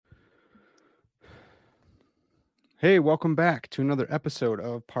Hey, welcome back to another episode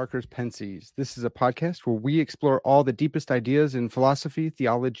of Parker's Pensies. This is a podcast where we explore all the deepest ideas in philosophy,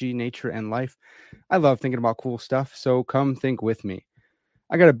 theology, nature, and life. I love thinking about cool stuff, so come think with me.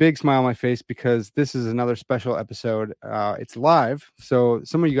 I got a big smile on my face because this is another special episode. It's live, so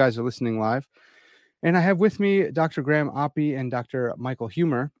some of you guys are listening live. And I have with me Dr. Graham Oppy and Dr. Michael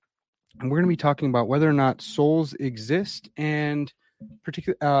Huemer. And we're going to be talking about whether or not souls exist, and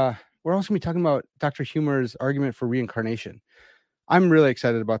we're also going to be talking about Dr. Huemer's argument for reincarnation. I'm really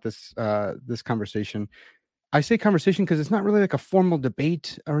excited about this conversation. I say conversation because it's not really like a formal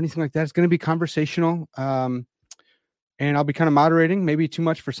debate or anything like that. It's going to be conversational, and I'll be kind of moderating. Maybe too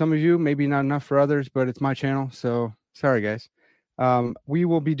much for some of you, maybe not enough for others, but it's my channel, so sorry, guys. We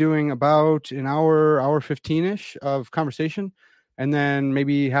will be doing about an hour 15-ish of conversation, and then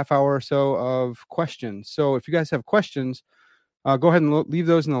maybe half hour or so of questions. So if you guys have questions, go ahead and leave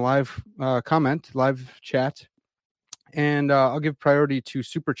those in the live live chat, and I'll give priority to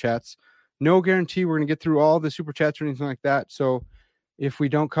super chats. No guarantee we're going to get through all the super chats or anything like that. So if we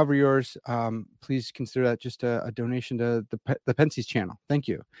don't cover yours, please consider that just a donation to the Pensies channel. Thank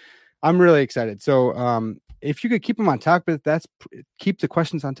you. I'm really excited. So if you could keep them on topic, keep the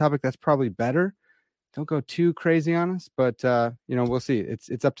questions on topic. That's probably better. Don't go too crazy on us, but we'll see.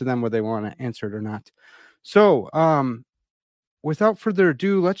 It's up to them whether they want to answer it or not. So without further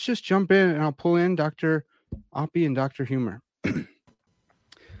ado, let's just jump in, and I'll pull in Dr. Oppy and Dr. Huemer.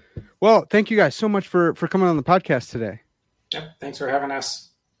 Well, thank you guys so much for coming on the podcast today. Yep, thanks for having us.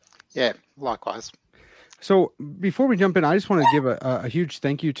 Yeah, likewise. So before we jump in, I just want to give a huge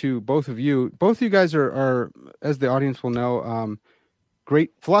thank you to both of you. Both of you guys are, as the audience will know,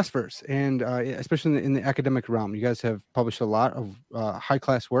 great philosophers, and especially in the academic realm. You guys have published a lot of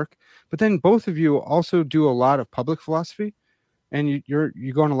high-class work, but then both of you also do a lot of public philosophy, and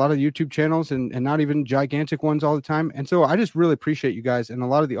you go on a lot of YouTube channels and not even gigantic ones all the time. And so I just really appreciate you guys, and a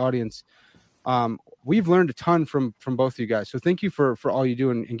lot of the audience. We've learned a ton from both of you guys. So thank you for all you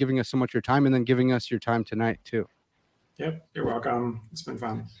do and giving us so much of your time, and then giving us your time tonight too. Yep, you're welcome. It's been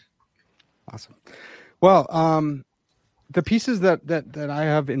fun. Awesome. Well, the pieces that I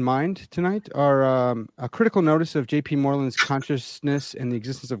have in mind tonight are a critical notice of J.P. Moreland's Consciousness and the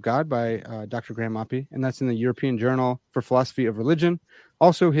Existence of God by Dr. Graham Oppy, and that's in the European Journal for Philosophy of Religion.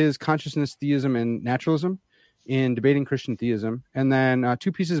 Also his Consciousness, Theism, and Naturalism in Debating Christian Theism. And then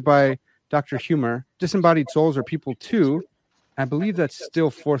two pieces by Dr. Huemer, Disembodied Souls Are People Too. I believe that's still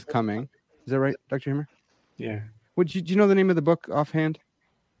forthcoming. Is that right, Dr. Huemer? Yeah. Do you know the name of the book offhand?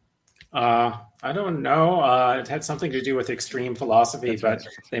 I don't know. It had something to do with extreme philosophy, but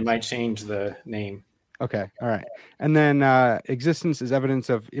they might change the name. Okay. All right. And then Existence is Evidence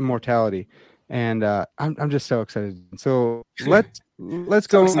of Immortality. And I'm just so excited. So let's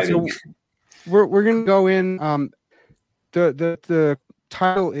go. So we're going to go in. The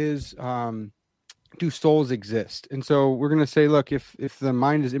title is Do Souls Exist? And so we're going to say, look, if the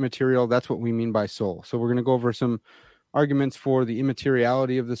mind is immaterial, that's what we mean by soul. So we're going to go over some arguments for the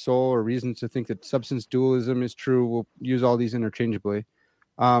immateriality of the soul, or reasons to think that substance dualism is true. We'll use all these interchangeably.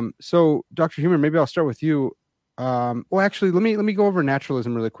 So Dr. Huemer, maybe I'll start with you. Actually, let me go over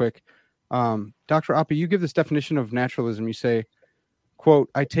naturalism really quick. Dr. Oppy, you give this definition of naturalism. You say, quote,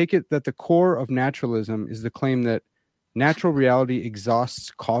 I take it that the core of naturalism is the claim that natural reality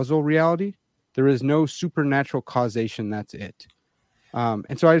exhausts causal reality. There is no supernatural causation. That's it.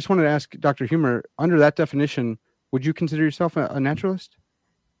 And so I just wanted to ask Dr. Huemer, under that definition, would you consider yourself a naturalist?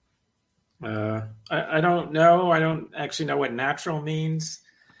 I don't know. I don't actually know what natural means.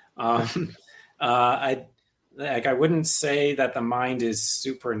 I wouldn't say that the mind is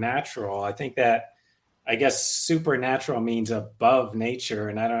supernatural. I guess supernatural means above nature,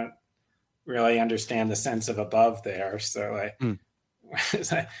 and I don't really understand the sense of above there. So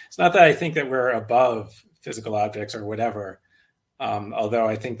it's not that I think that we're above physical objects or whatever, although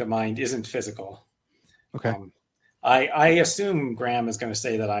I think the mind isn't physical. Okay. I assume Graham is going to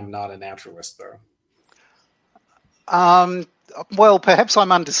say that I'm not a naturalist, though. Well, perhaps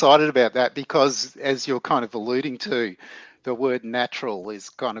I'm undecided about that, because, as you're kind of alluding to, the word natural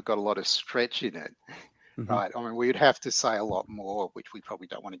is kind of got a lot of stretch in it, right? I mean, we'd have to say a lot more, which we probably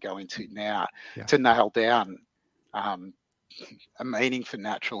don't want to go into now, to nail down a meaning for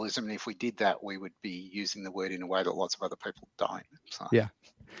naturalism. And if we did that, we would be using the word in a way that lots of other people don't. So. Yeah.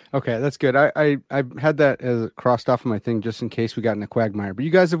 Okay, that's good. I had that as crossed off of my thing just in case we got in a quagmire, but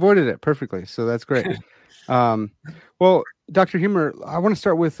you guys avoided it perfectly, so that's great. Well, Dr. Huemer, I want to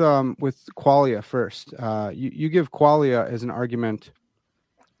start with qualia first. You give qualia as an argument,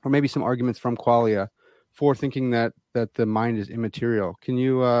 or maybe some arguments from qualia, for thinking that the mind is immaterial. Can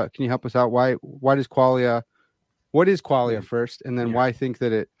you help us out? Why does qualia What is qualia first, and then Yeah. why think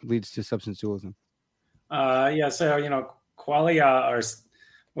that it leads to substance dualism? So qualia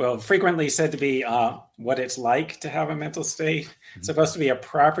are frequently said to be what it's like to have a mental state. It's supposed to be a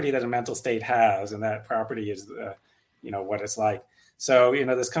property that a mental state has, and that property is what it's like. So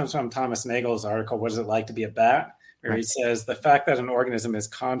this comes from Thomas Nagel's article, "What is it like to be a bat?" where he says the fact that an organism is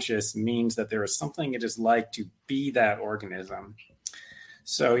conscious means that there is something it is like to be that organism.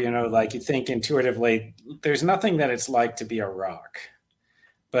 So like you think intuitively, there's nothing that it's like to be a rock.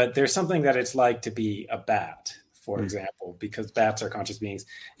 But there's something that it's like to be a bat, for example, because bats are conscious beings.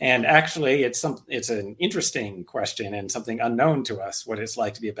 And actually, it's an interesting question and something unknown to us, what it's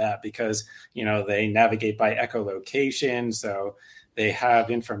like to be a bat, because they navigate by echolocation, so they have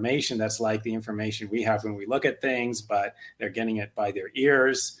information that's like the information we have when we look at things, but they're getting it by their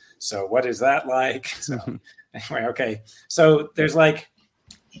ears. So what is that like? So anyway, okay. So there's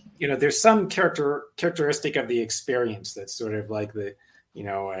there's some characteristic of the experience that's sort of like an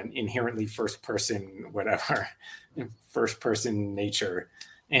inherently first person nature,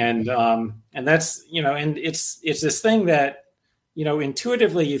 and that's and it's this thing that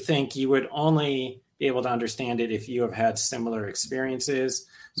intuitively you think you would only be able to understand it if you have had similar experiences.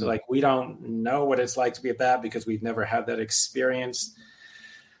 So like we don't know what it's like to be a bat because we've never had that experience.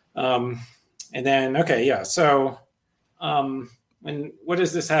 And then so and what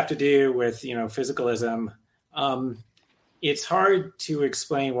does this have to do with physicalism? It's hard to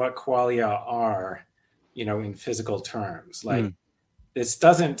explain what qualia are, in physical terms. Like this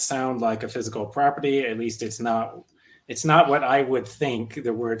doesn't sound like a physical property. At least it's not what I would think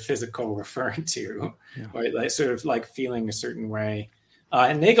the word physical referring to, right? Like sort of like feeling a certain way.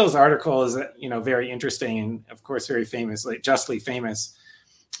 And Nagel's article is, very interesting and of course very famous, like justly famous.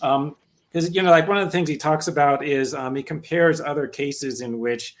 Because like one of the things he talks about is he compares other cases in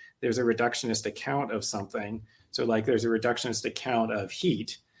which there's a reductionist account of something. So like there's a reductionist account of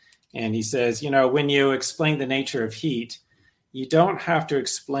heat. And he says, when you explain the nature of heat, you don't have to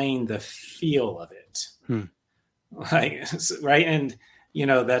explain the feel of it. Right. And,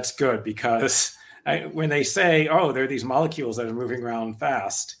 that's good because when they say, oh, there are these molecules that are moving around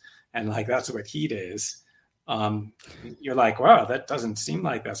fast and like that's what heat is, you're like, wow, that doesn't seem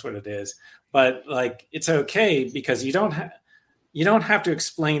like that's what it is. But like it's okay because you don't have to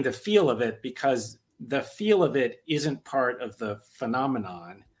explain the feel of it because the feel of it isn't part of the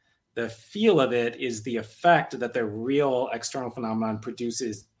phenomenon. The feel of it is the effect that the real external phenomenon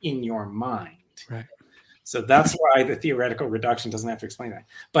produces in your mind. Right. So that's why the theoretical reduction doesn't have to explain that.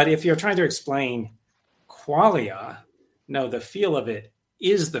 But if you're trying to explain qualia, no, the feel of it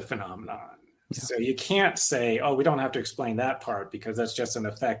is the phenomenon. Yeah. So you can't say, oh, we don't have to explain that part because that's just an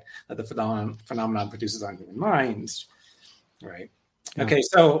effect that the phenomenon produces on human minds. Right. Yeah. Okay.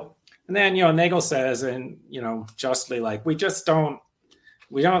 So, and then, Nagel says, and, justly, like, we don't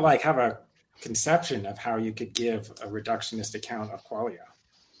like have a conception of how you could give a reductionist account of qualia.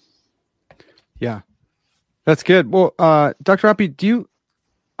 Yeah, that's good. Well, Dr. Oppy,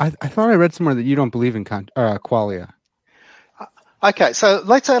 I thought I read somewhere that you don't believe in qualia. Okay, so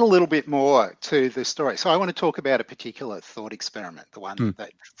let's add a little bit more to the story. So I want to talk about a particular thought experiment, the one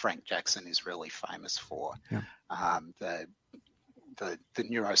that Frank Jackson is really famous for, the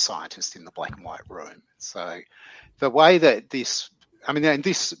neuroscientist in the black and white room. So the way that this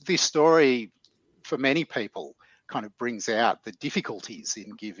story for many people kind of brings out the difficulties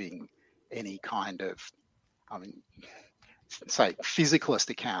in giving any kind of, say,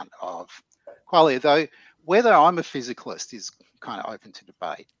 physicalist account of qualia, though whether I'm a physicalist is kind of open to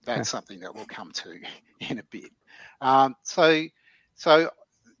debate. That's something that we'll come to in a bit. So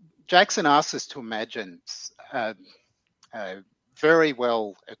Jackson asks us to imagine very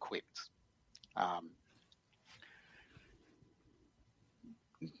well equipped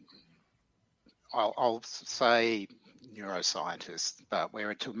I'll say neuroscientists, but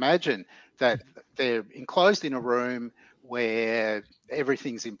we're to imagine that they're enclosed in a room where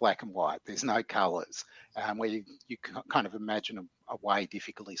everything's in black and white. There's no colours, where you kind of imagine a way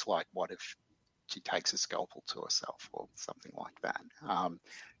difficulty is like, what if she takes a scalpel to herself or something like that?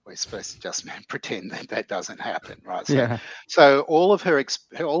 We're supposed to just pretend that doesn't happen, right? So all of her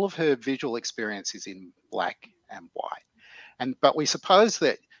visual experience is in black and white, but we suppose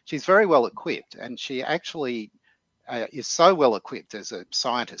that she's very well equipped, and she actually is so well equipped as a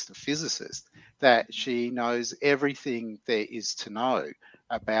scientist, a physicist, that she knows everything there is to know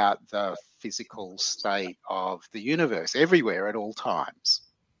about the physical state of the universe everywhere at all times.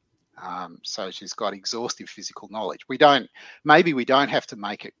 So she's got exhaustive physical knowledge. Maybe we don't have to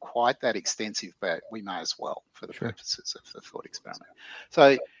make it quite that extensive, but we may as well for the purposes of the thought experiment.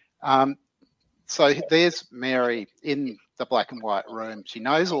 So there's Mary in the black and white room. She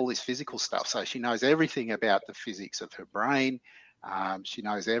knows all this physical stuff. So she knows everything about the physics of her brain. She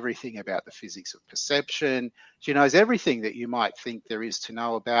knows everything about the physics of perception. She knows everything that you might think there is to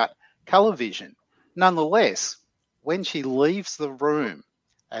know about colour vision. Nonetheless, when she leaves the room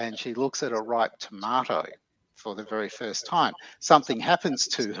and she looks at a ripe tomato for the very first time, something happens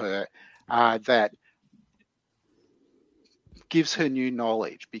to her that gives her new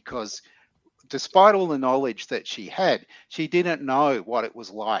knowledge, because despite all the knowledge that she had, she didn't know what it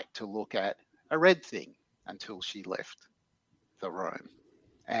was like to look at a red thing until she left the room.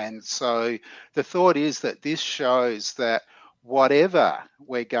 And so the thought is that this shows that whatever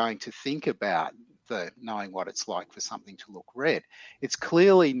we're going to think about the knowing what it's like for something to look red, it's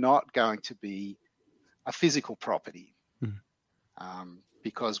clearly not going to be a physical property,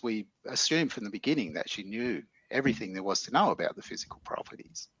 because we assumed from the beginning that she knew everything there was to know about the physical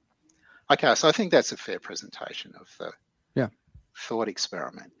properties. Okay, so I think that's a fair presentation of the thought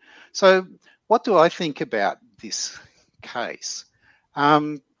experiment. So what do I think about this case?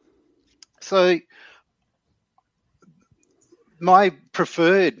 So my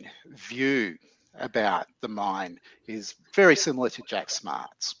preferred view about the mind is very similar to Jack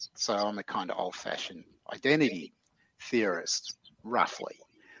Smart's. So I'm a kind of old-fashioned identity theorist, roughly.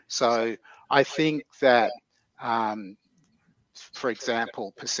 So I think that, for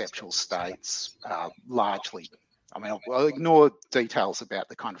example, perceptual states are largely, I mean, I'll ignore details about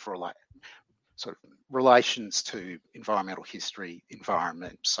the kind of sort of relations to environmental history,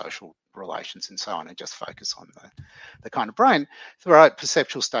 environment, social relations, and so on, and just focus on the kind of brain. So, right,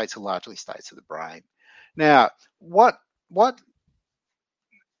 perceptual states are largely states of the brain. Now, what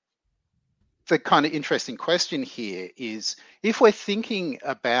the kind of interesting question here is, if we're thinking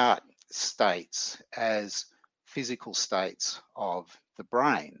about states as physical states of the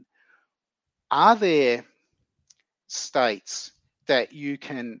brain, are there states that you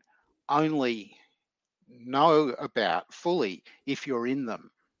can only know about fully if you're in them,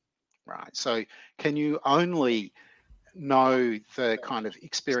 right? So can you only know the kind of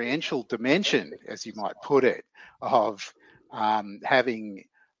experiential dimension, as you might put it, of having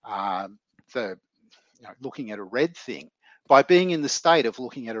looking at a red thing by being in the state of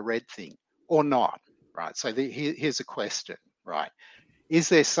looking at a red thing or not, right? So here's a question, right? Is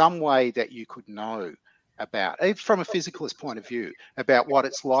there some way that you could know about, from a physicalist point of view, about what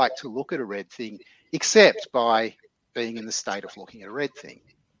it's like to look at a red thing, except by being in the state of looking at a red thing?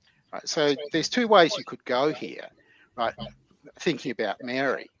 Right. So there's two ways you could go here, right? Thinking about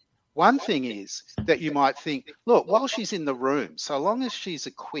Mary. One thing is that you might think, look, while she's in the room, so long as she's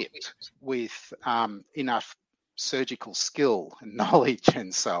equipped with enough surgical skill and knowledge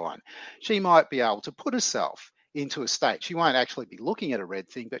and so on, she might be able to put herself into a state. She won't actually be looking at a red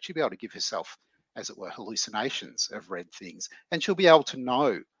thing, but she'll be able to give herself, as it were, hallucinations of red things. And she'll be able to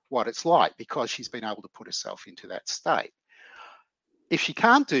know what it's like because she's been able to put herself into that state. If she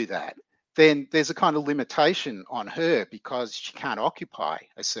can't do that, then there's a kind of limitation on her because she can't occupy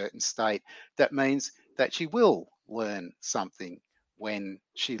a certain state. That means that she will learn something when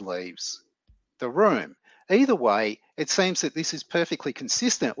she leaves the room. Either way, it seems that this is perfectly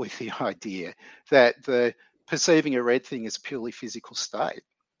consistent with the idea that the perceiving a red thing is a purely physical state,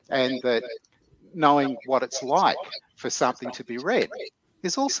 and that knowing what it's like for something to be red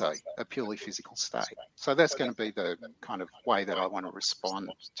is also a purely physical state. So that's going to be the kind of way that I want to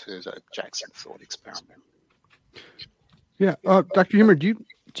respond to the Jackson thought experiment. Yeah, Dr. Huemer,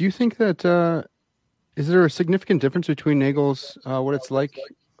 do you think that is there a significant difference between Nagel's what it's like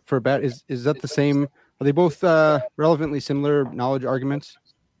for a bat? Is that the same? Are they both relevantly similar knowledge arguments?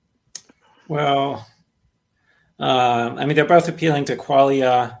 Well, I mean, they're both appealing to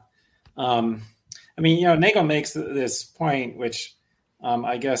qualia. I mean, Nagel makes this point, which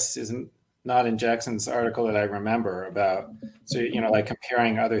I guess is not in Jackson's article that I remember about. So, like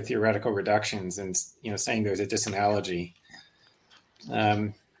comparing other theoretical reductions and, saying there's a disanalogy.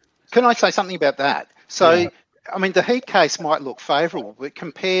 Can I say something about that? So, yeah. I mean, the heat case might look favourable, but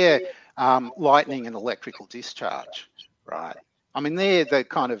compare lightning and electrical discharge, right? I mean, there the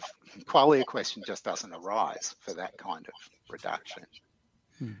kind of qualia question just doesn't arise for that kind of reduction.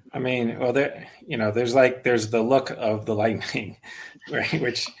 I mean, well, there's the look of the lightning, right?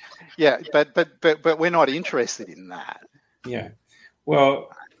 Which, yeah, but we're not interested in that. Yeah,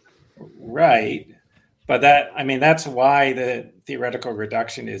 well, right, but that's why the theoretical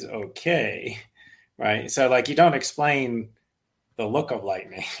reduction is okay, right? So, like, you don't explain the look of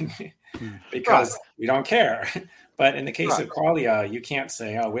lightning because we don't care. But in the case of qualia, you can't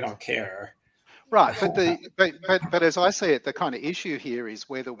say, "Oh, we don't care." Right, but as I see it, the kind of issue here is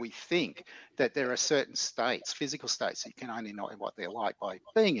whether we think that there are certain states, physical states, that you can only know what they're like by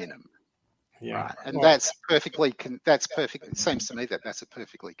being in them. Yeah. Right, and Well, that's perfectly. That's perfect. It seems to me that that's a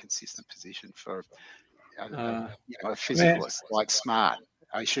perfectly consistent position for a physicalist like Smart,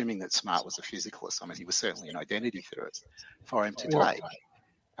 assuming that Smart was a physicalist. I mean, he was certainly an identity theorist for him to take.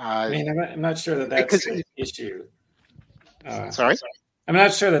 I mean, I'm not sure that that's Because the issue. sorry. I'm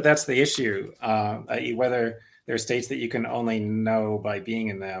not sure that that's the issue, whether there are states that you can only know by being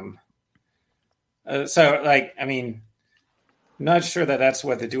in them. So, like, I mean, I'm not sure that that's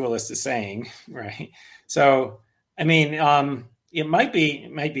what the dualist is saying, right? So, I mean, it might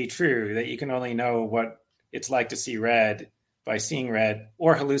be true that you can only know what it's like to see red by seeing red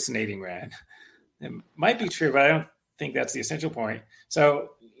or hallucinating red. It might be true, but I don't think that's the essential point. So,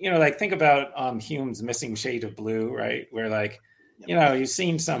 like think about Hume's missing shade of blue, right? Where like, you've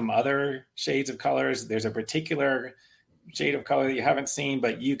seen some other shades of colors. There's a particular shade of color that you haven't seen,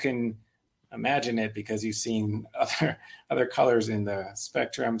 but you can imagine it because you've seen other colors in the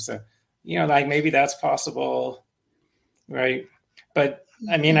spectrum. So, like maybe that's possible, right? But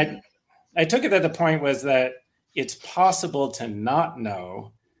I mean, I took it that the point was that it's possible to not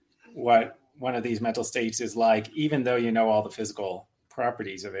know what one of these mental states is like, even though you know all the physical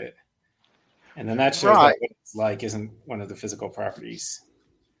properties of it. And then that shows that what it's like isn't one of the physical properties.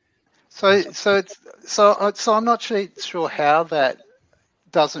 So I'm not sure how that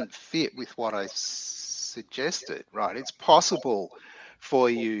doesn't fit with what I suggested, right? It's possible for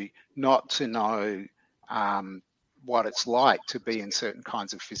you not to know what it's like to be in certain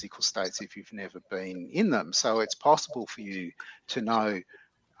kinds of physical states if you've never been in them. So it's possible for you to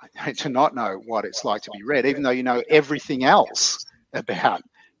not know what it's like to be red, even though you know everything else about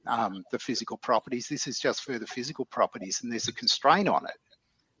the physical properties. This is just for the physical properties, and there's a constraint on it,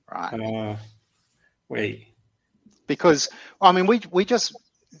 right? Wait. Because, I mean, we just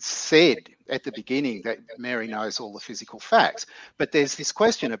said at the beginning that Mary knows all the physical facts, but there's this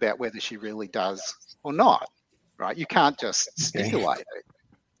question about whether she really does or not, right? You can't just stipulate it,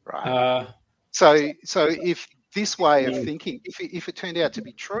 right? So if this way of thinking, if it turned out to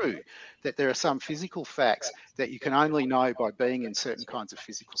be true, that there are some physical facts that you can only know by being in certain kinds of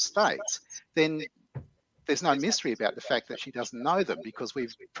physical states, then there's no mystery about the fact that she doesn't know them because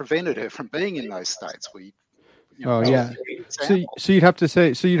we've prevented her from being in those states. So you'd have to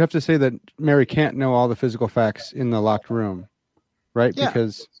say that Mary can't know all the physical facts in the locked room, right? Yeah.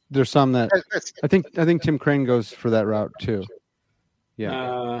 Because there's some that I think Tim Crane goes for that route too.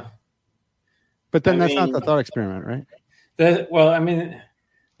 Yeah. But then that's not the thought experiment, right?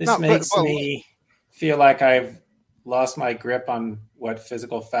 This makes me feel like I've lost my grip on what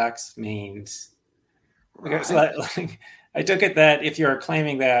physical facts means. Right. Because like, I took it that if you're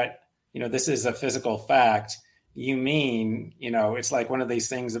claiming that, this is a physical fact, you mean, it's like one of these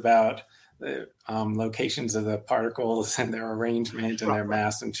things about the locations of the particles and their arrangement and their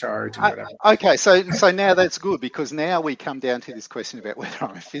mass and charge and whatever. Okay, so now that's good because now we come down to this question about whether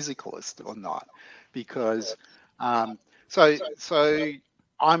I'm a physicalist or not, because so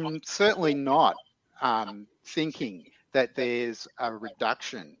I'm certainly not thinking that there's a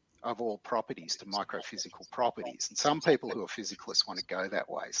reduction of all properties to microphysical properties, and some people who are physicalists want to go that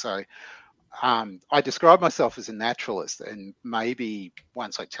way. So I describe myself as a naturalist, and maybe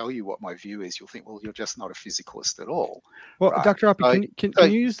once I tell you what my view is, you'll think, well, you're just not a physicalist at all. Well, right? Dr. Oppy, can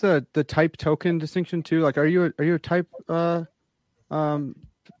you use the type token distinction too? Like, are you a type? Are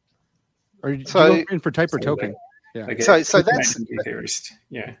you in for type or token? Yeah. Like so that's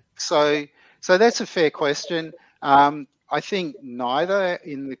yeah. So that's a fair question. I think neither,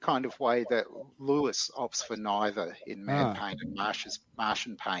 in the kind of way that Lewis opts for neither in Man Pain and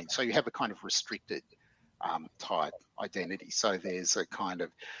Martian Pain. So you have a kind of restricted type identity. So there's a kind of,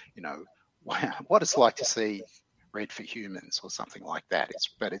 what it's like to see red for humans or something like that.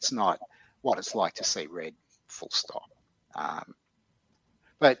 But it's not what it's like to see red, full stop.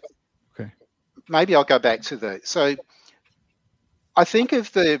 But okay, maybe I'll go back to so I think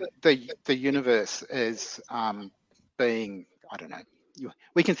of the universe as being, I don't know,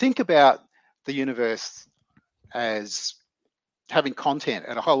 we can think about the universe as having content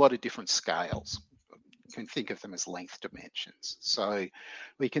at a whole lot of different scales. You can think of them as length dimensions. So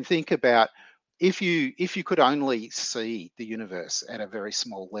we can think about if you could only see the universe at a very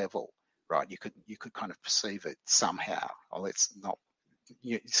small level, right? You could kind of perceive it somehow. Well, it's not.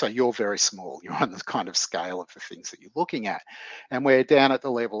 So you're very small. You're on the kind of scale of the things that you're looking at, and we're down at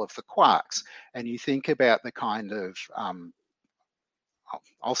the level of the quarks. And you think about the kind of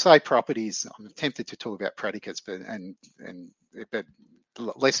I'll say properties. I'm tempted to talk about predicates, but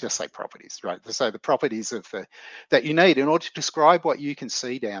let's just say properties, right? So the properties of that you need in order to describe what you can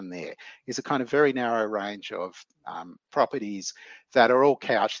see down there is a kind of very narrow range of properties that are all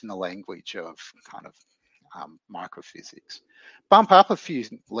couched in the language of kind of microphysics. Bump up a few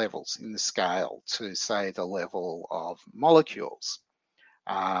levels in the scale to, say, the level of molecules,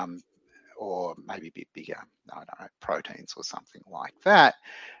 or maybe a bit bigger, I don't know, proteins or something like that.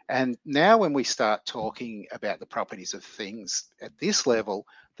 And now when we start talking about the properties of things at this level,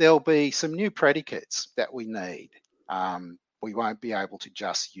 there'll be some new predicates that we need. We won't be able to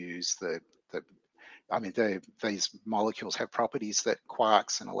just use these molecules have properties that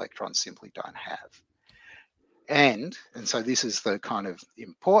quarks and electrons simply don't have. And so this is the kind of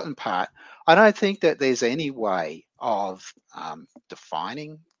important part. I don't think that there's any way of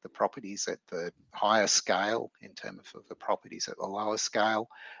defining the properties at the higher scale in terms of the properties at the lower scale,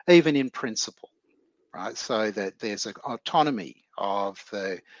 even in principle, right? So that there's an autonomy of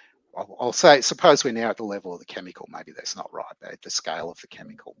I'll say, suppose we're now at the level of the chemical. Maybe that's not right, at the scale of the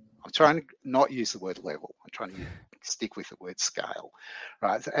chemical. I'm trying to not use the word level. I'm trying to stick with the word scale,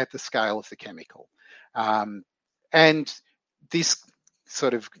 right? At the scale of the chemical. And this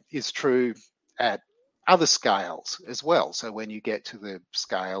sort of is true at other scales as well. So when you get to the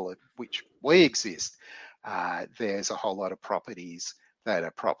scale at which we exist, there's a whole lot of properties that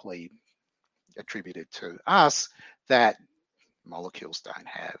are properly attributed to us that molecules don't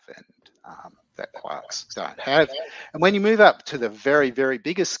have and that quarks don't have. And when you move up to the very, very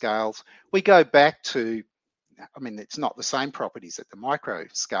biggest scales, we go back to, I mean, it's not the same properties at the micro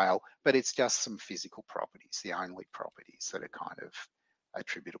scale, but it's just some physical properties, the only properties that are kind of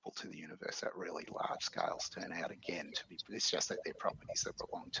attributable to the universe at really large scales turn out again to be, it's just that they're properties that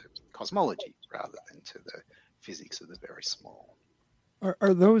belong to cosmology rather than to the physics of the very small.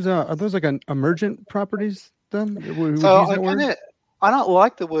 Are those like an emergent properties then? Would So you use that word? I don't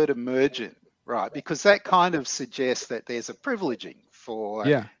like the word emergent, right? Because that kind of suggests that there's a privileging for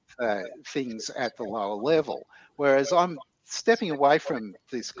things at the lower level. Whereas I'm stepping away from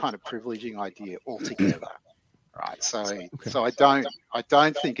this kind of privileging idea altogether, right? So I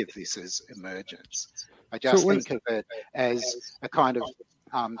don't think of this as emergence. I just think of it as a kind of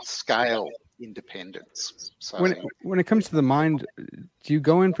scale independence. So when it comes to the mind, do you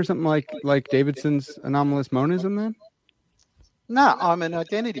go in for something like Davidson's anomalous monism then? No, I'm an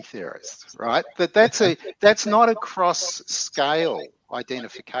identity theorist, right? But that's not a cross-scale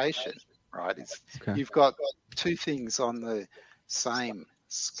identification, right? You've got two things on the same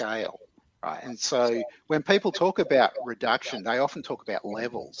scale, right? And so when people talk about reduction, they often talk about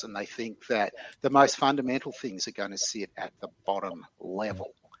levels, and they think that the most fundamental things are going to sit at the bottom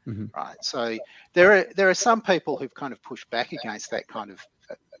level, right? So there are some people who've kind of pushed back against that kind of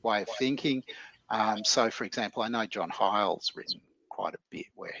way of thinking. So, for example, I know John Hyle's written quite a bit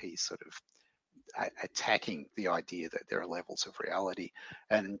where he's sort of attacking the idea that there are levels of reality.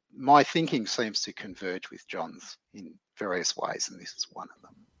 And my thinking seems to converge with John's in various ways, and this is one of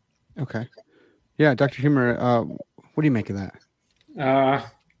them. Okay. Yeah, Dr. Huemer, what do you make of that?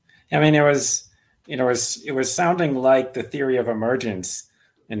 I mean, it was sounding like the theory of emergence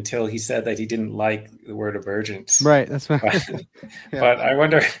until he said that he didn't like the word emergence. Right. That's what. But I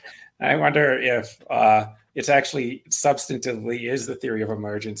wonder if it's actually substantively is the theory of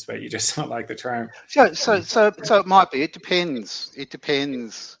emergence, but you just don't like the term. So it might be. It depends. It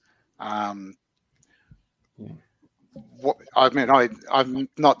depends. I'm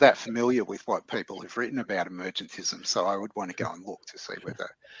not that familiar with what people have written about emergentism, so I would want to go and look to see whether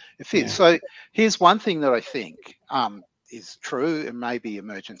it fits. Yeah. So here's one thing that I think is true, and maybe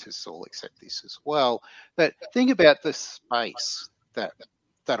emergentists all accept this as well, that think about the space that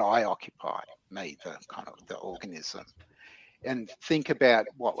I occupy, me, the kind of the organism, and think about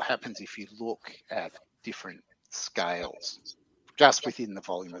what happens if you look at different scales just within the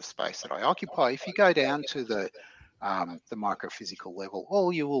volume of space that I occupy. If you go down to the microphysical level,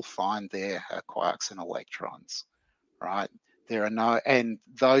 all you will find there are quarks and electrons, right? There are no, and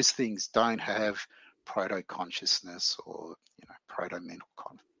those things don't have proto-consciousness or proto-mental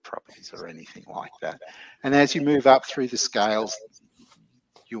properties or anything like that. And as you move up through the scales,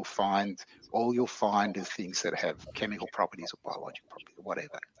 you'll find is things that have chemical properties or biological properties or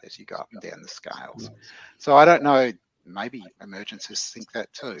whatever as you go up and down the scales. So I don't know. Maybe emergentists think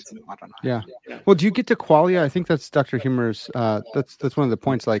that too. I don't know. Yeah. Well, do you get to qualia? I think that's Dr. Huemer's. That's one of the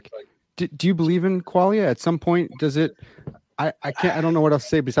points. Like, do you believe in qualia? At some point, does it? I don't know what else to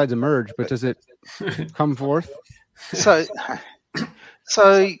say besides emerge, but does it come forth? So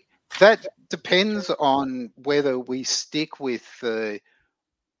that depends on whether we stick with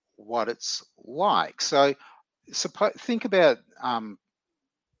what it's like. So think about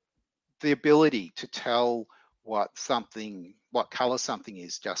the ability to tell what color something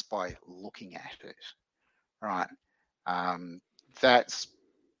is just by looking at it, right? That's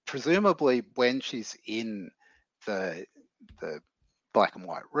presumably when she's in the black and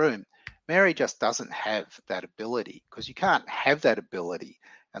white room. Mary just doesn't have that ability, because you can't have that ability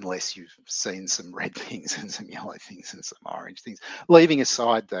unless you've seen some red things and some yellow things and some orange things, leaving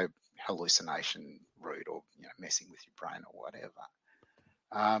aside the hallucination route, or messing with your brain or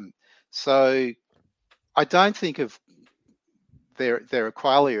whatever. So I don't think of their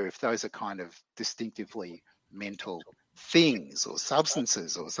qualia if those are kind of distinctively mental things or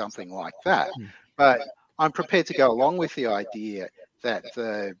substances or something like that. But I'm prepared to go along with the idea that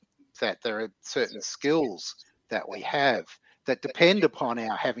there are certain skills that we have that depend upon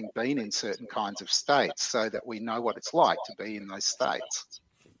our having been in certain kinds of states, so that we know what it's like to be in those states.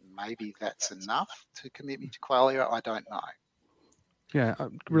 Maybe that's enough to commit me to qualia. I don't know. Yeah,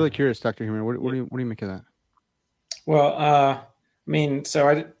 I'm really curious, Dr. Huemer. What do you make of that? Well, I mean,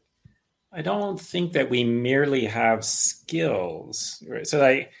 so I don't think that we merely have skills. Right?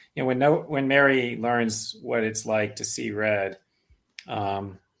 So when Mary learns what it's like to see red,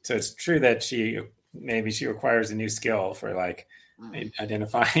 so it's true that she requires a new skill for like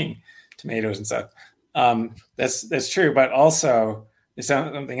identifying tomatoes and stuff. That's true, but also there's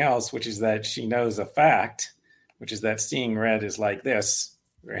something else, which is that she knows a fact, which is that seeing red is like this,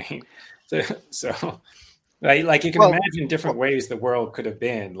 right? So right, like you can imagine different ways the world could have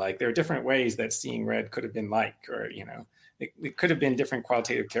been. Like there are different ways that seeing red could have been like, or it could have been different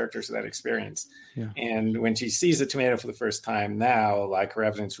qualitative characters of that experience. Yeah. And when she sees a tomato for the first time now, like her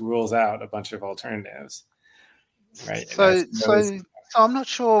evidence rules out a bunch of alternatives. Right. So I'm not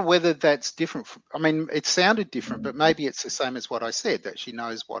sure whether that's different. I mean, it sounded different, but maybe it's the same as what I said, that she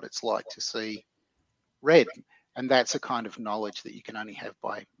knows what it's like to see red. And that's a kind of knowledge that you can only have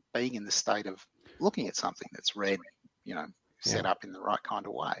by being in the state of looking at something that's red, set up in the right kind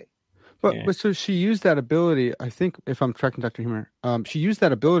of way. But so she used that ability, I think, if I'm tracking Dr. Huemer, she used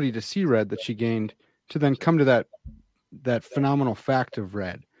that ability to see red that she gained to then come to that phenomenal fact of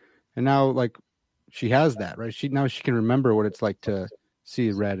red. And now, like, she has that, right? She can remember what it's like to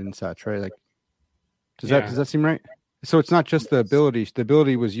see red and such, right? Like, does that seem right? So it's not just the ability. The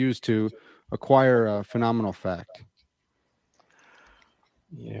ability was used to acquire a phenomenal fact.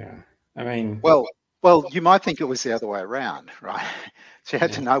 Yeah. I mean, well, you might think it was the other way around, right? She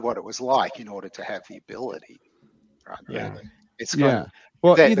had to know what it was like in order to have the ability, right? Yeah. It's well,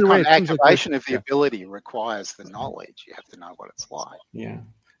 the either kind way, of activation of the ability requires the knowledge. You have to know what it's like. Yeah.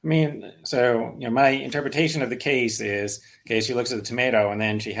 I mean, so my interpretation of the case is, okay, she looks at the tomato and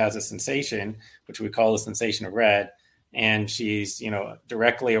then she has a sensation, which we call the sensation of red, and she's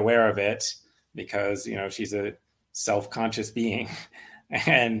directly aware of it because she's a self-conscious being,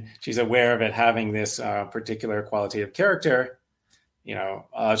 and she's aware of it having this particular qualitative character.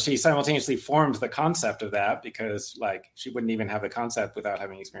 She simultaneously forms the concept of that, because like she wouldn't even have the concept without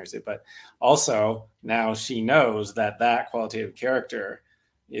having experienced it. But also now she knows that qualitative character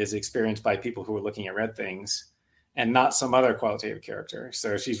is experienced by people who are looking at red things and not some other qualitative character.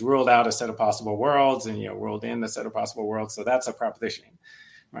 So she's ruled out a set of possible worlds and, ruled in the set of possible worlds. So that's a proposition,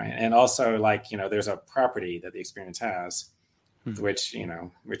 right? And also there's a property that the experience has, which she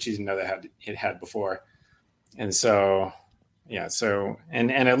didn't know that it had before. And so, yeah. So, and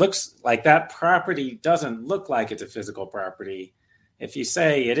it looks like that property doesn't look like it's a physical property. If you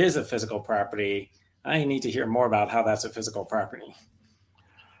say it is a physical property, I need to hear more about how that's a physical property.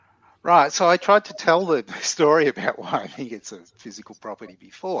 Right. So I tried to tell the story about why I think it's a physical property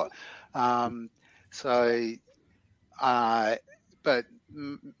before. But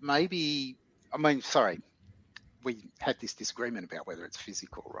maybe, we had this disagreement about whether it's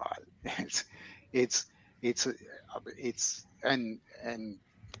physical, right?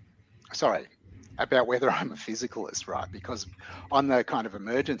 About whether I'm a physicalist, right? Because on the kind of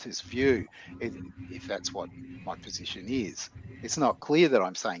emergentist view, if that's what my position is, it's not clear that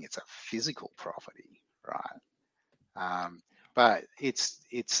I'm saying it's a physical property, right? But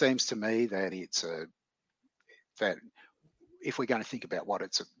it seems to me that that if we're going to think about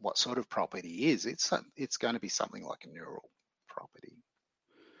what sort of property is, it's going to be something like a neural property.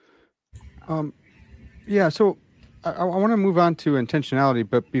 Yeah. So I want to move on to intentionality,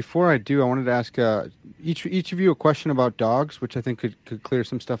 but before I do, I wanted to ask each of you a question about dogs, which I think could clear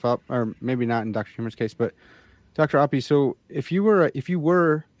some stuff up, or maybe not in Dr. Huemer's case, but Dr. Oppy. So if you were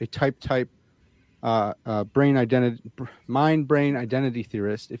a type mind brain identity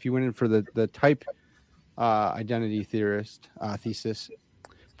theorist, if you went in for the type identity theorist thesis,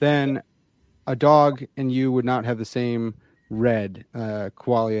 then a dog and you would not have the same red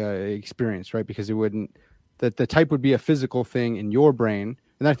qualia experience, right? Because it wouldn't, that the type would be a physical thing in your brain.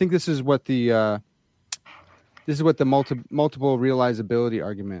 And I think this is what the multiple realizability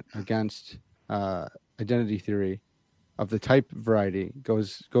argument against identity theory of the type variety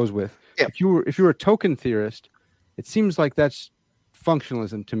goes with. Yep. If you were a token theorist, it seems like that's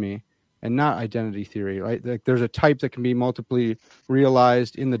functionalism to me and not identity theory, right? Like there's a type that can be multiply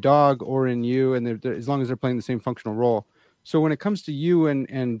realized in the dog or in you, and as long as they're playing the same functional role. So when it comes to you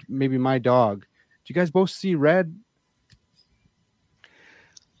and maybe my dog, do you guys both see red?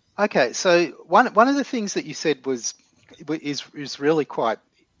 Okay, so one of the things that you said is really quite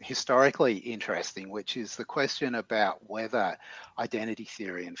historically interesting, which is the question about whether identity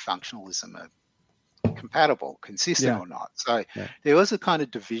theory and functionalism are compatible, consistent or not. So there was a kind of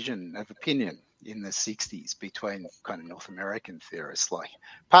division of opinion in the 60s between kind of North American theorists like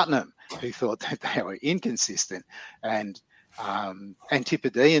Putnam, who thought that they were inconsistent, and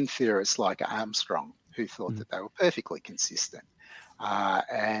Antipodean theorists like Armstrong, who thought that they were perfectly consistent.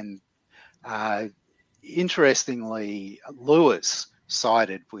 Interestingly, Lewis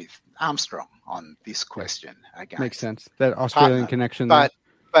sided with Armstrong on this question. Again, makes sense, that Australian Putnam, connection. But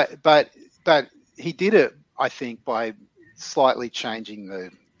he did it, I think, by slightly changing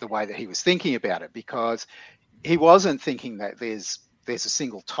the way that he was thinking about it, because he wasn't thinking that there's a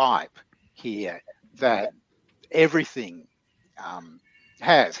single type here that everything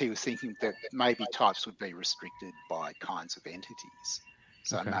has. He was thinking that maybe types would be restricted by kinds of entities.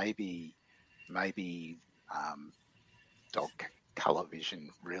 So maybe dog color vision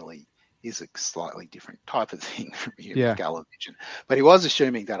really is a slightly different type of thing from human color vision. But he was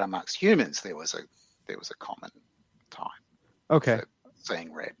assuming that amongst humans there was a common type. Okay. For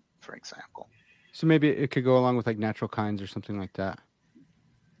seeing red, for example. So maybe it could go along with like natural kinds or something like that.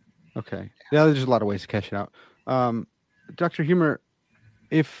 Okay. Yeah, there's a lot of ways to cash it out. Dr. Huemer,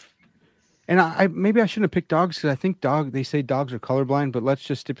 I maybe I shouldn't have picked dogs because I think they say dogs are colorblind, but let's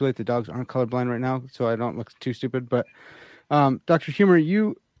just stipulate the dogs aren't colorblind right now, so I don't look too stupid. But Dr. Huemer,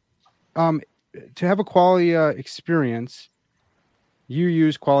 you to have a qualia experience, you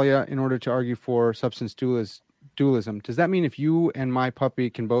use qualia in order to argue for substance dualism. Does that mean if you and my puppy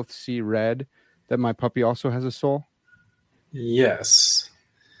can both see red, that my puppy also has a soul? Yes.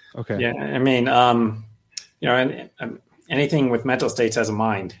 Okay. Yeah, I mean, anything with mental states has a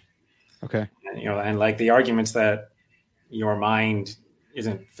mind. Okay. And like the arguments that your mind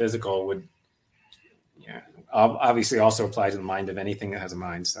isn't physical would, obviously also apply to the mind of anything that has a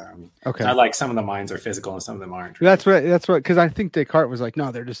mind. So it's not like some of the minds are physical and some of them aren't. Right? That's what, because I think Descartes was like, no,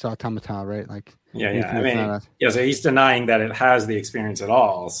 they're just automata, right? Like, so he's denying that it has the experience at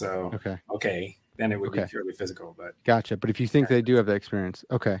all. So then it would be purely physical. But gotcha. But if you think they do have that experience,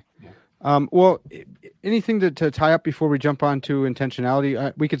 well, anything to tie up before we jump on to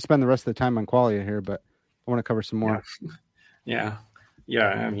intentionality? We could spend the rest of the time on qualia here, but I want to cover some more. Yeah.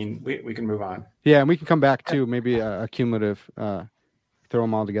 I mean, we can move on. Yeah, and we can come back to maybe a cumulative, throw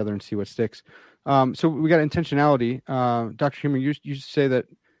them all together and see what sticks. So we got intentionality. Dr. Huemer, you say that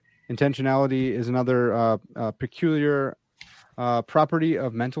intentionality is another peculiar property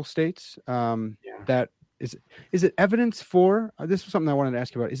of mental states. That is it evidence for? This was something I wanted to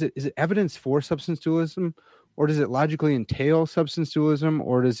ask you about. Is it evidence for substance dualism, or does it logically entail substance dualism,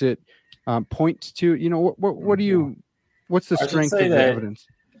 or does it point to? What do you? What's the strength of the evidence?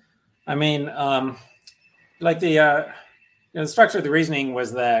 I mean, like the structure of the reasoning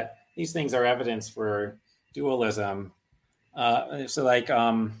was that these things are evidence for dualism. So like,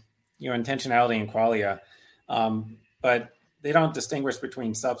 intentionality and qualia, but they don't distinguish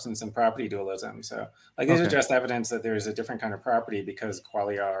between substance and property dualism. So like these are just evidence that there is a different kind of property because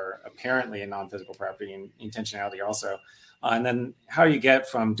qualia are apparently a non-physical property, and intentionality also. And then how you get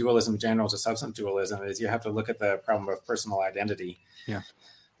from dualism general to substance dualism is you have to look at the problem of personal identity. Yeah.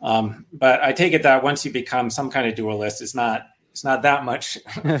 But I take it that once you become some kind of dualist, it's not that much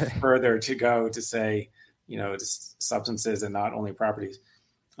further to go to say, just substances and not only properties.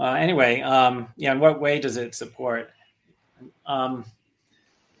 In what way does it support?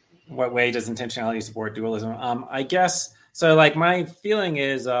 What way does intentionality support dualism? I guess so. Like my feeling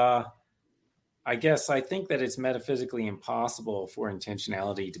is, I think that it's metaphysically impossible for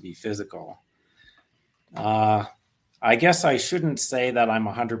intentionality to be physical. I guess I shouldn't say that I'm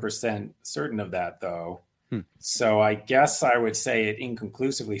 100% certain of that, though. So I guess I would say it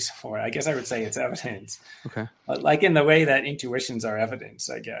inconclusively. I guess I would say it's evidence. Okay. Like in the way that intuitions are evidence,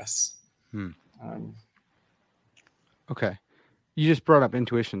 I guess. Okay. You just brought up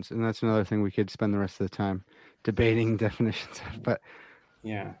intuitions, and that's another thing we could spend the rest of the time debating definitions of. But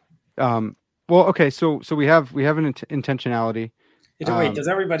yeah. Well, Well, okay, so we have an intentionality. Wait, does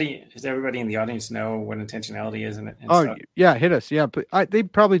everybody in the audience know what intentionality is and Oh stuff? yeah, hit us. Yeah, but they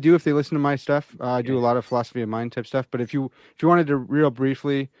probably do if they listen to my stuff. I do Okay. a lot of philosophy of mind type stuff. But if you wanted to real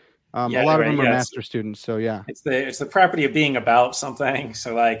briefly, a Yeah. lot of Anyway, them are yeah. master students. So yeah, It's the property of being about something.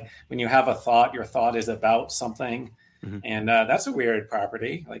 So like when you have a thought, your thought is about something, and that's a weird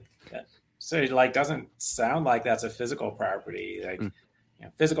property. Like that, so it like doesn't sound like that's a physical property. Like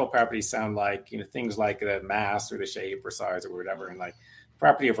physical properties sound like things like the mass or the shape or size or whatever, and like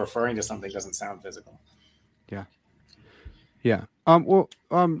property of referring to something doesn't sound physical. Yeah. Yeah. Well,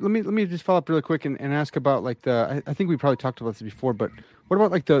 let me just follow up really quick and ask about like I think we probably talked about this before, but what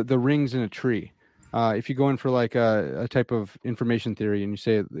about like the rings in a tree? If you go in for like a type of information theory and you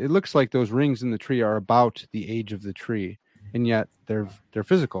say it looks like those rings in the tree are about the age of the tree, and yet they're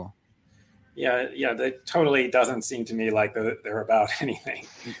physical. Yeah, that totally doesn't seem to me like they're about anything.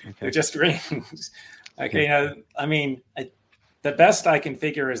 Okay. They're just rings. Okay, Yeah. I mean, the best I can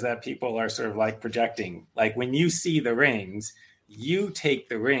figure is that people are sort of like projecting. Like when you see the rings, you take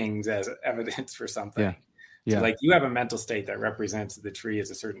the rings as evidence for something. Yeah. So Yeah. like you have a mental state that represents the tree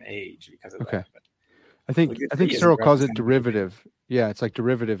as a certain age because of Okay. that. But I like think the I think tree isn't Searle calls it representing anything. derivative. Yeah, it's like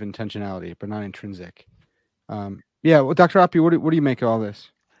derivative intentionality, but not intrinsic. Yeah. Well, Dr. Oppy, what do you make of all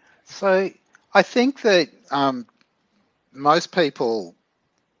this? So I think that most people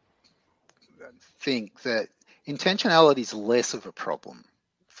think that intentionality is less of a problem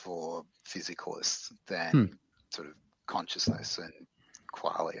for physicalists than sort of consciousness and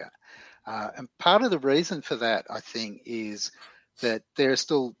qualia. And part of the reason for that, I think, is that there are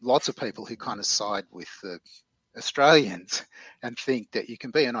still lots of people who kind of side with the Australians and think that you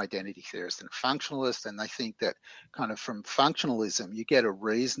can be an identity theorist and a functionalist, and they think that kind of from functionalism you get a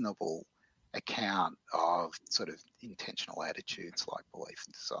reasonable account of sort of intentional attitudes like belief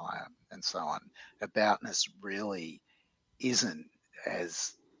and desire and so on. Aboutness really isn't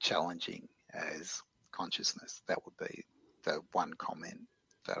as challenging as consciousness. That would be the one comment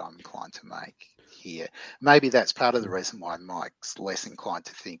that I'm inclined to make here. Maybe that's part of the reason why Mike's less inclined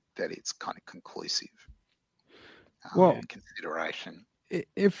to think that it's kind of conclusive Well, consideration.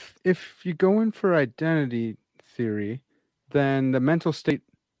 if you go in for identity theory, then the mental state.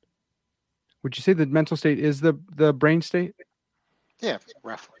 Would you say the mental state is the brain state? Yeah,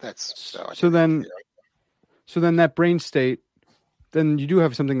 roughly. That's the So identity then, theory. so then that brain state, then you do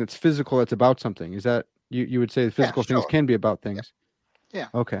have something that's physical that's about something. Is that you would say the Yeah, physical things sure. can be about things? Yeah.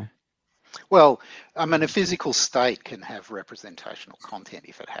 Okay. Well, I mean, a physical state can have representational content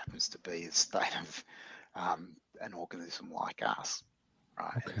if it happens to be a state of an organism like us,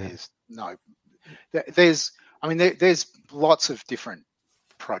 right? Okay. And there's lots of different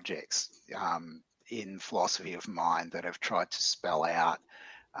projects in philosophy of mind that have tried to spell out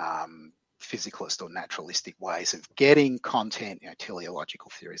physicalist or naturalistic ways of getting content,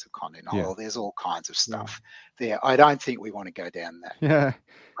 teleological theories of content. Yeah. Oh, there's all kinds of stuff there. I don't think we want to go down that Yeah.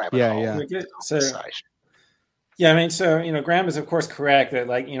 rabbit hole. Yeah. Conversation. Yeah, I mean, so Graham is of course correct that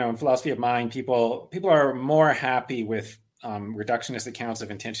like in philosophy of mind, people are more happy with reductionist accounts of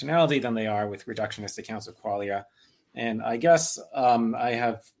intentionality than they are with reductionist accounts of qualia, and I guess I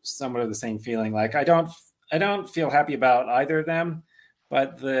have somewhat of the same feeling. Like I don't feel happy about either of them,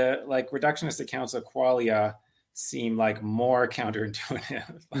 but the like reductionist accounts of qualia seem like more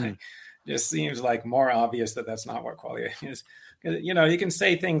counterintuitive. Like just seems like more obvious that that's not what qualia is. You can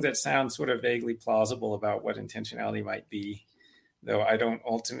say things that sound sort of vaguely plausible about what intentionality might be, though I don't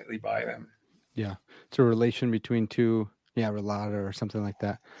ultimately buy them. Yeah. It's a relation between two, relata or something like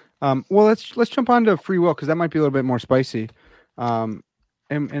that. Well, let's jump on to free will because that might be a little bit more spicy. And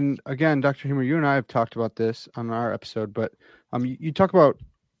again, Dr. Huemer, you and I have talked about this on our episode, but you talk about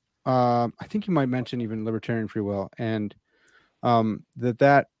I think you might mention even libertarian free will, and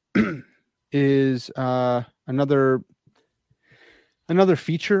that is another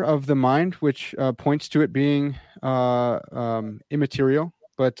feature of the mind, which points to it being immaterial.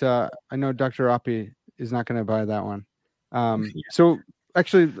 But I know Dr. Oppy is not going to buy that one. So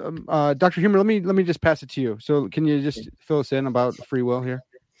actually, Dr. Huemer, let me just pass it to you. So can you just fill us in about free will here?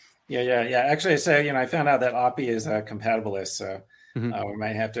 Yeah. Actually, so I found out that Oppy is a compatibilist, so we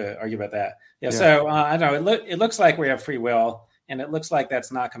might have to argue about that. Yeah. So I don't know. It looks like we have free will, and it looks like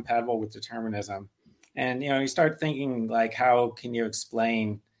that's not compatible with determinism. And you start thinking like, how can you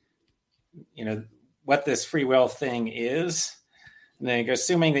explain, what this free will thing is? And then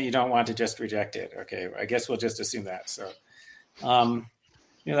assuming that you don't want to just reject it. Okay, I guess we'll just assume that. So,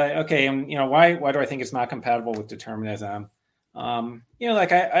 you're like, okay, and why do I think it's not compatible with determinism?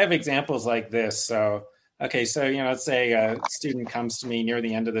 Like I have examples like this. So Okay, so let's say a student comes to me near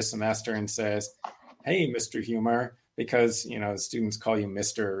the end of the semester and says, "Hey, Mr. Huemer," because students call you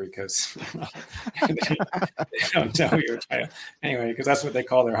Mister because they don't know your title anyway, because that's what they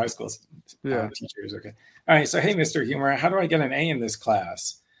call their high school teachers. Okay, all right. So, hey, Mr. Huemer, how do I get an A in this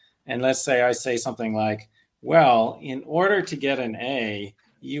class? And let's say I say something like, "Well, in order to get an A,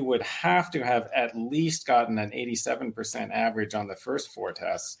 you would have to have at least gotten an 87% average on the first 4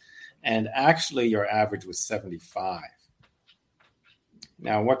 tests. And actually, your average was 75.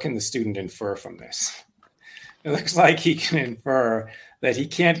 Now, what can the student infer from this? It looks like he can infer that he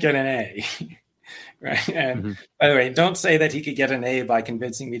can't get an A, right? And by the way, don't say that he could get an A by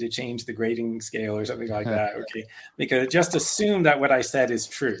convincing me to change the grading scale or something like that, okay? Because just assume that what I said is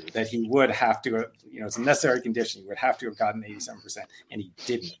true, that he would have to, it's a necessary condition. He would have to have gotten 87%, and he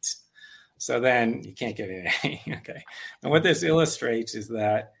didn't. So then you can't get an A, okay? And what this illustrates is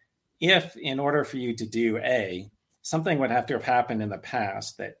that if, in order for you to do A, something would have to have happened in the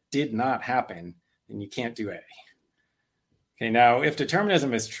past that did not happen, then you can't do A. Okay, now, if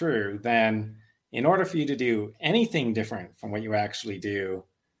determinism is true, then in order for you to do anything different from what you actually do,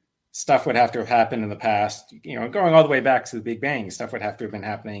 stuff would have to have happened in the past, going all the way back to the Big Bang, stuff would have to have been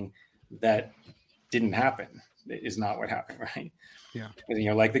happening that didn't happen. It is not what happened, right? Yeah.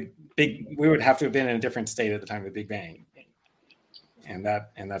 We would have to have been in a different state at the time of the Big Bang. And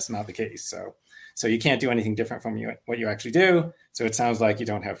that's not the case. So you can't do anything different from what you actually do. So it sounds like you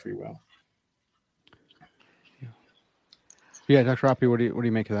don't have free will. Yeah, Dr. Oppy, what do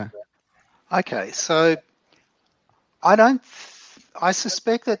you make of that? Okay, so I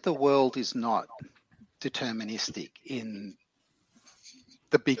suspect that the world is not deterministic in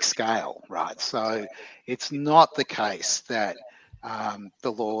the big scale, right? So it's not the case that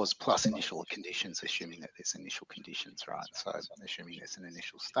the laws plus initial conditions, assuming that there's initial conditions, right? So assuming there's an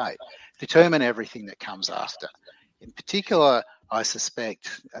initial state, determine everything that comes after. In particular, I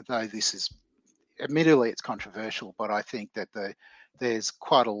suspect, though this is, admittedly it's controversial, but I think that there's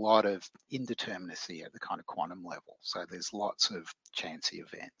quite a lot of indeterminacy at the kind of quantum level. So there's lots of chancy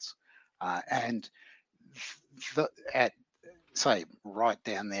events. And at, say, right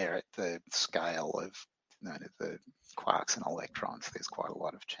down there at the scale of the quarks and electrons, there's quite a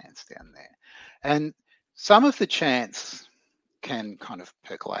lot of chance down there. And some of the chance can kind of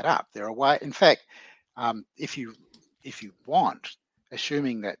percolate up. There are ways, in fact, if you want,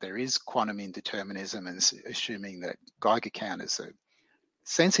 assuming that there is quantum indeterminism and assuming that Geiger counters are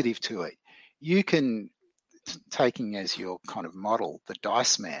sensitive to it, you can, taking as your kind of model the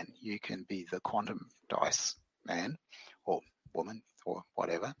dice man, you can be the quantum dice man or woman or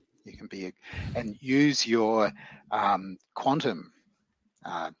whatever. You can be and use your quantum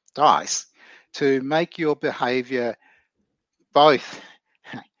dice to make your behavior both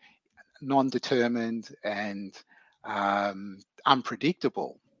non-determined and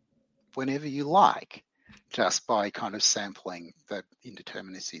unpredictable whenever you like, just by kind of sampling the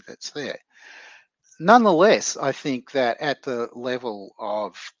indeterminacy that's there. Nonetheless, I think that at the level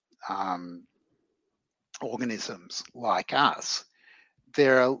of organisms like us,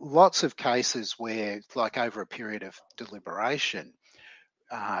 there are lots of cases where, like over a period of deliberation,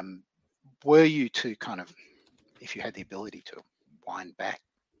 were you to kind of, if you had the ability to wind back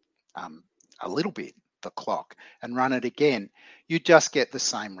a little bit the clock and run it again, you just get the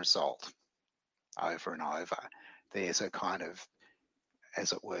same result over and over. There's a kind of,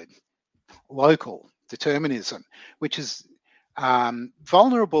 as it were, local determinism, which is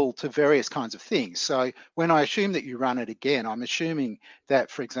vulnerable to various kinds of things. So when I assume that you run it again, I'm assuming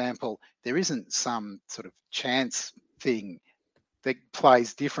that, for example, there isn't some sort of chance thing that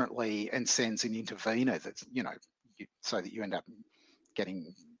plays differently and sends an intervener that's, so that you end up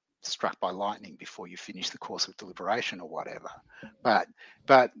getting struck by lightning before you finish the course of deliberation or whatever. But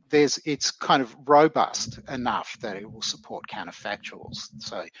it's kind of robust enough that it will support counterfactuals.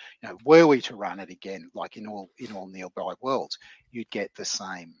 So, were we to run it again, like in all nearby worlds, you'd get the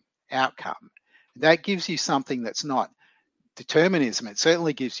same outcome. That gives you something that's not determinism. It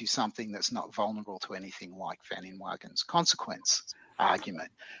certainly gives you something that's not vulnerable to anything like Van Inwagen's consequence argument.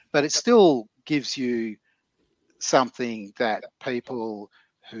 But it still gives you something that people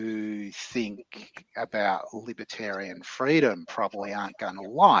who think about libertarian freedom probably aren't going to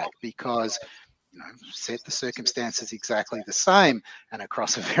like, because set the circumstances exactly the same and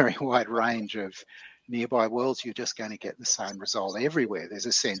across a very wide range of nearby worlds, you're just going to get the same result everywhere. There's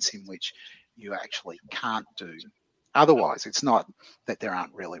a sense in which you actually can't do otherwise. It's not that there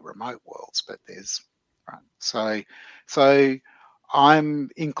aren't really remote worlds, but there's, right? So I'm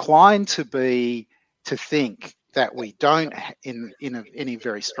inclined to think that we don't, in any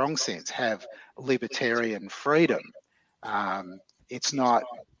very strong sense, have libertarian freedom. It's not.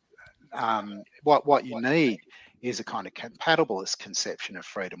 What you need is a kind of compatibilist conception of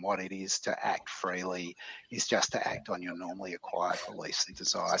freedom. What it is to act freely is just to act on your normally acquired beliefs and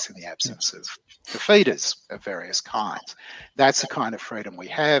desires in the absence of defeaters of various kinds. That's the kind of freedom we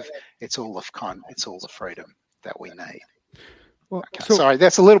have. It's all the freedom that we need. Well, Okay, so, sorry,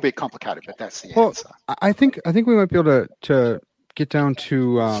 that's a little bit complicated, but that's the answer. I think we might be able to get down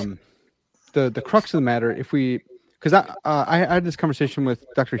to the crux of the matter if we, because I had this conversation with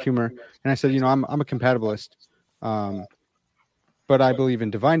Dr. Huemer, and I said, I'm a compatibilist, but I believe in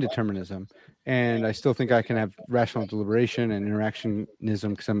divine determinism, and I still think I can have rational deliberation and interactionism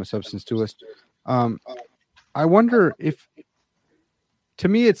because I'm a substance dualist. I wonder if, to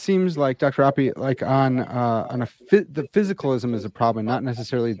me, it seems like Dr. Oppy, like the physicalism is a problem, not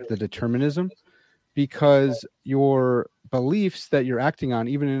necessarily the determinism, because your beliefs that you're acting on,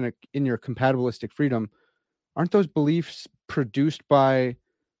 even in your compatibilistic freedom, aren't those beliefs produced by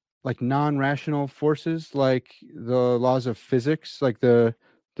like non-rational forces, like the laws of physics, like the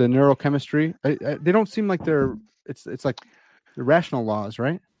neurochemistry? They don't seem like they're. It's like the rational laws,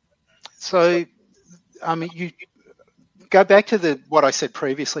 right? So, I mean, you go back to what I said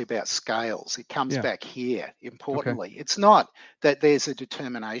previously about scales. It comes back here importantly. Okay. It's not that there's a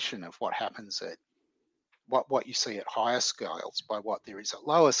determination of what happens at what you see at higher scales by what there is at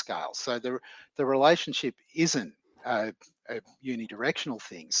lower scales. So the relationship isn't a unidirectional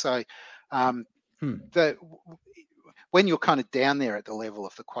thing. So when you're kind of down there at the level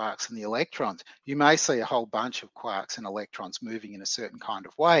of the quarks and the electrons, you may see a whole bunch of quarks and electrons moving in a certain kind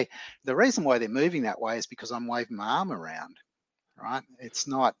of way. The reason why they're moving that way is because I'm waving my arm around, right? It's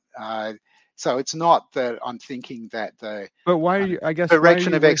not. So it's not that I'm thinking that But why are you? I guess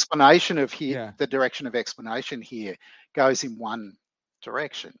direction of explanation of here. Yeah. The direction of explanation here goes in one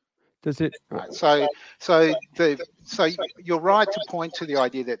direction. Does it? Right. So you're right to point to the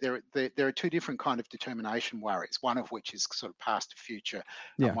idea that there are two different kind of determination worries. One of which is sort of past to future,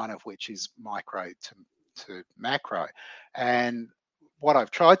 and one of which is micro to macro. And what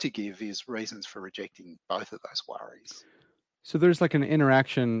I've tried to give is reasons for rejecting both of those worries. So there's like an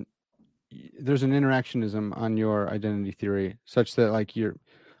interaction. There's an interactionism on your identity theory, such that like you're.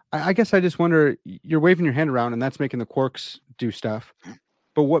 I guess I just wonder. You're waving your hand around, and that's making the quarks do stuff.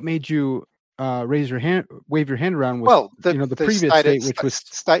 But what made you wave your hand around? Was the previous state, which was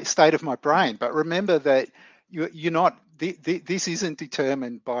state of my brain. But remember that you're not. This isn't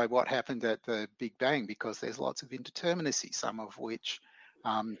determined by what happened at the Big Bang, because there's lots of indeterminacy, some of which,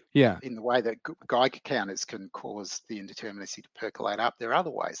 in the way that Geiger counters can cause the indeterminacy to percolate up, there are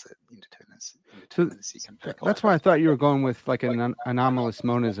other ways that indeterminacy can percolate. That's why I thought you were going with like an anomalous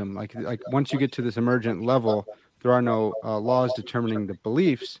monism. Like once you get to this emergent level, there are no laws determining the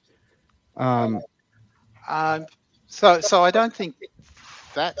beliefs. So I don't think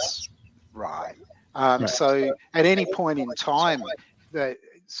that's right. So at any point in time,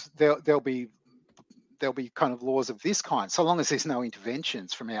 there'll be kind of laws of this kind. So long as there's no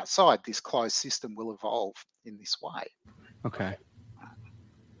interventions from outside, this closed system will evolve in this way. Okay.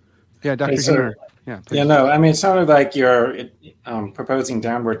 Yeah, Dr. Huemer. Yeah. Please. Yeah. No. I mean, it sounded like you're proposing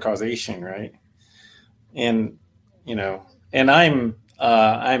downward causation, right? And and I'm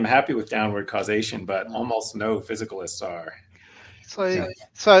happy with downward causation, but almost no physicalists are.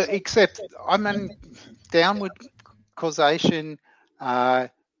 So except I mean, downward causation. I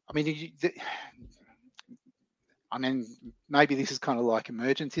mean, maybe this is kind of like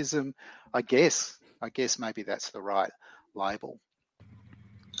emergentism. I guess maybe that's the right label.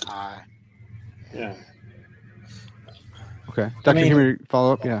 Yeah. Okay, Dr. Huemer,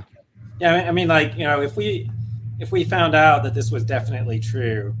 follow up. Yeah. Yeah, I mean, like if we found out that this was definitely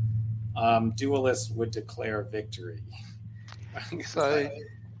true, dualists would declare victory.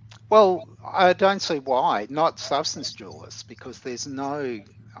 Well, I don't see why. Not substance dualists, because there's no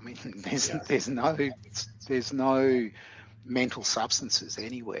mental substances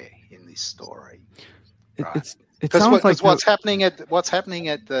anywhere in this story. Right? It sounds like what's happening at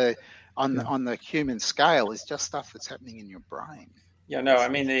the on the human scale is just stuff that's happening in your brain. Yeah, no, I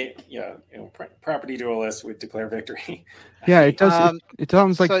mean property dualists would declare victory. Yeah, it does. It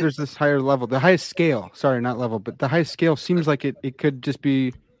sounds like there's this higher level, the highest scale. Sorry, not level, but the highest scale seems like it could just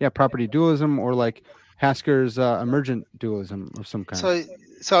be property dualism, or like Hasker's emergent dualism of some kind.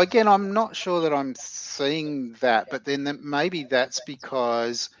 So again, I'm not sure that I'm seeing that, but then maybe that's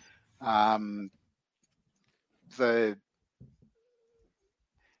because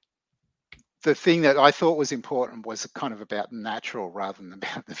the thing that I thought was important was kind of about natural rather than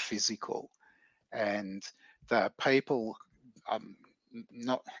about the physical. And the people,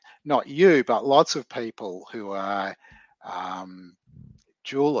 not you, but lots of people who are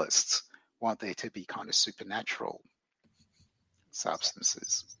dualists want there to be kind of supernatural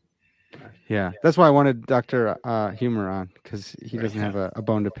substances. Yeah, that's why I wanted Dr. Huemer on, because he doesn't have a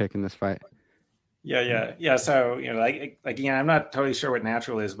bone to pick in this fight. Yeah. So like I'm not totally sure what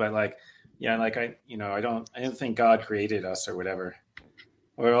natural is, but like I don't think God created us or whatever.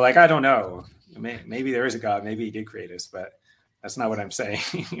 Or like I don't know. Maybe there is a God. Maybe He did create us, but that's not what I'm saying.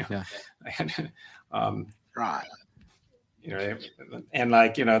 Yeah. Right. And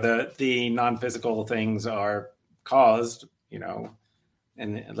like the non-physical things are caused,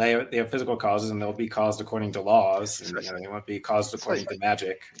 and they have physical causes, and they'll be caused according to laws, and they won't be caused according to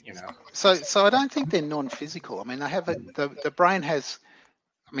magic. So I don't think they're non-physical. I mean, the brain has.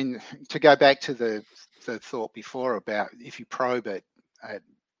 I mean, to go back to the thought before about if you probe it at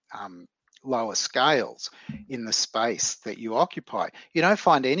lower scales in the space that you occupy, you don't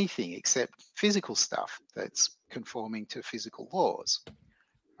find anything except physical stuff that's conforming to physical laws.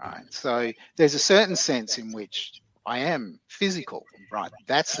 Right. So there's a certain sense in which I am physical. Right.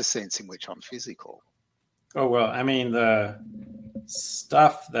 That's the sense in which I'm physical. Oh well, I mean the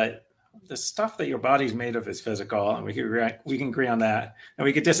stuff that your body's made of is physical, and we can agree on that, and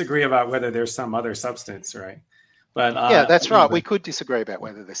we could disagree about whether there's some other substance, right? But yeah, that's right. We could disagree about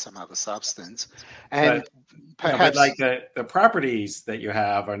whether there's some other substance, and perhaps but like the properties that you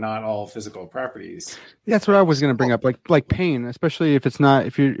have are not all physical properties. Yeah, that's what I was going to bring up, like pain, especially if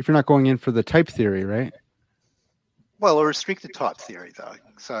you're not going in for the type theory, right? Well, a restricted type theory, though,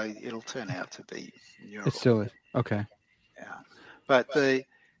 so it'll turn out to be neural. It still is. Okay. Yeah,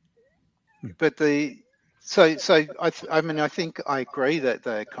 I mean, I think I agree that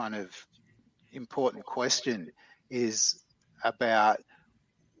the kind of important question is about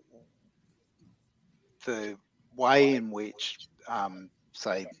the way in which,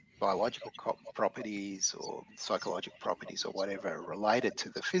 say, biological properties or psychological properties or whatever are related to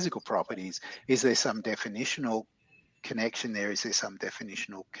the physical properties. Is there some definitional connection there? Is there some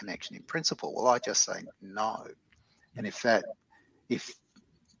definitional connection in principle? Well, I just say no. And if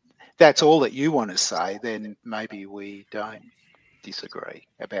that's all that you want to say, then maybe we don't disagree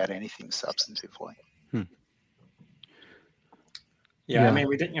about anything substantively. Yeah, I mean,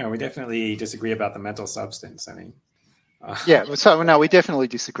 we definitely disagree about the mental substance. I mean, so no, we definitely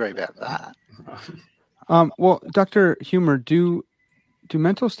disagree about that. Well, Dr. Huemer, do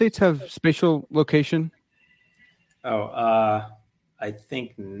mental states have spatial location? Oh, I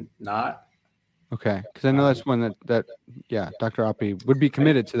think not. Okay, because I know that's one that Dr. Oppy would be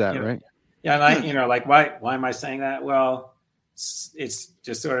committed to that, right? Yeah, and like why am I saying that? Well, it's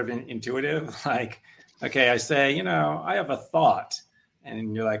just sort of intuitive. Like, okay, I say, I have a thought,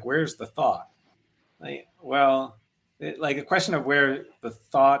 and you're like, where's the thought? Like, well, like the question of where the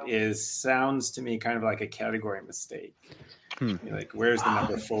thought is sounds to me kind of like a category mistake. Like, where's the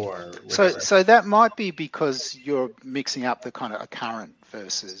number 4? So that might be because you're mixing up the kind of occurrent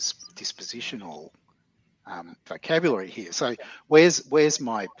versus dispositional vocabulary here. So where's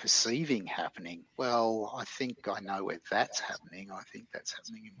my perceiving happening? Well, I think I know where that's happening. I think that's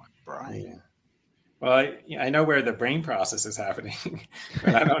happening in my brain. Yeah. Well, I know where the brain process is happening,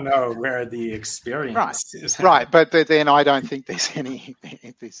 but I don't know where the experience is happening. Right, but then I don't think there's any.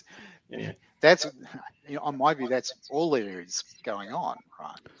 That's, on my view, that's all there is going on,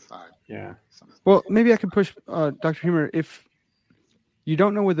 right? So yeah. Well, maybe I could push Dr. Huemer. If you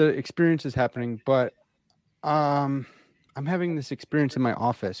don't know where the experience is happening, but I'm having this experience in my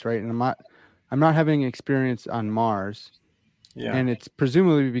office, right? And I'm not having an experience on Mars. Yeah. And it's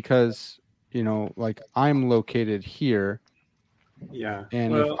presumably because, like I'm located here. Yeah.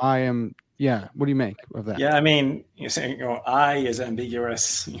 And if I am, what do you make of that? Yeah, I mean, you're saying, I is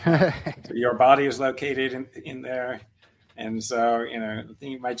ambiguous. Your body is located in there. And so, I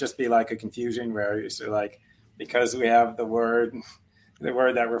think it might just be like a confusion where you're sort of like, because we have the word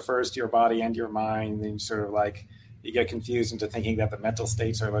that refers to your body and your mind, then sort of like you get confused into thinking that the mental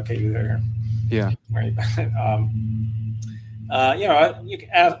states are located there. Yeah. Right. You can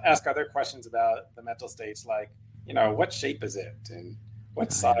ask other questions about the mental states, like, what shape is it? And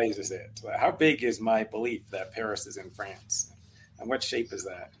what size is it? How big is my belief that Paris is in France? And what shape is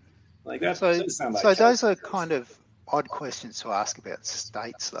that? Like that. So those are kind of odd questions to ask about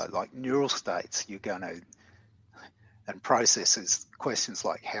states, though, like neural states. You're going to and processes questions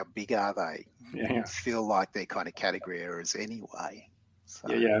like how big are they? Yeah. Feel like they're kind of category errors anyway. So.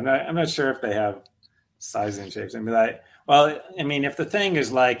 Yeah. I'm not sure if they have size and shapes. I mean, if the thing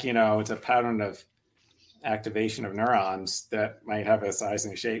is like, it's a pattern of activation of neurons, that might have a size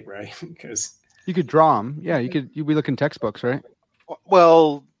and shape, right? Because You could draw them. Yeah, you'd be looking textbooks, right?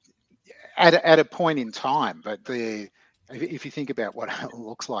 Well, at a point in time, but if you think about what it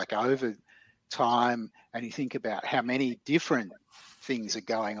looks like over time, and you think about how many different things are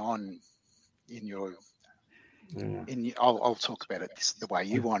going on in your I'll talk about it the way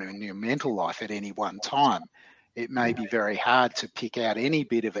you want to in your mental life at any one time. It may be very hard to pick out any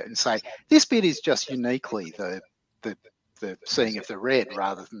bit of it and say this bit is just uniquely the seeing of the red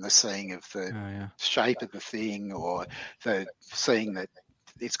rather than the seeing of the shape of the thing, or the seeing that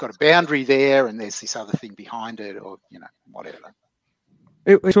it's got a boundary there and there's this other thing behind it, or whatever.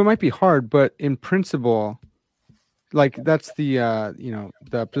 So it might be hard, but in principle, like that's the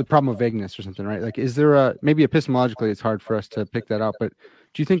the problem of vagueness or something, right? Like, is there maybe epistemologically it's hard for us to pick that out, but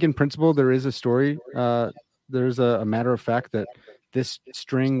do you think in principle there is a story, there's a matter of fact that this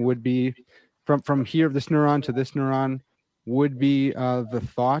string would be from here, this neuron to this neuron would be the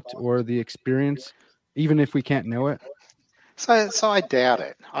thought or the experience, even if we can't know it? So I doubt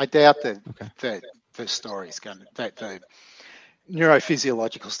it. I doubt that the story is going to, that the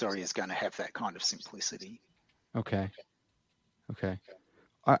neurophysiological story is going to have that kind of simplicity. Okay.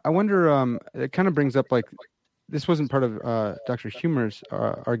 I wonder, it kind of brings up, like, this wasn't part of Dr. Huemer's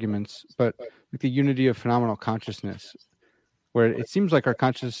arguments, but like the unity of phenomenal consciousness, where it seems like our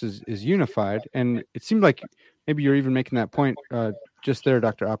consciousness is unified. And it seemed like maybe you're even making that point just there,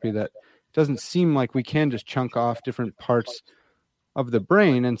 Dr. Oppy, that it doesn't seem like we can just chunk off different parts of the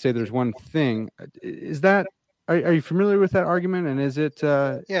brain and say there's one thing. Is that, are you familiar with that argument? And is it...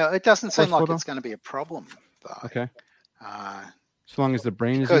 yeah, it doesn't seem like it's going to be a problem, though. Okay. So long as the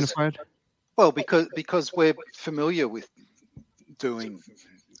brain is unified? Well, because we're familiar with doing,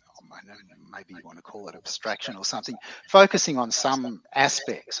 maybe you want to call it abstraction or something, focusing on some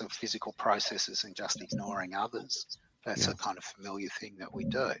aspects of physical processes and just ignoring others. That's a kind of familiar thing that we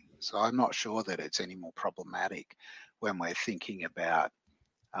do. So I'm not sure that it's any more problematic when we're thinking about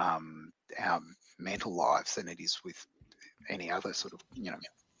our mental lives than it is with any other sort of,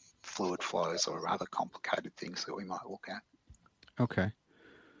 fluid flows or other complicated things that we might look at. Okay.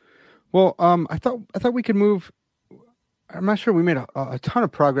 Well, I thought we could move. I'm not sure we made a ton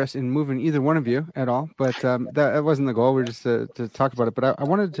of progress in moving either one of you at all, but that wasn't the goal. We're just to talk about it. But I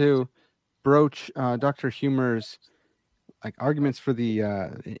wanted to broach Dr. Huemer's arguments for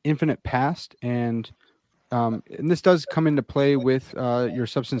the infinite past, and this does come into play with your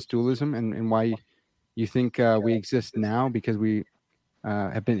substance dualism and why you think we exist now because we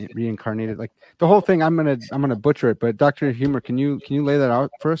have been reincarnated. Like the whole thing, I'm gonna butcher it. But Dr. Huemer, can you lay that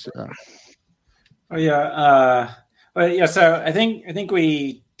out for us? So I think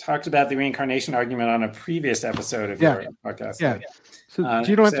we talked about the reincarnation argument on a previous episode of your podcast. Yeah. So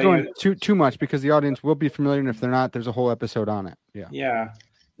you don't have to go into too much because the audience will be familiar, and if they're not, there's a whole episode on it. Yeah.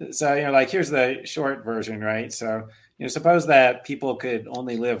 So here's the short version, right? So suppose that people could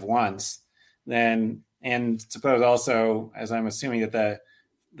only live once, then, and suppose also, as I'm assuming that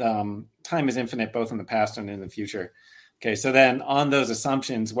the time is infinite both in the past and in the future. Okay, so then on those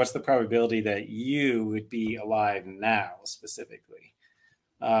assumptions, what's the probability that you would be alive now specifically?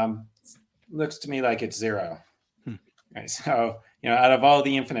 Looks to me like it's zero. Right, so out of all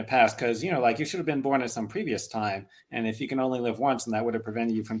the infinite past, because you should have been born at some previous time, and if you can only live once, and that would have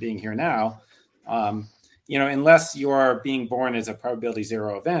prevented you from being here now, unless your being born is a probability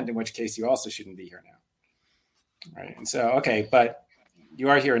zero event, in which case you also shouldn't be here now. Right, and so but you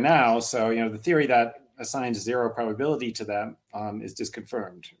are here now, so the theory that assigns zero probability to them is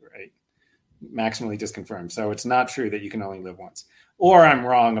disconfirmed, right? Maximally disconfirmed. So it's not true that you can only live once. Or I'm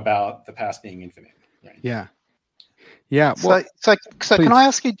wrong about the past being infinite. Right? Yeah. Well, so can I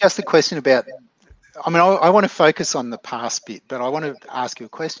ask you just a question about? I mean, I want to focus on the past bit, but I want to ask you a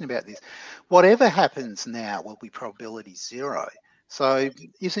question about this. Whatever happens now will be probability zero. So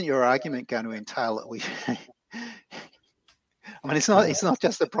isn't your argument going to entail that we? I mean, it's not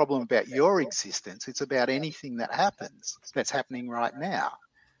just a problem about your existence. It's about anything that happens that's happening right now.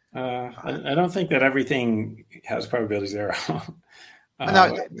 I don't think that everything has probability zero.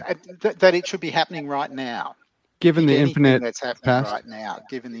 No, that it should be happening right now. Given the infinite that's happening past. Right now,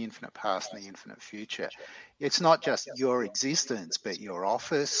 given the infinite past and the infinite future, it's not just your existence, but your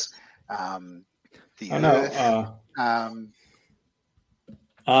office, the earth.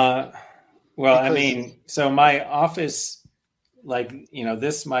 I mean, so my office,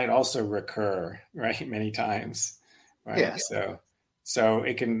 this might also recur, right, many times, right? Yeah. So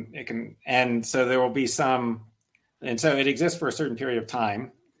it can, and so there will be some, and so it exists for a certain period of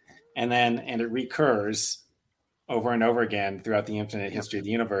time, and it recurs over and over again throughout the infinite history of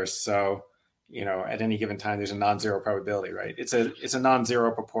the universe. So, at any given time, there's a non-zero probability, right? It's a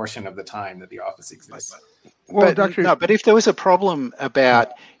non-zero proportion of the time that the office exists. Well, but if there was a problem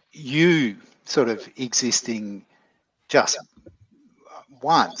about you sort of existing just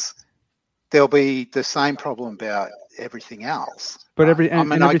once, there'll be the same problem about everything else. But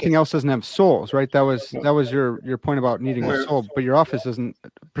everything else doesn't have souls, right? That was your point about needing a soul, but your office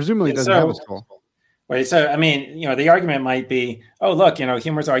presumably doesn't have a soul. Right. So, I mean, the argument might be, oh, look,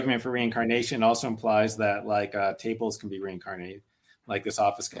 Huemer's argument for reincarnation also implies that like tables can be reincarnated, like this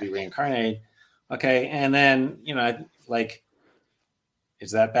office can be reincarnated. Okay. And then, like,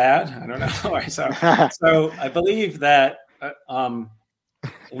 is that bad? I don't know. So I believe that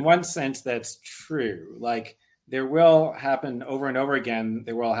in one sense, that's true. Like, there will happen over and over again,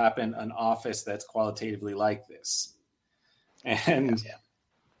 there will happen an office that's qualitatively like this. And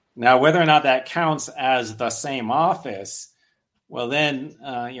now, whether or not that counts as the same office, well, then,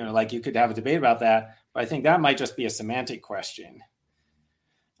 like you could have a debate about that, but I think that might just be a semantic question.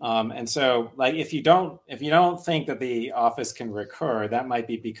 And so, like, if you don't think that the office can recur, that might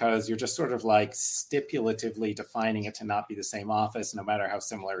be because you're just sort of like stipulatively defining it to not be the same office, no matter how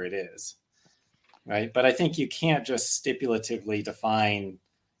similar it is. Right. But I think you can't just stipulatively define,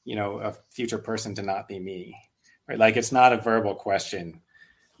 a future person to not be me. Right. Like, it's not a verbal question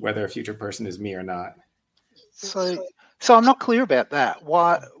whether a future person is me or not. So I'm not clear about that.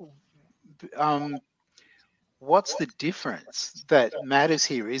 Why? What's the difference that matters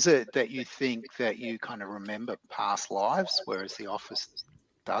here? Is it that you think that you kind of remember past lives, whereas the office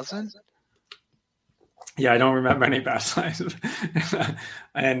doesn't? Yeah, I don't remember any past lives.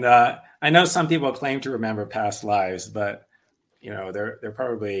 And I know some people claim to remember past lives, but they're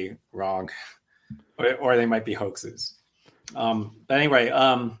probably wrong, or they might be hoaxes. But anyway,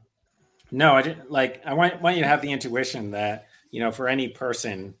 no, I didn't like. I want you to have the intuition that for any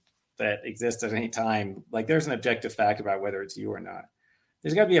person that exists at any time, like, there's an objective fact about whether it's you or not.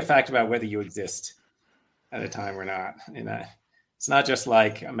 There's got to be a fact about whether you exist at a time or not. It's not just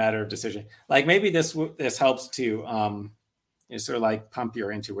like a matter of decision. Like, maybe this helps to sort of like pump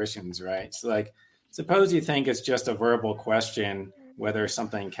your intuitions, right? So, like, suppose you think it's just a verbal question whether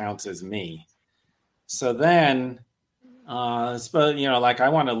something counts as me. So then, suppose like, I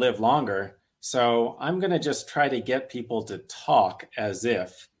want to live longer, so I'm going to just try to get people to talk as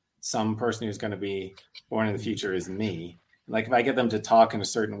if some person who's going to be born in the future is me. Like, if I get them to talk in a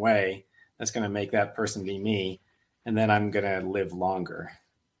certain way, that's going to make that person be me, and then I'm going to live longer.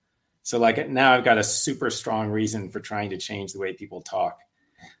 So, like, now I've got a super strong reason for trying to change the way people talk.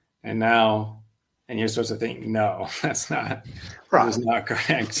 And you're supposed to think, no, that's not right. That is not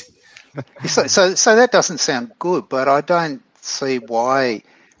correct. So that doesn't sound good, but I don't see why.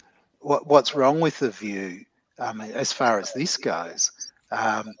 What's wrong with the view, as far as this goes,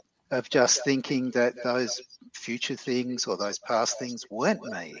 of just thinking that those future things or those past things weren't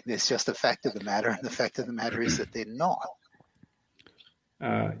me. It's just a fact of the matter, and the fact of the matter is that they're not.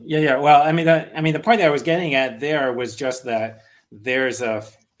 Yeah. Well, I mean, the point that I was getting at there was just that there's a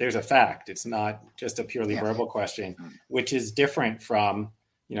fact. It's not just a purely verbal question, which is different from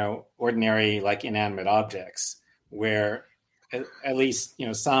ordinary, like, inanimate objects, where at least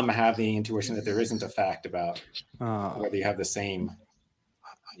some have the intuition that there isn't a fact about whether you have the same.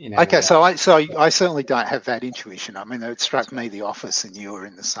 Okay, so I certainly don't have that intuition. I mean, it struck me the office and you were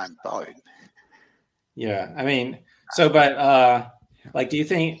in the same boat. Yeah, I mean, but like, do you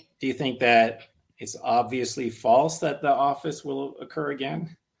think that it's obviously false that the office will occur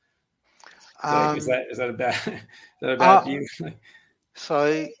again? Is that a bad view?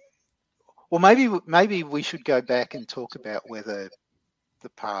 So, well, maybe we should go back and talk about whether the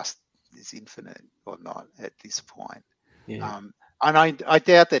past is infinite or not at this point. Yeah. And I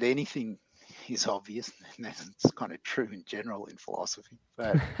doubt that anything is obvious, and that's kind of true in general in philosophy.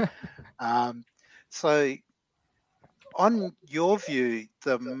 But so, on your view,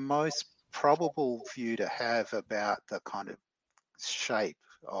 the most probable view to have about the kind of shape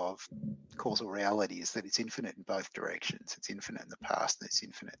of causal reality is that it's infinite in both directions. It's infinite in the past and it's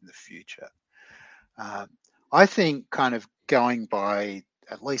infinite in the future. I think, kind of going by,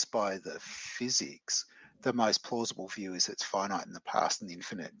 at least by the physics, the most plausible view is it's finite in the past and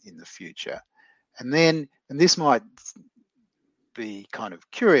infinite in the future. And this might be kind of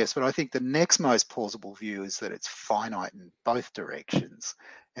curious, but I think the next most plausible view is that it's finite in both directions.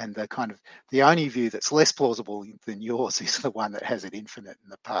 And the only view that's less plausible than yours is the one that has it infinite in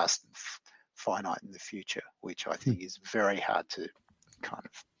the past and finite in the future, which I think is very hard to kind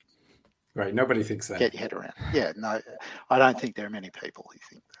of right. Nobody thinks that. Get your head around. Yeah, no, I don't think there are many people who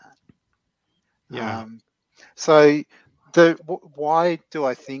think that. Yeah. So why do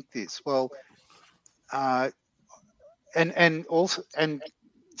I think this? Well, So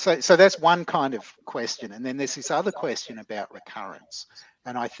that's one kind of question, and then there's this other question about recurrence,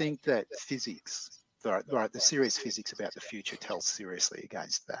 and I think that physics, the serious physics about the future, tells seriously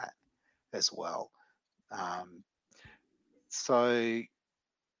against that as well. So,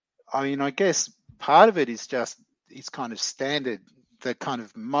 I mean, I guess part of it is kind of standard. The kind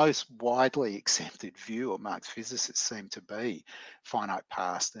of most widely accepted view amongst physicists seem to be finite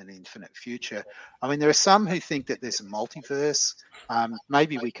past and infinite future. I mean, there are some who think that there's a multiverse.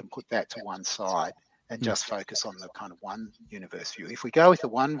 Maybe we can put that to one side and just focus on the kind of one universe view. If we go with the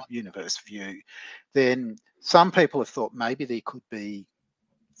one universe view, then some people have thought maybe there could be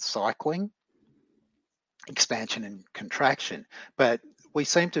cycling, expansion and contraction, but we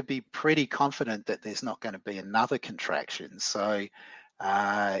seem to be pretty confident that there's not going to be another contraction. So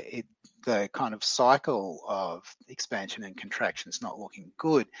the kind of cycle of expansion and contraction is not looking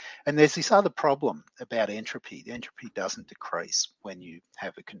good. And there's this other problem about entropy. The entropy doesn't decrease when you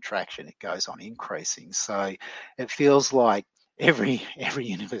have a contraction, it goes on increasing. So it feels like every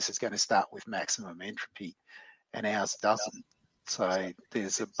universe is going to start with maximum entropy and ours doesn't. So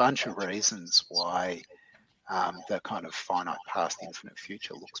there's a bunch of reasons why the kind of finite past, infinite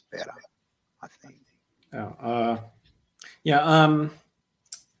future looks better, I think. So there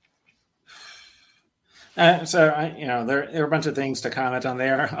are a bunch of things to comment on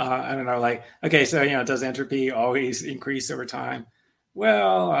there. I don't know, like, okay, so does entropy always increase over time?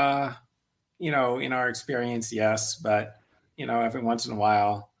 Well, in our experience, yes, but every once in a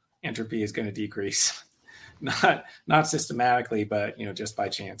while, entropy is going to decrease, not systematically, but just by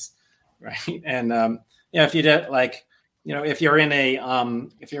chance, right? And if you did if you're in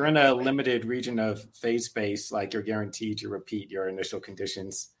a limited region of phase space, like you're guaranteed to repeat your initial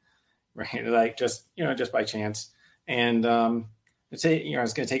conditions, right? Like just by chance, and it's going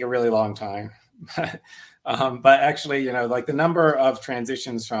to take a really long time, but actually, like the number of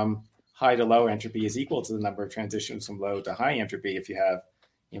transitions from high to low entropy is equal to the number of transitions from low to high entropy if you have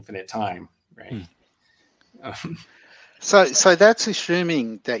infinite time, right? So that's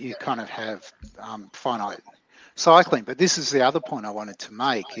assuming that you kind of have finite cycling. But this is the other point I wanted to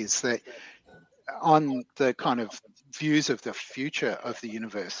make, is that on the kind of views of the future of the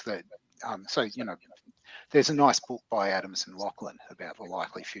universe, that there's a nice book by Adams and Lachlan about the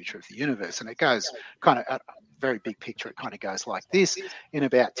likely future of the universe, and it goes kind of a very big picture. It kind of goes like this: in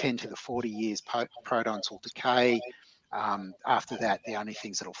about 10 to the 40 years, protons will decay. After that, the only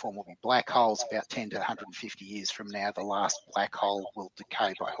things that will form will be black holes. About 10 to 150 years from now, the last black hole will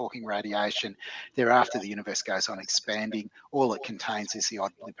decay by Hawking radiation. Thereafter, the universe goes on expanding. All it contains is the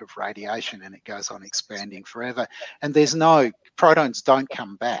odd blip of radiation, and it goes on expanding forever. And protons don't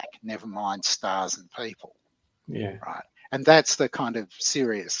come back, never mind stars and people. Yeah. Right. And that's the kind of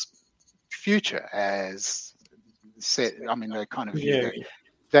serious future, as said. I mean, the kind of view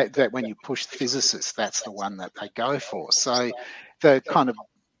that when you push physicists, that's the one that they go for. So the kind of,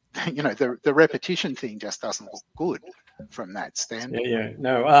 the repetition thing just doesn't look good from that standpoint.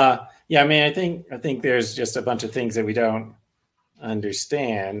 I mean, I think there's just a bunch of things that we don't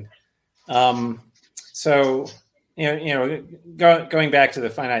understand. So, going back to the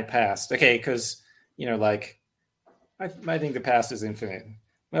finite past, okay, because, I think the past is infinite.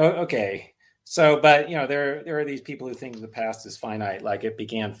 Well, okay. So, but there are these people who think the past is finite, like it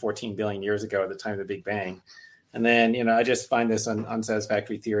began 14 billion years ago at the time of the Big Bang, and then I just find this an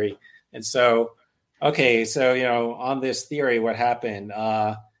unsatisfactory theory. And so, okay, so on this theory, what happened?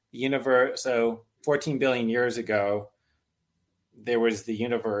 The universe. So 14 billion years ago, there was the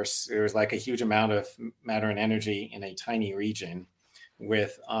universe. There was like a huge amount of matter and energy in a tiny region,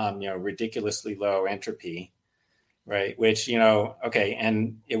 with ridiculously low entropy. Right, which okay,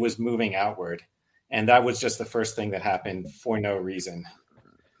 and it was moving outward, and that was just the first thing that happened for no reason,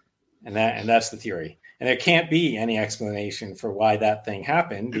 and that's the theory, and there can't be any explanation for why that thing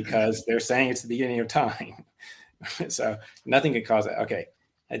happened, because they're saying it's the beginning of time. So nothing could cause it. Okay,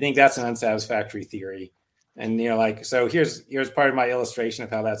 I think that's an unsatisfactory theory, and so here's part of my illustration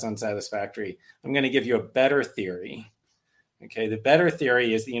of how that's unsatisfactory. I'm going to give you a better theory. Okay, the better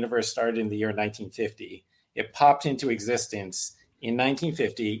theory is the universe started in the year 1950. It popped into existence in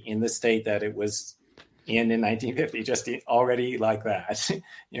 1950 in the state that it was in 1950, just already like that,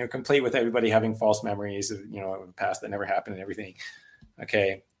 complete with everybody having false memories of, of the past that never happened and everything.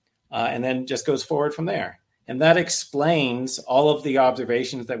 Okay. And then just goes forward from there. And that explains all of the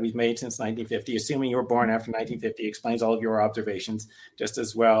observations that we've made since 1950, assuming you were born after 1950, explains all of your observations just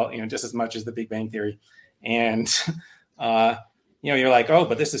as well, just as much as the Big Bang Theory. And, you're like, oh,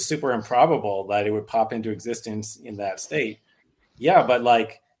 but this is super improbable that it would pop into existence in that state. Yeah, but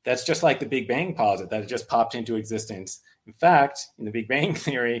that's just like the Big Bang posit, that it just popped into existence. In fact, in the Big Bang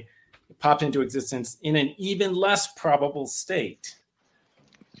theory, it popped into existence in an even less probable state,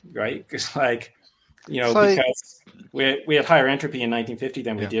 right? Because because we had higher entropy in 1950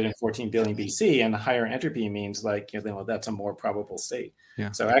 than we did in 14 billion BC, and higher entropy means that's a more probable state.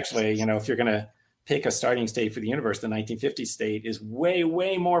 Yeah. So actually, if you're going to pick a starting state for the universe, the 1950 state is way,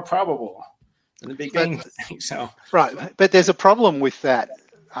 way more probable than the Big Bang. Right, but there's a problem with that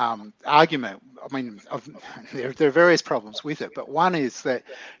argument. I mean, there are various problems with it, but one is that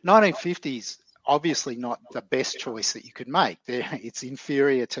 1950s obviously not the best choice that you could make. It's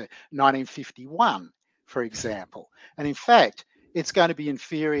inferior to 1951, for example, and in fact, it's going to be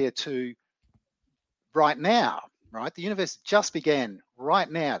inferior to right now. Right, the universe just began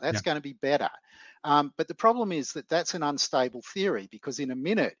right now. That's going to be better. But the problem is that that's an unstable theory, because in a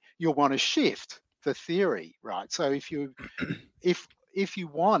minute you'll want to shift the theory, right? So if you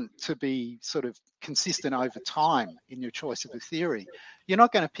want to be sort of consistent over time in your choice of a theory, you're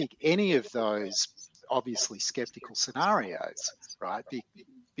not going to pick any of those obviously skeptical scenarios, right?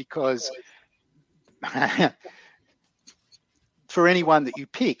 Because for any one that you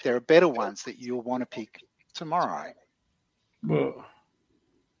pick, there are better ones that you'll want to pick tomorrow. Well,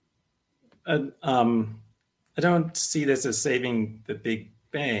 I don't see this as saving the Big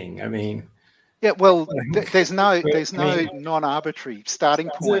Bang. I mean, yeah, well, there's no non-arbitrary starting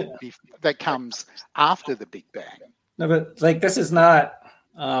point that comes after the Big Bang. No, but this is not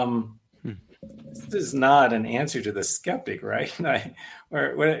an answer to the skeptic, right?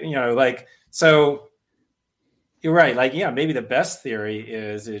 So you're right. Maybe the best theory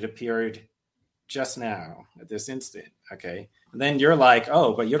is it appeared just now at this instant. Okay. And then you're like,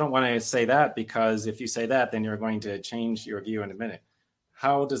 oh, but you don't want to say that, because if you say that, then you're going to change your view in a minute.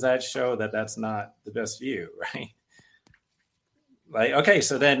 How does that show that that's not the best view, right? Okay,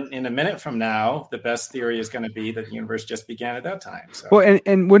 so then in a minute from now, the best theory is going to be that the universe just began at that time. So. Well,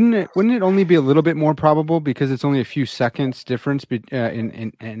 and wouldn't it only be a little bit more probable because it's only a few seconds difference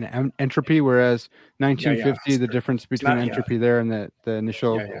in entropy, whereas 1950 the difference between entropy there and the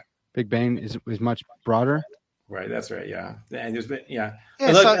initial Big Bang is much broader. Right, that's right. Yeah, and there's been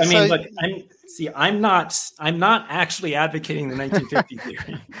I'm not actually advocating the 1950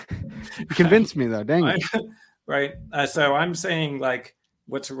 theory. You convinced me though, dang it. Right. So I'm saying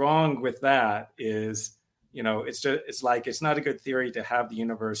what's wrong with that is, it's not a good theory to have the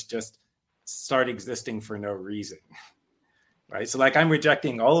universe just start existing for no reason. Right. So I'm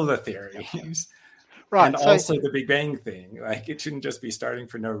rejecting all of the theories. Right. And also the Big Bang thing. It shouldn't just be starting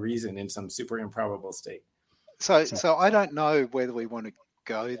for no reason in some super improbable state. So I don't know whether we want to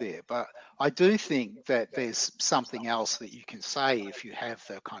go there, but I do think that there's something else that you can say if you have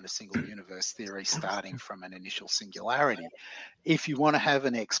the kind of single universe theory starting from an initial singularity. If you want to have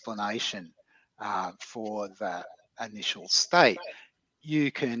an explanation for that initial state,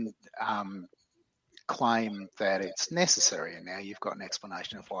 you can claim that it's necessary, and now you've got an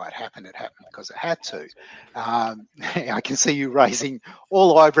explanation of why it happened. It happened because it had to. I can see you raising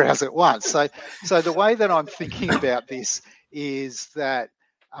all eyebrows at once. So the way that I'm thinking about this is that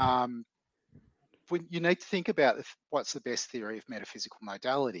when you need to think about what's the best theory of metaphysical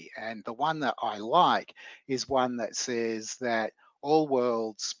modality, and the one that I like is one that says that all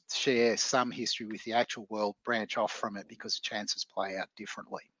worlds share some history with the actual world, branch off from it because chances play out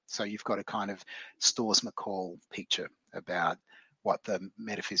differently. So you've got a kind of Storrs-McCall picture about what the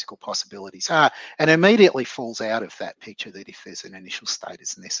metaphysical possibilities are, and immediately falls out of that picture that if there's an initial state,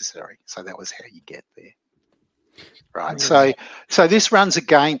 it's necessary. So that was how you get there. Right. So this runs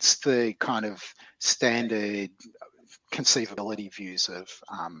against the kind of standard conceivability views of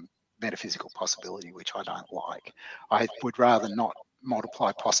metaphysical possibility, which I don't like. I would rather not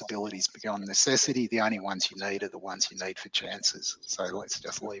multiply possibilities beyond necessity. The only ones you need are the ones you need for chances. So let's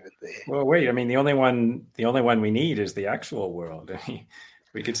just leave it there. Well, wait. I mean, the only one we need is the actual world. I mean,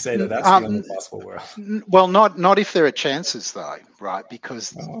 we could say that that's the only possible world. Well, not if there are chances, though, right?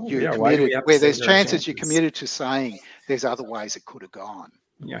 Because you're committed where there's chances. You're committed to saying there's other ways it could have gone.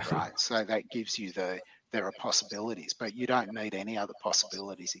 Yeah. Right. So that gives you there are possibilities, but you don't need any other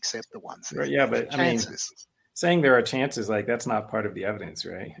possibilities except the ones that yeah, but chances. I mean, saying there are chances, that's not part of the evidence,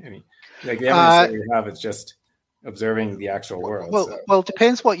 right? I mean, the evidence that we have is just observing the actual world. Well, it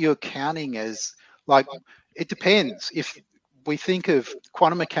depends what you're counting as. It depends. If we think of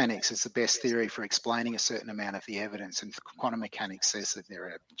quantum mechanics as the best theory for explaining a certain amount of the evidence, and quantum mechanics says that there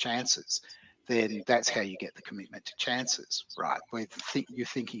are chances, then that's how you get the commitment to chances, right? Where you're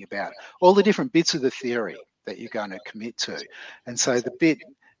thinking about all the different bits of the theory that you're going to commit to. And so the bit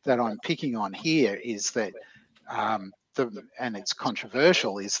that I'm picking on here is that and it's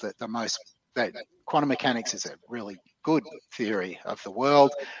controversial, is that that quantum mechanics is a really good theory of the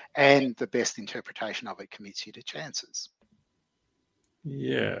world, and the best interpretation of it commits you to chances.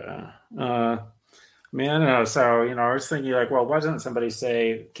 Yeah. I mean, I don't know. So, I was thinking like, well, why doesn't somebody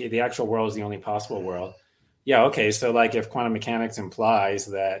say, okay, the actual world is the only possible world? Yeah. Okay. So like if quantum mechanics implies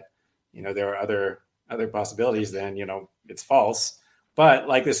that, there are other possibilities, then, it's false. But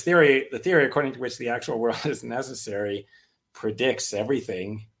like the theory according to which the actual world is necessary predicts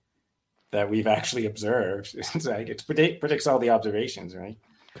everything that we've actually observed. It's like it predicts all the observations, right?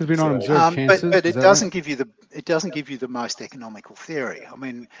 Because we don't observe chances. But it doesn't give you the most economical theory. I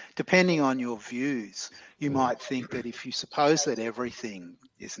mean, depending on your views, you might think that if you suppose that everything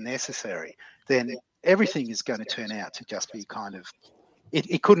is necessary, then everything is going to turn out to just be kind of,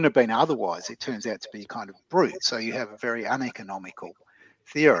 it couldn't have been otherwise. It turns out to be kind of brute. So you have a very uneconomical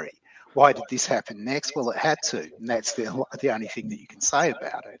theory. Why did this happen next? Well, it had to, and that's the only thing that you can say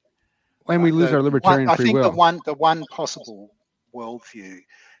about it. And we lose our libertarian free will. I think the one possible worldview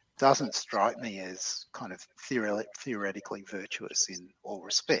doesn't strike me as kind of theoretically virtuous in all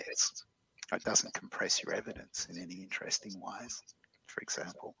respects. It doesn't compress your evidence in any interesting ways, for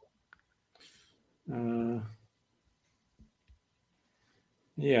example.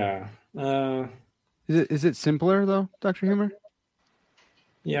 Yeah. Is it simpler though, Dr. Huemer?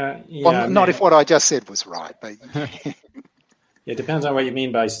 Yeah. Well, not if what I just said was right, but it depends on what you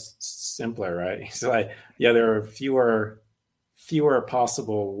mean by simpler, right? So like, there are fewer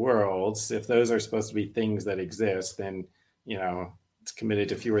possible worlds. If those are supposed to be things that exist, then it's committed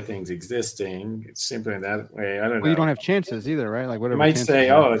to fewer things existing. It's simpler in that way. I don't know. Well, you don't have chances either, right? Like whatever. You might say,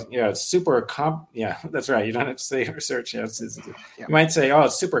 it's super yeah, that's right. You don't have to say research. You might say,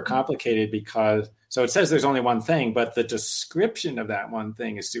 it's super complicated because so it says there's only one thing, but the description of that one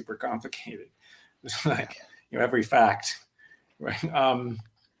thing is super complicated. Like every fact, right?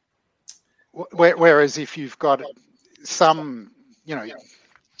 Whereas if you've got some,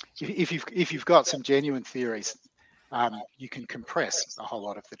 if you've got some genuine theories, you can compress a whole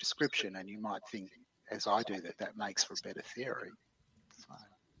lot of the description, and you might think, as I do, that makes for a better theory.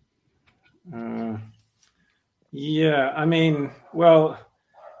 Yeah, I mean, well,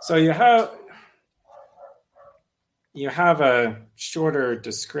 so you have a shorter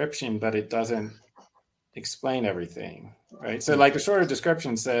description, but it doesn't explain everything, right? So like the shorter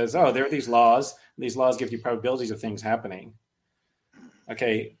description says, there are these laws. These laws give you probabilities of things happening.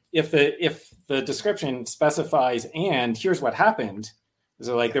 Okay, if the description specifies, and here's what happened,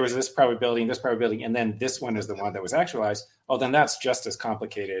 so like there was this probability and this probability, and then this one is the one that was actualized, then that's just as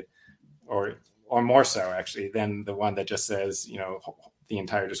complicated or more so actually than the one that just says, the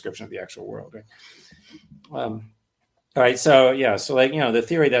entire description of the actual world, right? All right, so like, the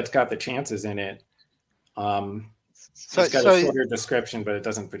theory that's got the chances in it, it's got a shorter description, but it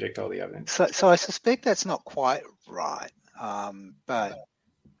doesn't predict all the evidence. So I suspect that's not quite right, but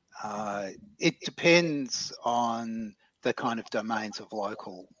it depends on the kind of domains of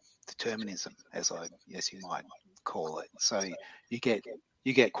local determinism, as you might call it. So you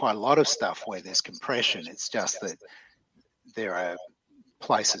get quite a lot of stuff where there's compression. It's just that there are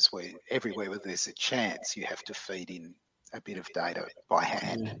places everywhere where there's a chance, you have to feed in a bit of data by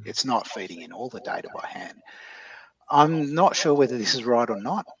hand. It's not feeding in all the data by hand. I'm not sure whether this is right or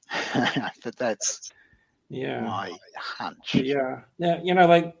not, but that's my hunch. Yeah.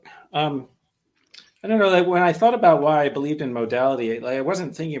 Like I don't know. Like when I thought about why I believed in modality, like I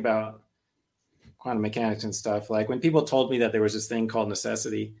wasn't thinking about quantum mechanics and stuff. Like when people told me that there was this thing called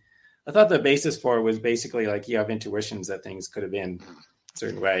necessity, I thought the basis for it was basically like you have intuitions that things could have been a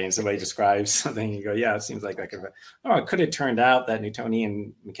certain way, and somebody describes something, and you go, yeah, it seems like that could have. It could have turned out that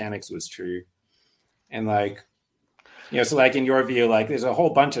Newtonian mechanics was true, and like, so like in your view, like there's a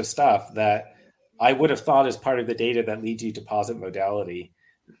whole bunch of stuff that I would have thought is part of the data that leads you to posit modality,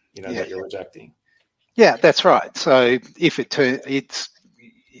 that you're rejecting. Yeah, that's right. So if it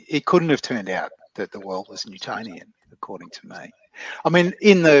couldn't have turned out that the world was Newtonian, according to me. I mean,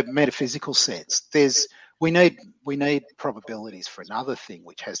 in the metaphysical sense, we need probabilities for another thing,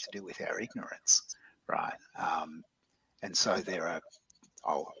 which has to do with our ignorance, right? And so there are,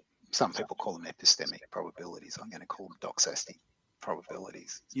 some people call them epistemic probabilities. I'm going to call them doxastic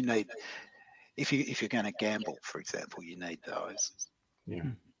probabilities. You need, if you're going to gamble, for example, you need those. Yeah.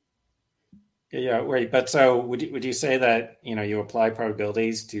 Yeah, wait, but so would you say that, you apply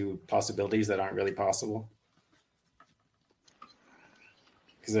probabilities to possibilities that aren't really possible?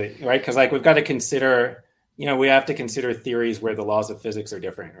 Because like we've got to consider, we have to consider theories where the laws of physics are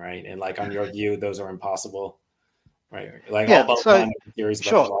different, right? And like on your view, those are impossible. right? Like Yeah, all but so one theories about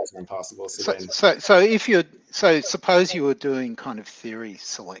sure. the laws are impossible. So suppose you were doing kind of theory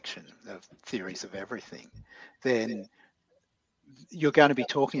selection of theories of everything, then you're going to be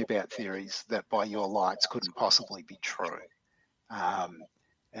talking about theories that by your lights couldn't possibly be true.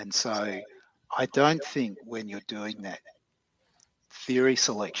 And so I don't think when you're doing that theory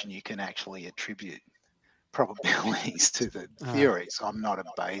selection, you can actually attribute probabilities to the theories. I'm not a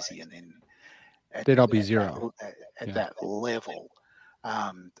Bayesian they'd all be zero. At that level.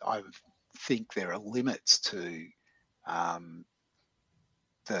 I think there are limits to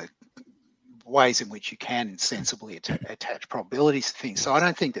the ways in which you can sensibly attach probabilities to things. So I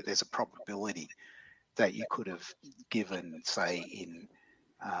don't think that there's a probability that you could have given, say, in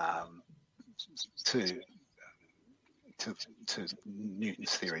to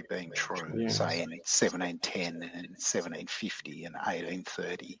Newton's theory being true, say in 1710 and 1750 and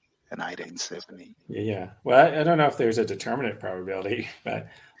 1830 and 1870. Yeah. Well, I don't know if there's a determinate probability, but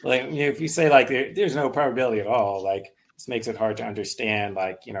like if you say like there's no probability at all, like this makes it hard to understand,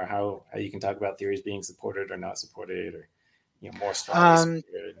 like how you can talk about theories being supported or not supported, or more strongly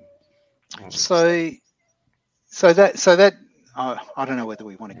supported. So that I don't know whether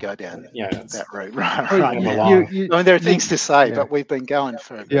we want to go down that route. Right. There are things to say, but we've been going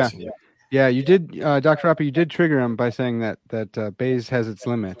for a bit. Yeah, you did, Dr. Oppy, you did trigger him by saying that Bayes has its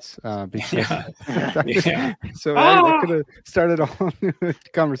limits. Because so that could have started a whole new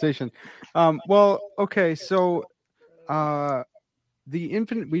conversation. Well, okay, so the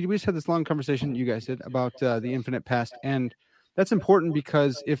infinite, we just had this long conversation, you guys did, about the infinite past, and that's important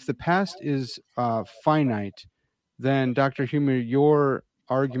because if the past is finite, then Dr. Huemer, your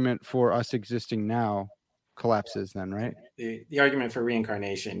argument for us existing now collapses then, right? The argument for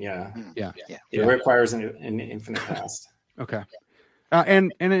reincarnation, it requires an infinite past. Okay.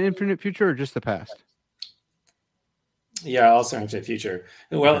 And an infinite future, or just the past? Yeah, also infinite future.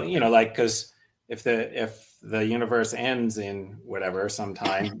 Well, because if the universe ends in whatever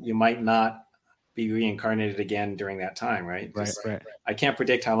sometime, you might not be reincarnated again during that time, right? Right. I can't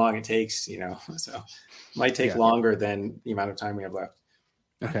predict how long it takes, so it might take longer than the amount of time we have left.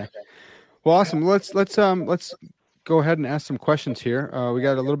 Okay. Well, awesome. Let's go ahead and ask some questions here. We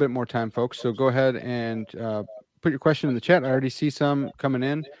got a little bit more time, folks. So go ahead and put your question in the chat. I already see some coming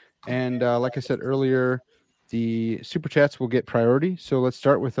in, and like I said earlier, the super chats will get priority. So let's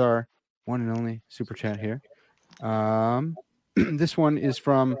start with our one and only super chat here. This one is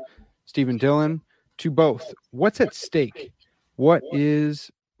from Stephen Dillon. To both, what's at stake? What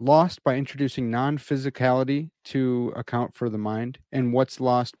is lost by introducing non-physicality to account for the mind, and what's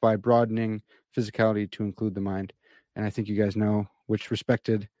lost by broadening physicality to include the mind? And I think you guys know which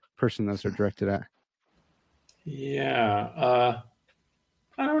respected person those are directed at. Yeah,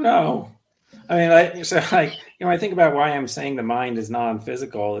 I don't know. I mean, I think about why I'm saying the mind is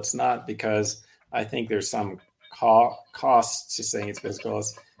non-physical. It's not because I think there's some cost to saying it's physical.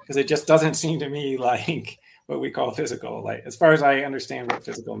 It's because it just doesn't seem to me like what we call physical. Like, as far as I understand what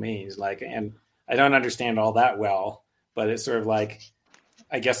physical means, and I don't understand all that well, but it's sort of like,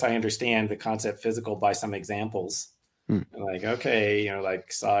 I guess I understand the concept physical by some examples. Like, okay,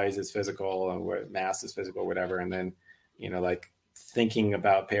 like size is physical and mass is physical, whatever. And then, like thinking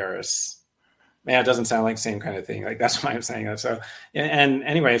about Paris. Man, it doesn't sound like the same kind of thing. Like, that's why I'm saying that. So, and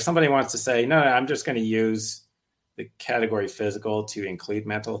anyway, if somebody wants to say, no, I'm just going to use the category physical to include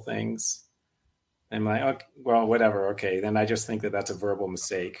mental things, I'm like, okay, well, whatever. Okay, then I just think that that's a verbal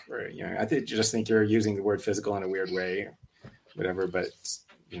mistake, or just think you're using the word physical in a weird way, whatever. But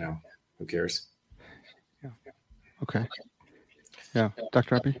who cares? Yeah. Okay. Yeah,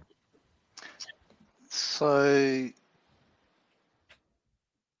 Dr. Oppy. So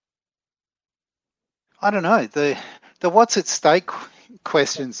I don't know. The what's at stake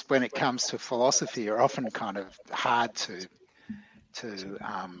questions when it comes to philosophy are often kind of hard to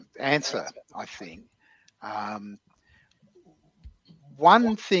answer, I think.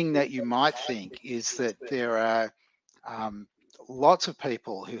 One thing that you might think is that there are lots of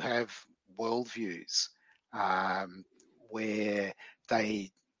people who have worldviews where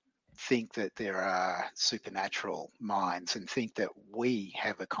they think that there are supernatural minds and think that we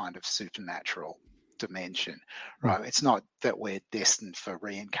have a kind of supernatural dimension, right? It's not that we're destined for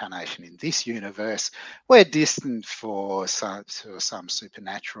reincarnation in this universe. We're destined for some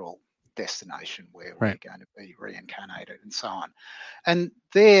supernatural destination where we're going to be reincarnated and so on. And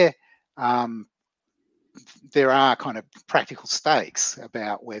there are kind of practical stakes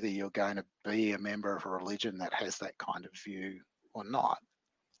about whether you're going to be a member of a religion that has that kind of view or not.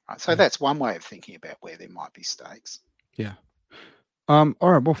 Right? So that's one way of thinking about where there might be stakes. Yeah. All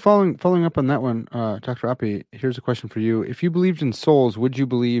right. Well, following up on that one, Dr. Oppy, here's a question for you. If you believed in souls, would you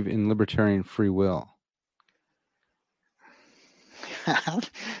believe in libertarian free will?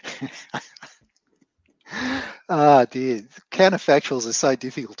 Oh dear, counterfactuals are so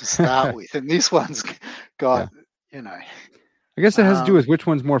difficult to start with, and this one's got, you know. I guess it has to do with which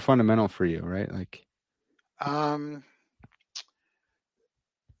one's more fundamental for you, right? Like,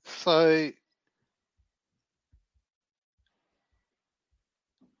 so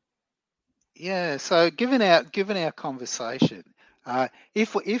yeah, so given our conversation,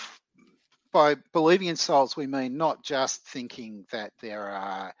 if by believing in souls we mean not just thinking that there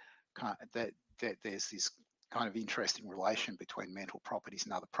are that there's this kind of interesting relation between mental properties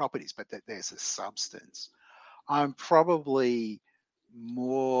and other properties, but that there's a substance, I'm probably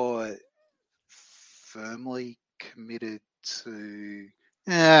more firmly committed to.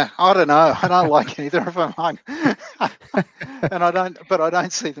 Yeah, I don't know. I don't like either of them. And I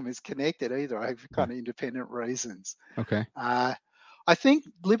don't see them as connected either. I have kind of independent reasons. okay. I think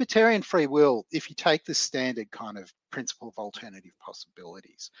libertarian free will, if you take the standard kind of principle of alternative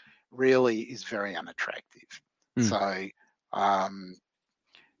possibilities, really is very unattractive. So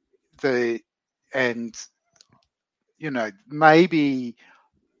maybe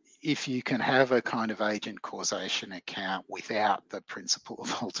if you can have a kind of agent causation account without the principle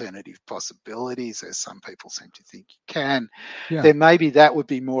of alternative possibilities, as some people seem to think you can, then maybe that would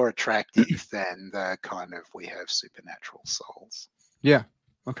be more attractive than the kind of we have supernatural souls. Yeah.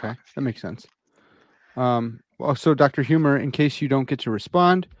 Okay. Kind of that makes sense. So Dr. Huemer, in case you don't get to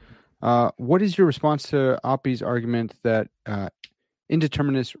respond, what is your response to Oppy's argument that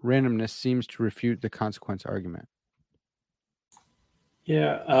indeterminate randomness seems to refute the consequence argument?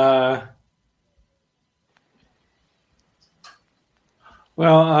 Yeah.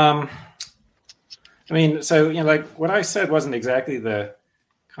 Well, I mean, so, like what I said wasn't exactly the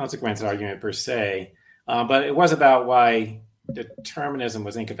consequence argument per se, but it was about why determinism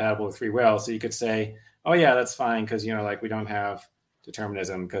was incompatible with free will. So you could say, oh yeah, that's fine because, like we don't have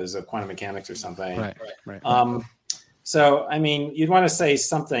determinism because of quantum mechanics or something. Right. So, I mean, you'd want to say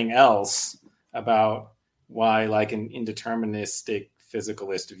something else about why, like, an indeterministic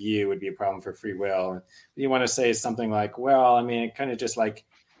physicalist view would be a problem for free will. You want to say something like, well, I mean, it kind of just like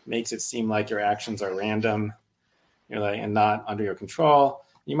makes it seem like your actions are random, and not under your control.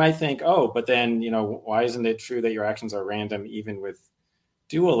 You might think, oh, but then, why isn't it true that your actions are random even with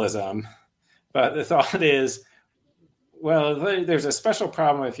dualism? But the thought is, well, there's a special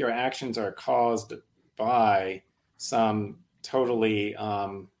problem if your actions are caused by some totally,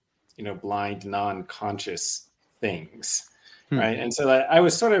 blind, non-conscious things, right? And so I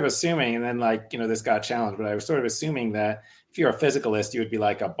was sort of assuming, and then this got challenged, but I was sort of assuming that if you're a physicalist, you would be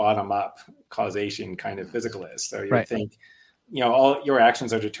like a bottom-up causation kind of physicalist. So you would think, all your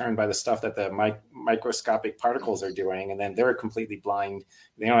actions are determined by the stuff that the microscopic particles are doing, and then they're completely blind.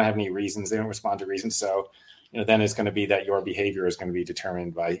 They don't have any reasons. They don't respond to reasons. So, then it's going to be that your behavior is going to be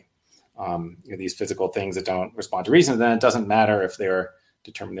determined by these physical things that don't respond to reason. Then it doesn't matter if they're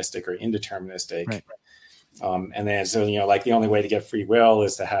deterministic or indeterministic. Right. And then, so, the only way to get free will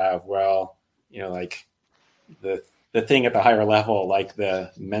is to have, the thing at the higher level, like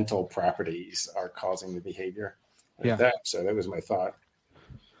the mental properties are causing the behavior. So that was my thought.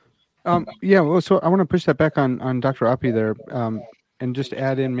 Well, so I want to push that back on Dr. Oppy there, and just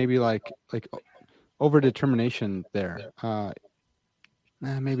add in maybe like overdetermination there.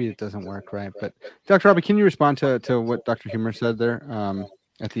 Maybe it doesn't work, right? But Dr. Oppy, can you respond to what Dr. Huemer said there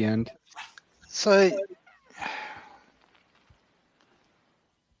at the end? So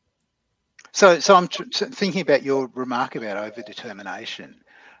I'm thinking about your remark about overdetermination.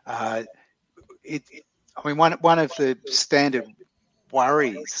 One of the standard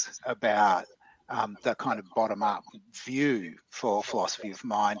worries about the kind of bottom-up view for philosophy of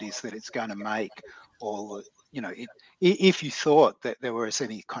mind is that it's going to make all the, if you thought that there was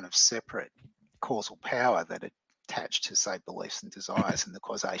any kind of separate causal power that attached to, say, beliefs and desires and the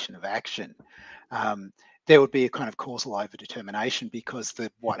causation of action, there would be a kind of causal overdetermination because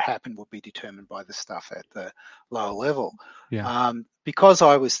what happened would be determined by the stuff at the lower level. Yeah. Because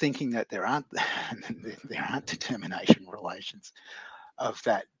I was thinking that there aren't determination relations of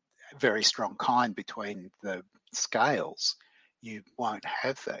that very strong kind between the scales, you won't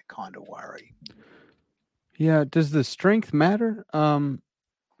have that kind of worry. Yeah. Does the strength matter? Don't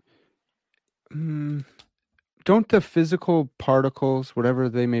the physical particles, whatever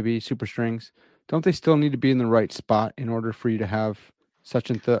they may be, superstrings, don't they still need to be in the right spot in order for you to have such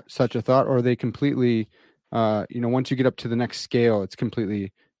a thought? Or are they completely, once you get up to the next scale, it's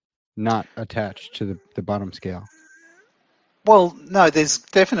completely not attached to the bottom scale? Well, no, there's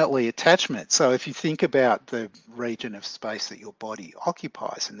definitely attachment. So if you think about the region of space that your body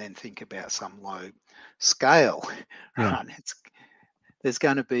occupies and then think about some low scale, right, there's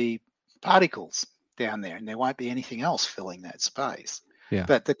going to be particles down there and there won't be anything else filling that space. Yeah.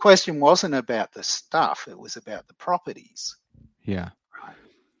 But the question wasn't about the stuff, it was about the properties. Yeah. Right.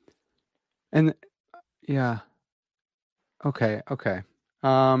 And yeah. Okay.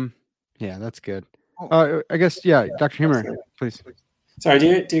 Yeah, that's good. I guess, Dr. Huemer, please. Sorry, do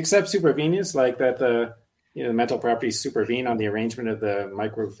you accept supervenience, like that the mental properties supervene on the arrangement of the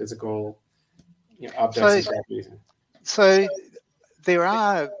microphysical objects and properties? So there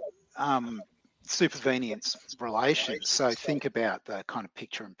are supervenience relations. So think about the kind of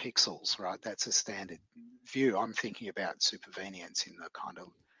picture in pixels, right? That's a standard view. I'm thinking about supervenience in the kind of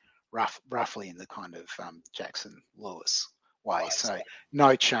roughly in the kind of Jackson-Lewis way. So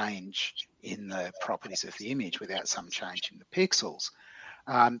no change in the properties of the image without some change in the pixels.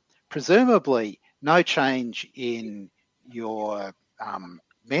 Presumably no change in your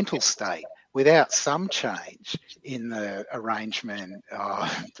mental state without some change in the arrangement of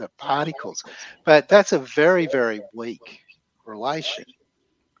the particles. But that's a very, very weak relation.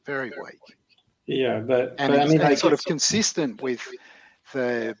 Very weak. Yeah, but I mean, like, sort of consistent with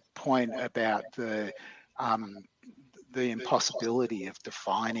the point about the impossibility of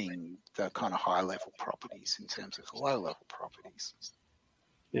defining the kind of high level properties in terms of the low level properties.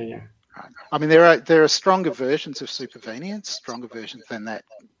 Yeah. Right. I mean, there are stronger versions of supervenience, stronger versions than that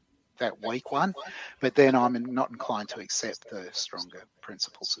weak one, but then I'm not inclined to accept the stronger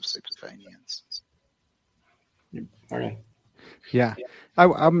principles of supervenience. Okay. Yeah,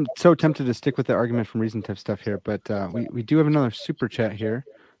 I'm so tempted to stick with the argument from Reason Tiff stuff here, but we do have another super chat here.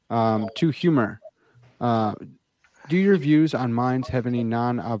 To Huemer, do your views on minds have any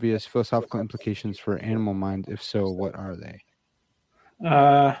non-obvious philosophical implications for animal minds? If so, what are they?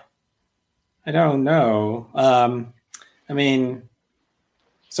 I don't know. I mean,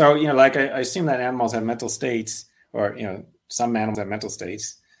 so like I assume that animals have mental states, or some animals have mental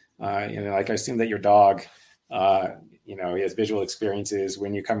states. Like I assume that your dog, he has visual experiences.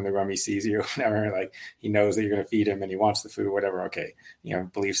 When you come in the room, he sees you, whatever. Like he knows that you're going to feed him, and he wants the food, whatever. Okay,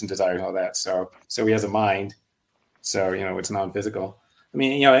 beliefs and desires, and all that. So he has a mind. So it's non-physical. I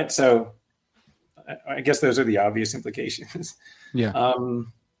mean, so I guess those are the obvious implications. Yeah.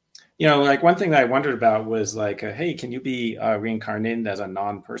 Like one thing that I wondered about was like, hey, can you be reincarnated as a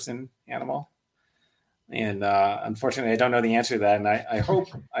non-person animal? And unfortunately, I don't know the answer to that. And I hope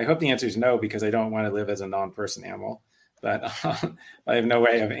the answer is no, because I don't want to live as a non-person animal. But I have no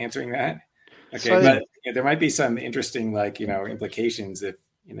way of answering that. Okay, but there might be some interesting implications if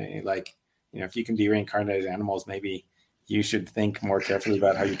if you can be reincarnated as animals, maybe you should think more carefully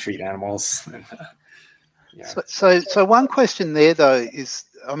about how you treat animals. Yeah. So one question there though is,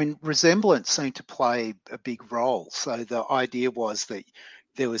 I mean, resemblance seemed to play a big role. So the idea was that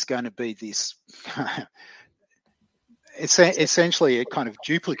there was going to be this essentially a kind of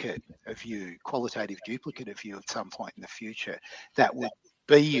duplicate of you, qualitative duplicate of you at some point in the future that would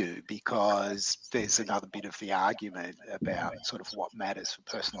be you, because there's another bit of the argument about sort of what matters for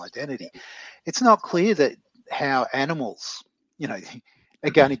personal identity. It's not clear that how animals, are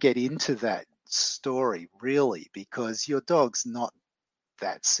going to get into that story really, because your dog's not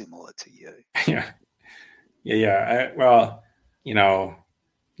that similar to you. Well,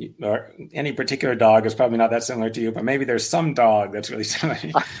 any particular dog is probably not that similar to you, but maybe there's some dog that's really similar.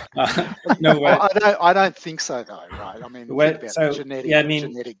 I don't think so though, right? I mean, think about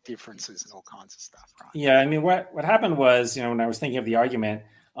genetic differences and all kinds of stuff, right? Yeah, I mean, what happened was, when I was thinking of the argument,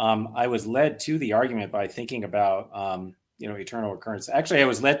 I was led to the argument by thinking about eternal recurrence. Actually, I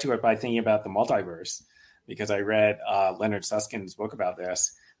was led to it by thinking about the multiverse, because I read Leonard Susskind's book about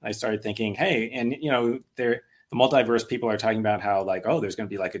this. And I started thinking, hey, and the multiverse people are talking about how there's going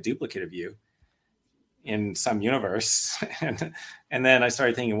to be like a duplicate of you in some universe. and then I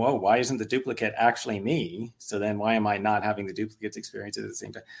started thinking, whoa, why isn't the duplicate actually me? So then why am I not having the duplicate's experiences at the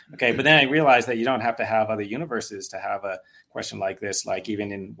same time? Okay, but then I realized that you don't have to have other universes to have a question like this. Like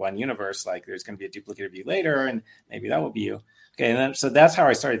even in one universe, there's going to be a duplicate of you later, and maybe that will be you. Okay, and then so that's how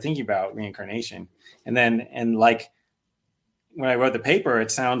I started thinking about reincarnation. And when I wrote the paper,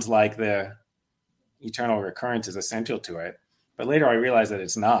 it sounds like the eternal recurrence is essential to it. But later I realized that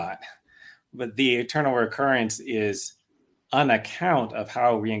it's not. But the eternal recurrence is on account of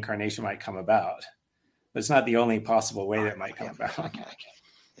how reincarnation might come about. But it's not the only possible way that might come about. Okay.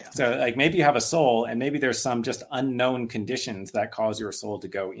 Yeah. So maybe you have a soul, and maybe there's some just unknown conditions that cause your soul to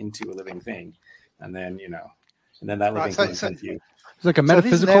go into a living thing. And then, and then that living thing comes you. It's like a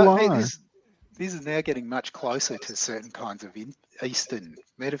metaphysical law. this is now getting much closer to certain kinds of Eastern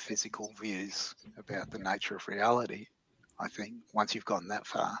metaphysical views about the nature of reality. I think once you've gotten that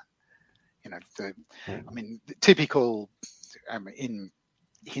far, the typical in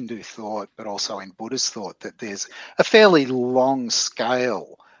Hindu thought, but also in Buddhist thought, that there's a fairly long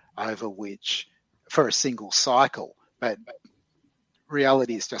scale over which for a single cycle, but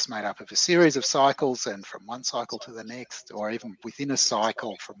reality is just made up of a series of cycles, and from one cycle to the next, or even within a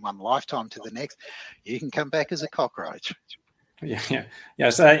cycle from one lifetime to the next, you can come back as a cockroach. Yeah.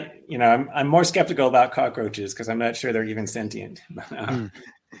 So I'm more skeptical about cockroaches because I'm not sure they're even sentient.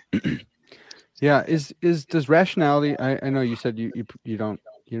 Yeah. Does rationality? I know you said you're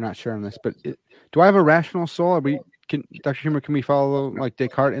not sure on this, but do I have a rational soul? Dr. Huemer, can we follow like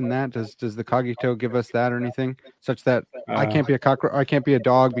Descartes in that? Does the cogito give us that or anything such that I can't be a cockroach, I can't be a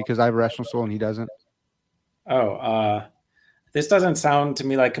dog because I have a rational soul and he doesn't? This doesn't sound to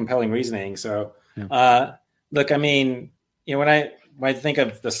me like compelling reasoning. So, look, I mean, when I think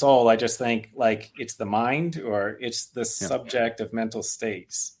of the soul, I just think like it's the mind or it's the subject of mental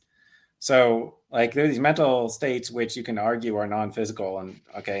states. So like there are these mental states which you can argue are non-physical, and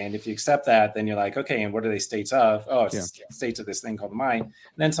if you accept that, then you're like, okay, and what are they states of? Oh, it's states of this thing called the mind. And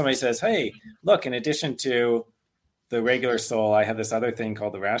then somebody says, hey, look, in addition to the regular soul, I have this other thing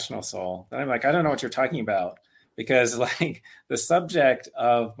called the rational soul. Then I'm like, I don't know what you're talking about, because like the subject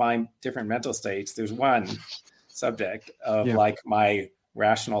of my different mental states, there's one subject of like my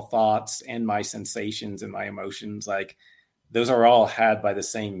rational thoughts and my sensations and my emotions, like those are all had by the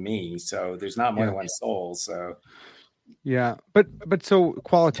same me. So there's not more than one soul. So but so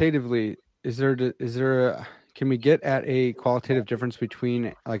qualitatively, can we get at a qualitative difference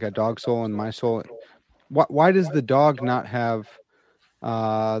between like a dog soul and my soul? Why does the dog not have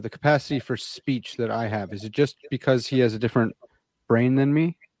the capacity for speech that I have? Is it just because he has a different brain than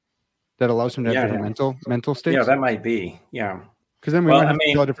me that allows him to have different mental states? Yeah, that might be. Yeah. Because then we might have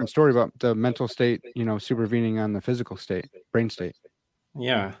to tell a different story about the mental state, supervening on the physical state, brain state.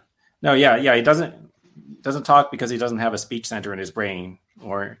 Yeah. No, yeah. He doesn't talk because he doesn't have a speech center in his brain,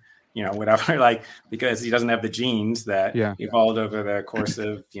 or whatever, like because he doesn't have the genes that evolved over the course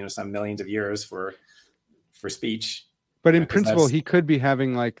of some millions of years for speech. But in principle, he could be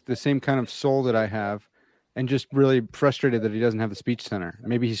having like the same kind of soul that I have, and just really frustrated that he doesn't have the speech center.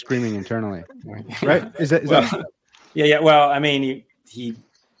 Maybe he's screaming internally, right? Is that? Yeah. Well, I mean, he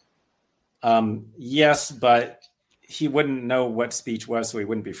yes, but he wouldn't know what speech was, so he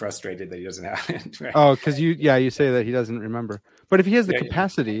wouldn't be frustrated that he doesn't have it. Right? Oh, because you say that he doesn't remember. But if he has the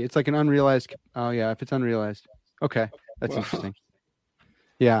capacity, it's like an unrealized. Oh yeah, if it's unrealized, okay, that's interesting.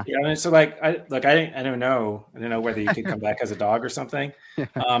 Yeah. Yeah. I mean, so like, I don't know. I don't know whether you could come back as a dog or something.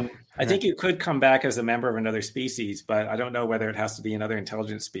 I think you could come back as a member of another species, but I don't know whether it has to be another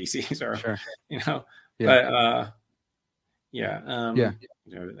intelligent species or, but I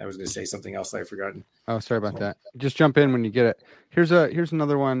was going to say something else that I've forgotten. Oh, sorry about that. Just jump in when you get it. Here's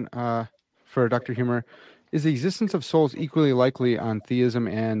another one for Dr. Huemer. Is the existence of souls equally likely on theism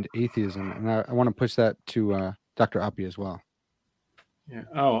and atheism? And I want to push that to Dr. Oppy as well.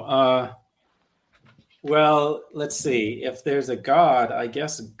 Yeah. Well, let's see. If there's a God, I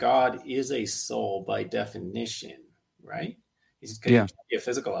guess God is a soul by definition, right? He's be a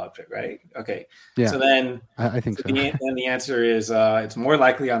physical object, right? Okay. Yeah. So then I think so. Then the answer is it's more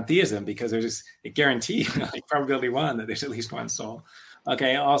likely on theism, because there's a guarantee, like probability 1, that there's at least one soul.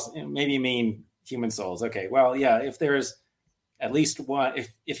 Okay. Also, maybe you mean human souls. Okay. Well, yeah. If there's at least one,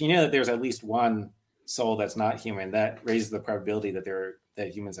 if you know that there's at least one soul that's not human, that raises the probability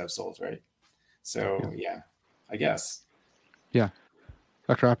that humans have souls, right? So I guess. Yeah.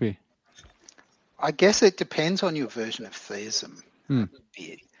 Dr. Oppy. I guess it depends on your version of theism.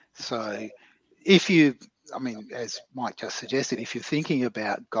 So if as Mike just suggested, if you're thinking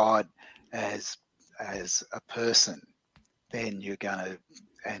about God as a person, then you're going to,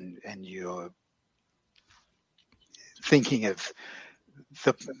 and you're thinking of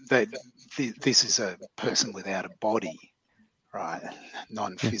this is a person without a body, right?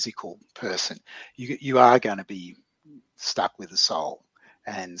 Non-physical person. You are going to be stuck with a soul,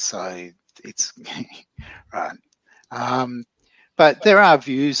 and so it's right. But there are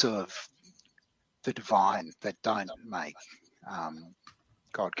views of the divine that don't make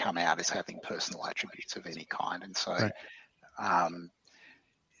God come out as having personal attributes of any kind, and so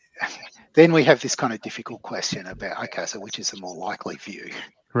then we have this kind of difficult question about, okay, so which is the more likely view?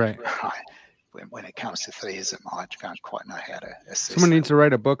 Right. When it comes to theism, I don't quite know how to assess. Someone needs to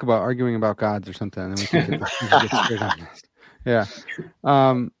write a book about arguing about gods or something, and we can get straight on this. Yeah.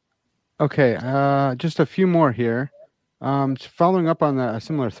 Okay. Just a few more here. Following up on a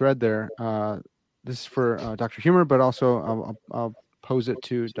similar thread there, this is for Dr. Huemer, but also I'll pose it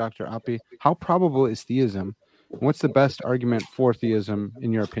to Dr. Oppy. How probable is theism? What's the best argument for theism,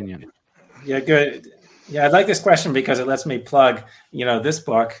 in your opinion? Yeah, good. Yeah, I like this question because it lets me plug, this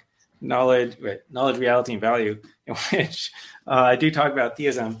book, Knowledge, Reality, and Value, in which I do talk about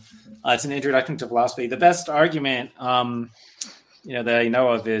theism. It's an introduction to philosophy. The best argument, that I know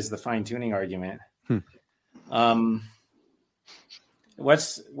of is the fine-tuning argument. How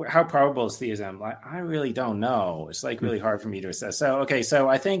probable is theism? I really don't know. It's really hard for me to assess. So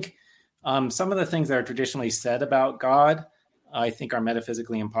I think some of the things that are traditionally said about God, I think are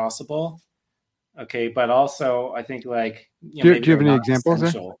metaphysically impossible. Okay, but also I think do you have any examples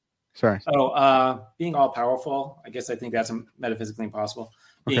there? Sorry. Being all powerful. I guess I think that's metaphysically impossible.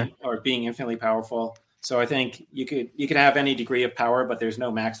 Being infinitely powerful. So I think you could have any degree of power, but there's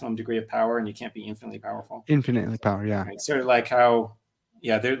no maximum degree of power, and you can't be infinitely powerful. Infinitely power, yeah. Right? Sort of like how,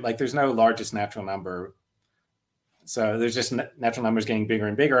 there's no largest natural number. So there's just natural numbers getting bigger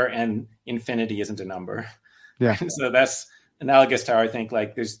and bigger, and infinity isn't a number. Yeah. So that's analogous to how I think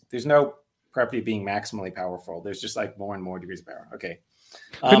there's no property of being maximally powerful. There's just more and more degrees of power. Okay.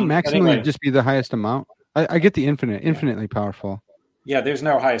 Couldn't maximally just be the highest amount? I get the infinitely powerful. Yeah, there's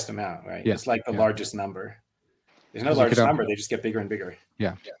no highest amount, right? Yeah. It's the largest number. There's no largest number. They just get bigger and bigger.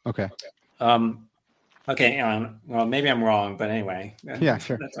 Yeah. Okay. Okay. Well, maybe I'm wrong, but anyway. Yeah,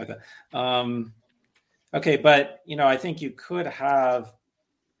 sure. That's what I thought. Okay, but I think you could have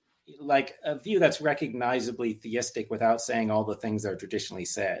a view that's recognizably theistic without saying all the things that are traditionally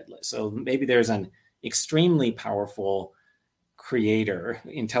said. So maybe there's an extremely powerful creator,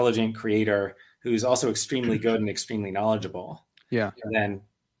 intelligent creator, who's also extremely good and extremely knowledgeable. Yeah. And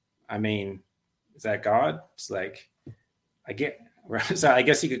then, is that God? It's so I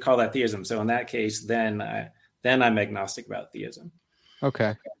guess you could call that theism. So in that case, then I'm agnostic about theism.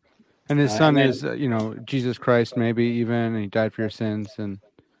 Okay. And his son is, Jesus Christ, maybe even, and he died for your sins. And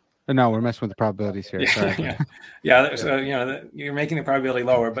no, we're messing with the probabilities here. Sorry. Yeah. So you're making the probability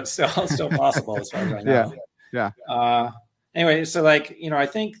lower, but still possible as far as I know. Yeah. Anyway, so I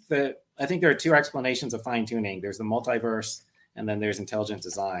think there are two explanations of fine tuning. There's the multiverse, and then there's intelligent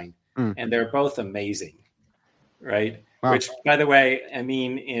design, and they're both amazing, right? Wow. Which, by the way,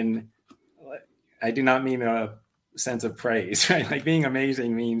 I do not mean a sense of praise, right? Being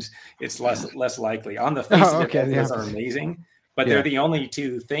amazing means it's less likely. On the face of it, those are amazing, but they're the only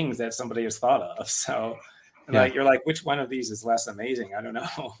two things that somebody has thought of. So, you're which one of these is less amazing? I don't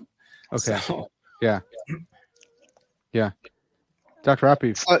know. Okay. Yeah. Dr.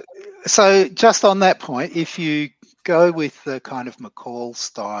 Oppy. So just on that point, if you go with the kind of McCall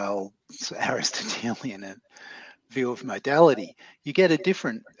style Aristotelian view of modality, you get a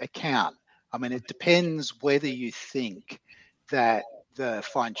different account. I mean, it depends whether you think that the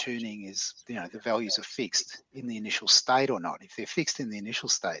fine tuning is, the values are fixed in the initial state or not. If they're fixed in the initial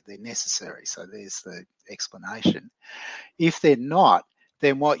state, they're necessary. So there's the explanation. If they're not,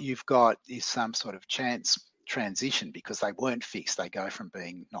 then what you've got is some sort of chance transition because they weren't fixed. They go from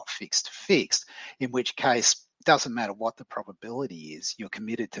being not fixed to fixed, in which case doesn't matter what the probability is, you're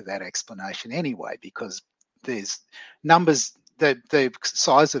committed to that explanation anyway, because there's numbers, the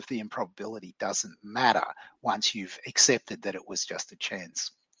size of the improbability doesn't matter once you've accepted that it was just a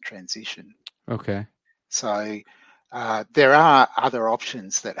chance transition. Okay. So there are other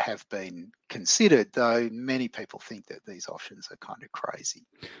options that have been considered, though many people think that these options are kind of crazy.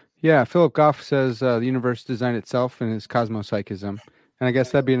 Yeah, Philip Goff says the universe designed itself in his cosmopsychism. And I guess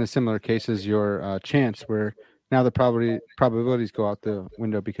that'd be in a similar case as your chance, where now the probabilities go out the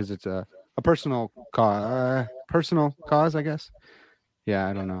window because it's a personal cause, I guess. Yeah,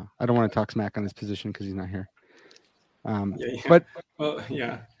 I don't know. I don't want to talk smack on his position because he's not here. But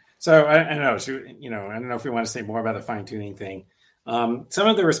so I don't know. I don't know if we want to say more about the fine tuning thing. Some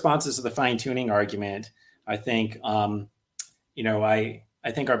of the responses to the fine tuning argument, I think, I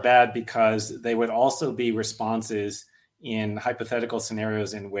think are bad because they would also be responses in hypothetical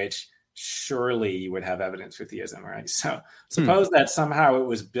scenarios in which surely you would have evidence for theism, right? So suppose that somehow it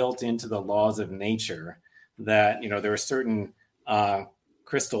was built into the laws of nature that, there are certain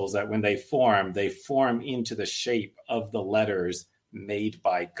crystals that when they form into the shape of the letters made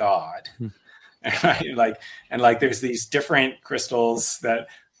by God. Right? And there's these different crystals that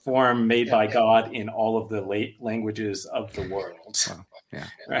form made by God in all of the languages of the world. Wow. Yeah.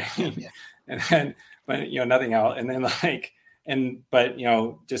 Right. Yeah. And then, but nothing else. And then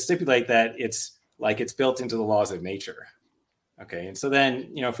just stipulate that it's built into the laws of nature. Okay. And so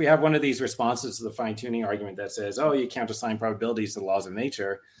then, if we have one of these responses to the fine tuning argument that says, oh, you can't assign probabilities to the laws of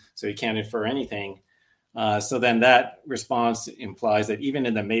nature, so you can't infer anything. So then that response implies that even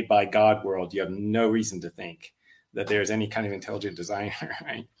in the made by God world, you have no reason to think that there's any kind of intelligent designer,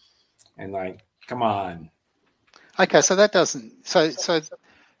 right? And like, come on. Okay, so that doesn't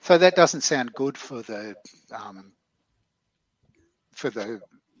that doesn't sound good for the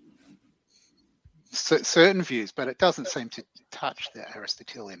certain views, but it doesn't seem to touch the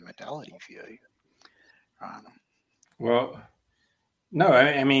Aristotelian modality view. Well, no,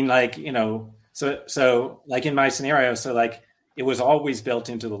 I mean, like, so like in my scenario, so like it was always built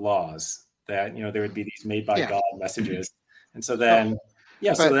into the laws that, there would be these made by God messages. And so then,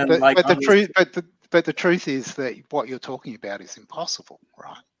 but the truth is that what you're talking about is impossible,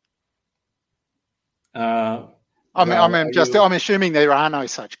 right? I'm assuming there are no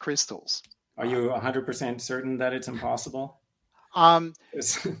such crystals. Are you 100% certain that it's impossible?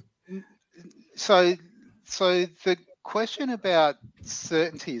 So the question about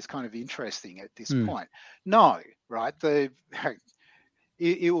certainty is kind of interesting at this point. No, right?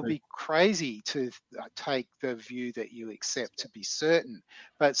 It would be crazy to take the view that you accept to be certain,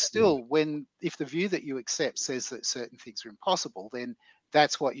 but still, if the view that you accept says that certain things are impossible, then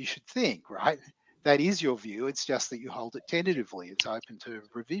that's what you should think, right? That is your view. It's just that you hold it tentatively. It's open to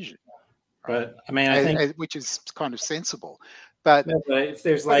revision. Right? But I mean, I think which is kind of sensible. But if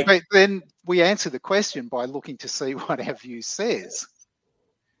there's but then we answer the question by looking to see what our view says.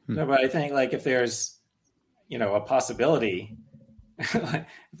 No, but I think like if there's a possibility, if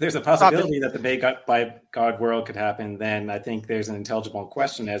there's a possibility that the made by God world could happen, then I think there's an intelligible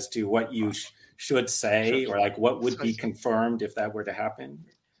question as to what you should say, or like what would be confirmed if that were to happen.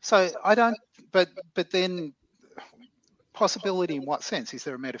 So I don't, but then possibility in what sense? Is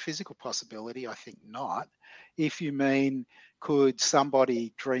there a metaphysical possibility? I think not. If you mean, could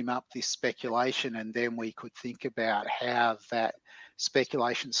somebody dream up this speculation and then we could think about how that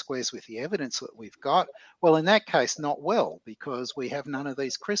speculation squares with the evidence that we've got? Well, in that case, not well, because we have none of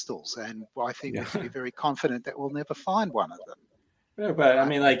these crystals, and I think we can be very confident that we'll never find one of them. Yeah, but I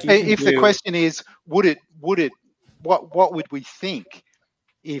mean, like, the question is, what would we think?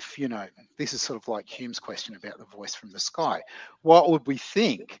 If, this is sort of like Hume's question about the voice from the sky. What would we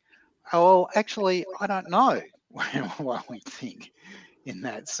think? Oh, actually, I don't know what we think in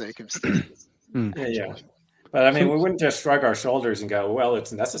that circumstance. Yeah. But I mean, we wouldn't just shrug our shoulders and go, well,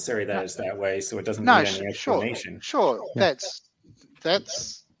 it's necessary that it's that way, so it doesn't need any explanation. Sure. Yeah.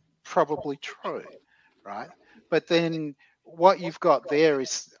 That's probably true, right? But then what you've got there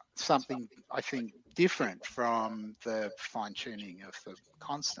is something, I think, different from the fine-tuning of the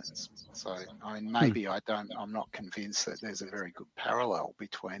constants. So, I mean, maybe I'm not convinced that there's a very good parallel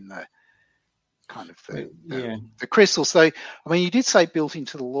between the kind of the crystals. So, I mean, you did say built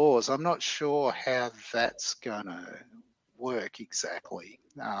into the laws. I'm not sure how that's going to work exactly.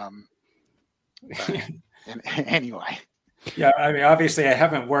 Anyway. Yeah, I mean, obviously, I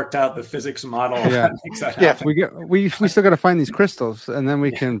haven't worked out the physics model. Yeah, we still got to find these crystals, and then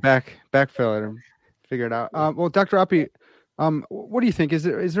we can backfill it and figure it out. Well, Dr. Oppy, what do you think? Is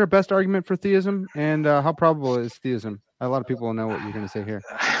there a best argument for theism, and how probable is theism? A lot of people will know what you're going to say here.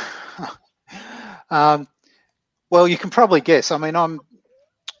 Well, you can probably guess. I mean, on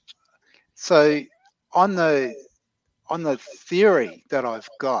the theory that I've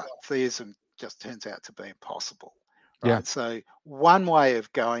got, theism just turns out to be impossible. Right. Yeah. So one way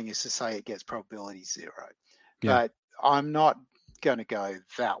of going is to say it gets probability 0. Yeah. But I'm not going to go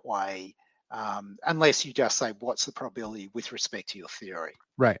that way unless you just say what's the probability with respect to your theory.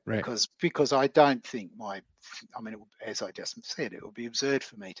 Right. Because I don't think as I just said, it would be absurd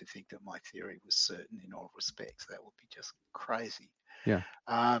for me to think that my theory was certain in all respects. That would be just crazy. Yeah.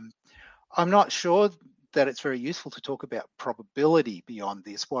 I'm not sure that it's very useful to talk about probability beyond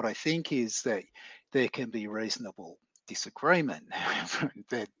this. What I think is that there can be reasonable disagreement.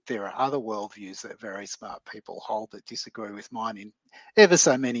 That there are other worldviews that very smart people hold that disagree with mine in ever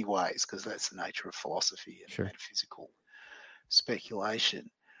so many ways, because that's the nature of philosophy and metaphysical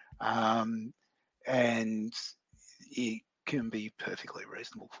speculation. And it can be perfectly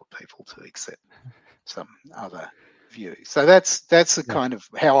reasonable for people to accept some other view. So that's the kind of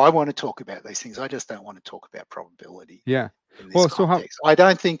how I want to talk about these things. I just don't want to talk about probability. Yeah. In this context. I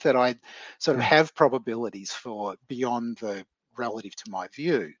don't think that I sort of have probabilities for beyond the relative to my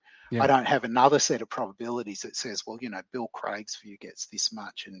view. Yeah. I don't have another set of probabilities that says, well, Bill Craig's view gets this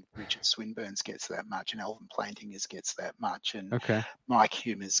much, and Richard Swinburne's gets that much, and Alvin Plantinga's gets that much, and Mike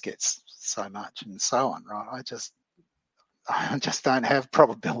Huemer's gets so much, and so on. Right? just don't have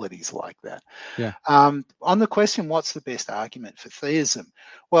probabilities like that. Yeah. On the question, what's the best argument for theism?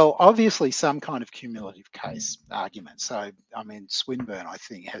 Well, obviously some kind of cumulative case argument. So, I mean, Swinburne, I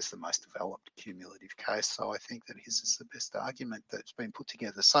think, has the most developed cumulative case. So I think that his is the best argument that's been put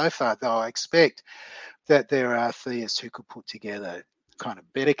together so far, though I expect that there are theists who could put together kind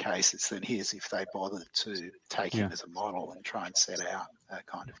of better cases than his if they bothered to take him as a model and try and set out a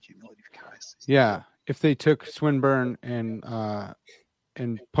kind of cumulative case. Yeah. If they took Swinburne and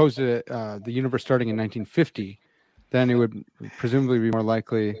posed it the universe starting in 1950, then it would presumably be more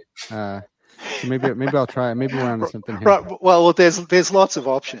likely. So maybe I'll try it. Maybe we're onto something here. Right. Well, there's lots of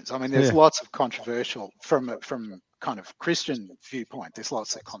options. I mean, there's lots of controversial from kind of Christian viewpoint. There's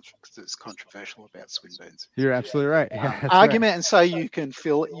lots of that's controversial about Swinburne's. You're absolutely right. Yeah, argument, right. And so you can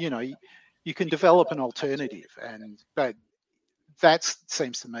feel, you can develop an alternative, but that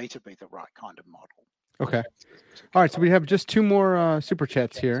seems to me to be the right kind of model. Okay. All right. So we have just two more super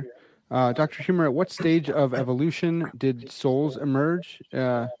chats here. Dr. Huemer, at what stage of evolution did souls emerge?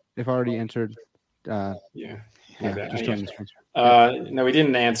 If already answered. No, we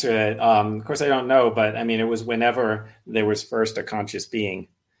didn't answer it. Of course, I don't know, but I mean, it was whenever there was first a conscious being.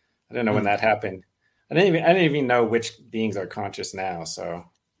 I don't know when that happened. I didn't even know which beings are conscious now. So,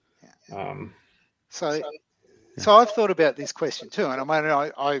 so I've thought about this question too, and I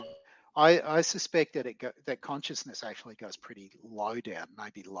mean, I suspect that that consciousness actually goes pretty low down,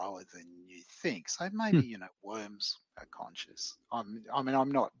 maybe lower than you think. So maybe worms are conscious. I mean,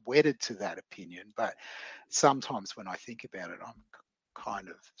 I'm not wedded to that opinion, but sometimes when I think about it, I'm kind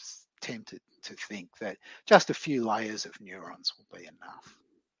of tempted to think that just a few layers of neurons will be enough.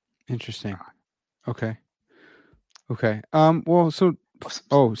 Interesting. Right. Okay. Well, so.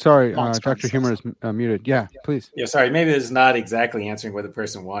 Oh, sorry. Dr. Huemer is muted. Yeah, please. Yeah, sorry. Maybe this is not exactly answering what the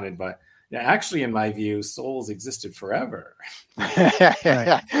person wanted, but actually, in my view, souls existed forever.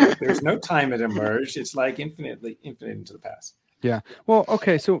 There's no time it emerged. It's like infinite into the past. Yeah. Well,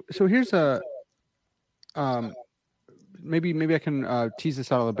 okay. So here's a maybe I can tease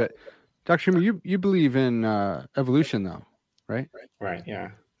this out a little bit. Dr. Huemer, you believe in evolution, though, right? Right. Yeah.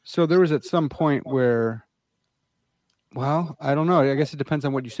 So there was at some point where. Well, I don't know. I guess it depends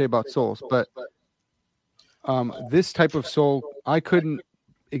on what you say about souls, but this type of soul, I couldn't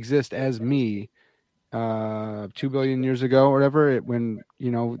exist as me 2 billion years ago or whatever, when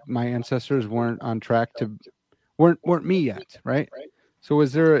my ancestors weren't on track to weren't me yet, right? So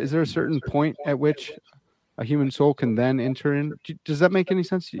is there a certain point at which a human soul can then enter in? Does that make any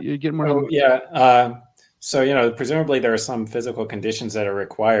sense? You get more. So presumably there are some physical conditions that are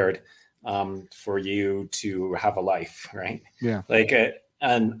required for you to have a life, right? Yeah. Like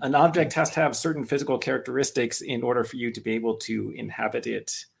an object has to have certain physical characteristics in order for you to be able to inhabit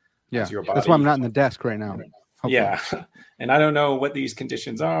it as your body. That's why I'm not in the desk right now. Hopefully. Yeah. And I don't know what these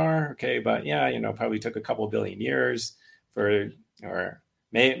conditions are. Okay. But probably took a couple billion years or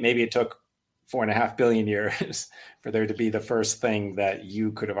maybe it took 4.5 billion years for there to be the first thing that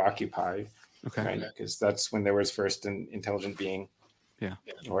you could have occupied. Okay. Right? Because that's when there was first an intelligent being. Yeah.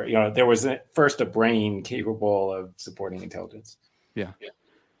 Or, there was first a brain capable of supporting intelligence. Yeah.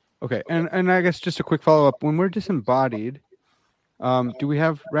 Okay. And I guess just a quick follow-up. When we're disembodied, do we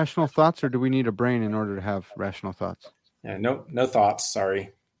have rational thoughts, or do we need a brain in order to have rational thoughts? Yeah. No thoughts.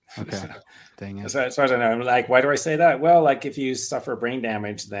 Sorry. Okay. Dang it. So I don't know. Like, why do I say that? Well, like if you suffer brain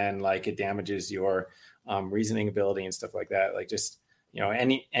damage, then like it damages your reasoning ability and stuff like that. Like just,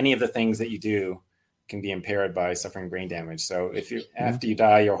 any of the things that you do can be impaired by suffering brain damage. So after you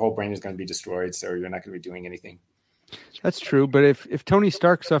die, your whole brain is going to be destroyed. So you're not going to be doing anything. That's true. But if Tony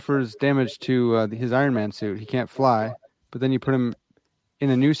Stark suffers damage to his Iron Man suit, he can't fly. But then you put him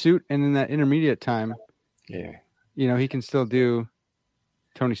in a new suit, and in that intermediate time, he can still do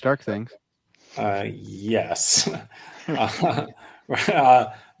Tony Stark things. Yes.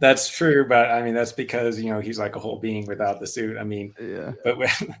 That's true, but I mean that's because he's like a whole being without the suit. I mean,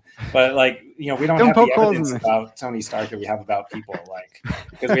 but like we don't have the evidence about Tony Stark that we have about people, like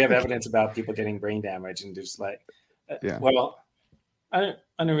because we have evidence about people getting brain damage and just like, well, I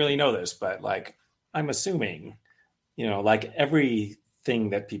don't really know this, but like I'm assuming, like everything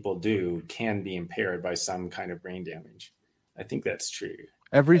that people do can be impaired by some kind of brain damage. I think that's true.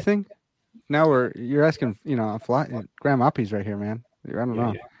 Everything. Now you're asking, Graham Oppy's right here, man. I don't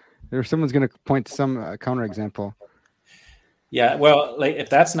know. There's someone's going to point to some counterexample. Yeah, well, like if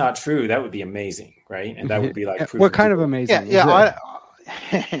that's not true, that would be amazing, right? And that would be like what kind of amazing? Yeah,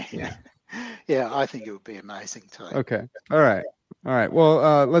 I think it would be amazing too. Okay, all right.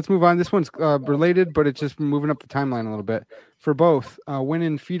 Well, let's move on. This one's related, but it's just moving up the timeline a little bit for both. When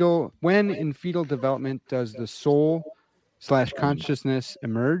in fetal development does the soul / consciousness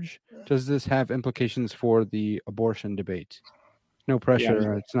emerge? Does this have implications for the abortion debate? No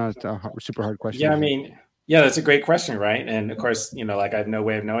pressure. It's not a super hard question. Yeah, I mean, yeah, that's a great question, right? And of course, like I have no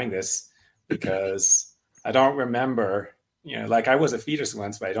way of knowing this because I don't remember. Like I was a fetus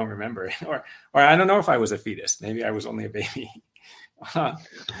once, but I don't remember, or I don't know if I was a fetus. Maybe I was only a baby.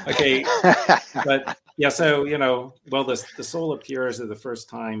 Okay, but yeah, so well, the soul appears at the first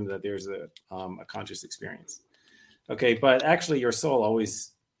time that there's a conscious experience. Okay, but actually, your soul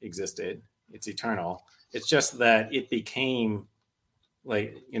always existed. It's eternal. It's just that it became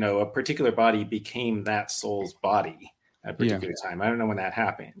like a particular body became that soul's body at a particular time. I don't know when that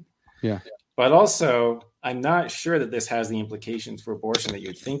happened. Yeah. But also, I'm not sure that this has the implications for abortion that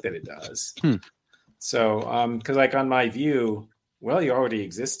you'd think that it does. So, because like on my view, well, you already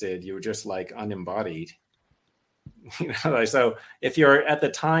existed. You were just like unembodied. So if you're at the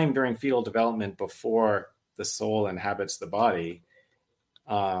time during fetal development before the soul inhabits the body,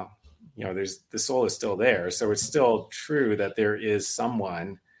 there's the soul is still there. So it's still true that there is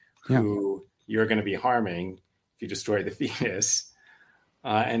someone who you're going to be harming if you destroy the fetus.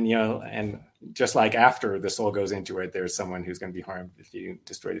 And just like after the soul goes into it, there's someone who's going to be harmed if you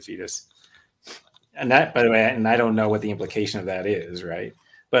destroy the fetus. And that, by the way, and I don't know what the implication of that is, right?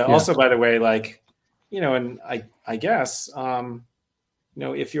 But also, by the way, like, and I guess,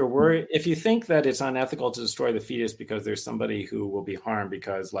 if you're worried, if you think that it's unethical to destroy the fetus because there's somebody who will be harmed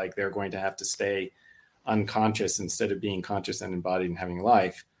because like they're going to have to stay unconscious instead of being conscious and embodied and having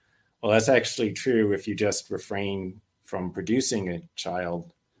life, well, that's actually true if you just refrain from producing a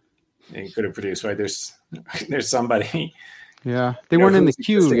child and you could have produced, right? There's somebody. Yeah, they weren't in the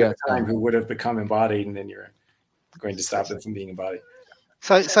queue yet. At the time who would have become embodied, and then you're going to stop them from being embodied.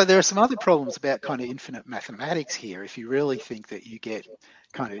 So there are some other problems about kind of infinite mathematics here. If you really think that you get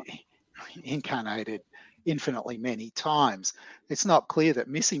kind of incarnated infinitely many times, it's not clear that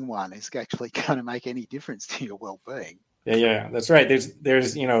missing one is actually going to make any difference to your well-being. Yeah, that's right.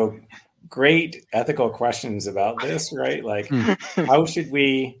 There's great ethical questions about this, right? Like, how should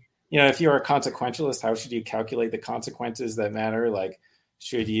we, if you're a consequentialist, how should you calculate the consequences that matter? Like,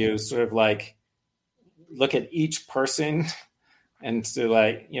 should you sort of like look at each person and so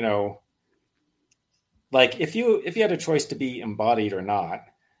like, like if you had a choice to be embodied or not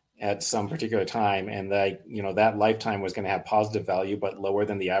at some particular time, and like, that lifetime was going to have positive value, but lower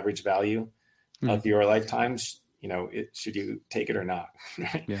than the average value of your lifetimes, should you take it or not?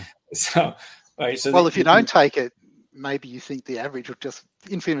 Right? Yeah. So, right. So well, if you don't take it, maybe you think the average will just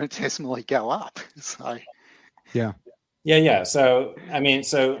infinitesimally go up. So, yeah. So, I mean,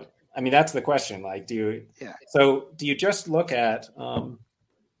 that's the question. Like, do you just look at,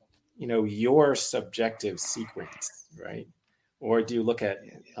 your subjective sequence, right? Or do you look at,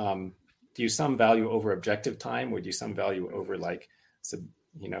 do you sum value over objective time, or do you sum value over like,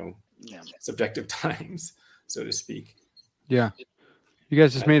 subjective times, so to speak? Yeah. You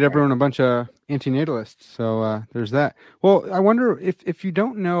guys just made everyone a bunch of antinatalists. So there's that. Well, I wonder if you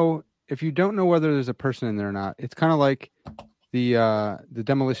don't know whether there's a person in there or not, it's kind of like the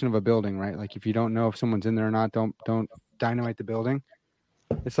demolition of a building, right? Like if you don't know if someone's in there or not, don't dynamite the building.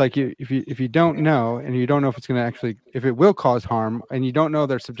 It's like if you don't know, and you don't know if it's going to actually, if it will cause harm, and you don't know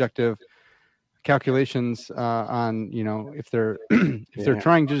their subjective calculations on, if they're if they're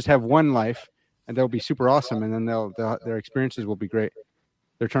trying to just have one life, and they'll be super awesome, and then their experiences will be great.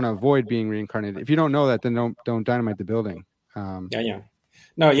 They're trying to avoid being reincarnated. If you don't know that, then don't dynamite the building. So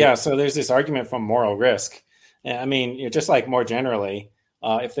there's this argument from moral risk. I mean, just like more generally,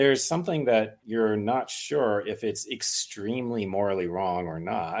 if there's something that you're not sure if it's extremely morally wrong or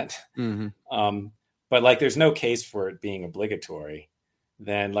not, but like there's no case for it being obligatory,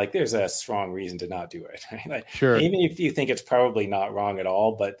 then like there's a strong reason to not do it. Right? Like, even if you think it's probably not wrong at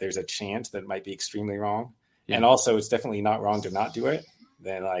all, but there's a chance that it might be extremely wrong, and also it's definitely not wrong to not do it,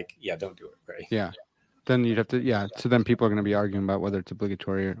 then like, don't do it, right? Yeah. Then you'd have to, so then people are going to be arguing about whether it's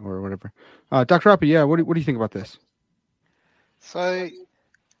obligatory or whatever. Dr. Oppy, what do you think about this? So,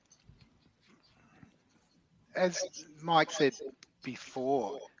 as Mike said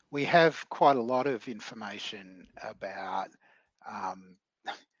before, we have quite a lot of information about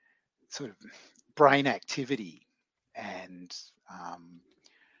sort of brain activity and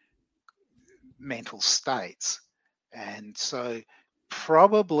mental states. And so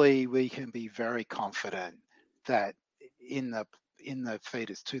probably we can be very confident that in the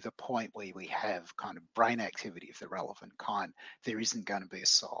fetus, to the point where we have kind of brain activity of the relevant kind, there isn't going to be a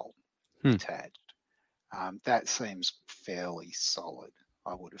soul attached. That seems fairly solid,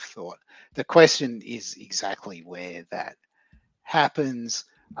 I would have thought. The question is exactly where that happens,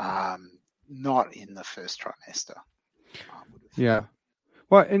 not in the first trimester. Yeah.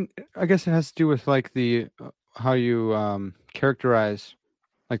 Well, and I guess it has to do with like the how you characterize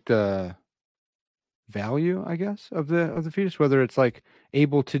like the value, I guess, of the fetus, whether it's like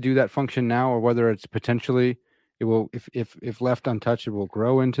able to do that function now or whether it's potentially it will if left untouched it will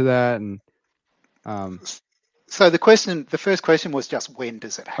grow into that. And So the first question was just when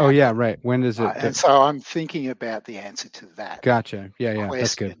does it happen? Oh yeah, right. When does it? And so I'm thinking about the answer to that. Gotcha. Yeah, question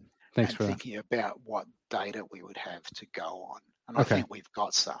that's good. Thanks and for thinking about what data we would have to go on. And Okay. I think we've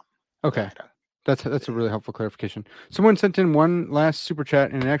got some data. That's a there. really helpful clarification. Someone sent in one last super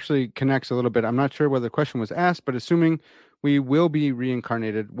chat, and it actually connects a little bit. I'm not sure whether the question was asked, but assuming we will be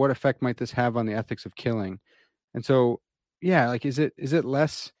reincarnated, what effect might this have on the ethics of killing? And so, yeah, like is it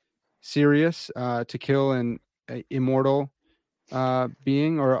less serious to kill an immortal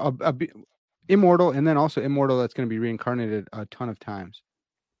being or immortal, and then also immortal that's going to be reincarnated a ton of times?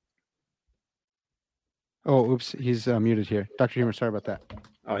 Oh, oops, he's muted here. Dr. Huemer, sorry about that.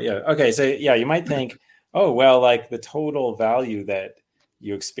 Oh, yeah. Okay, so yeah, you might think, oh, well, like the total value that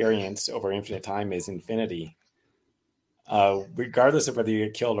you experience over infinite time is infinity, regardless of whether you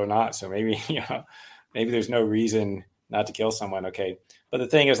get killed or not. So maybe, maybe there's no reason not to kill someone. Okay. But the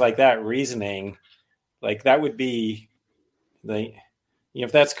thing is, like that reasoning, like that would be like,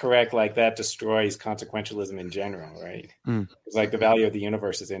 if that's correct, like that destroys consequentialism in general, right? It's like the value of the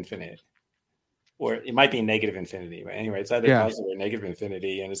universe is infinite. Or it might be negative infinity. But anyway, it's either positive or negative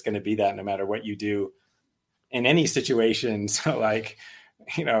infinity, and it's going to be that no matter what you do in any situation. So, like,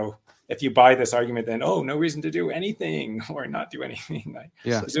 if you buy this argument, then no reason to do anything or not do anything. Like,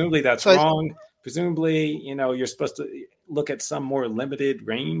 presumably that's wrong. Presumably, you're supposed to look at some more limited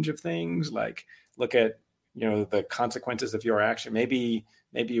range of things, like look at the consequences of your action. Maybe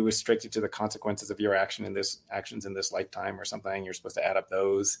you restricted to the consequences of your actions in this lifetime or something. You're supposed to add up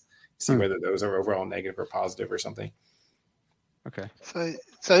those. See whether those are overall negative or positive or something. Okay.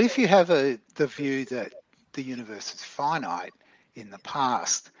 So if you have the view that the universe is finite in the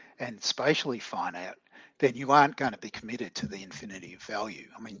past and spatially finite, then you aren't going to be committed to the infinity of value.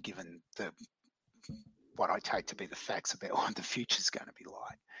 I mean, given what I take to be the facts about what the future is going to be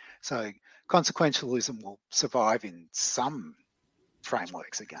like. So consequentialism will survive in some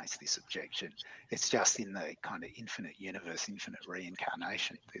frameworks against this objection. It's just in the kind of infinite universe, infinite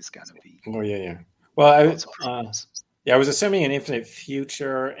reincarnation, there's going to be well I was assuming an infinite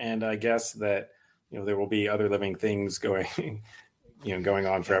future, and I guess that there will be other living things going going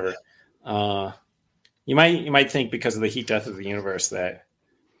on forever. You might think because of the heat death of the universe that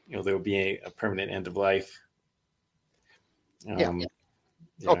there will be a permanent end of life.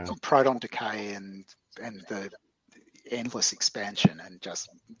 Proton decay and the endless expansion and just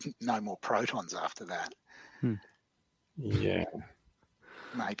no more protons after that. Yeah.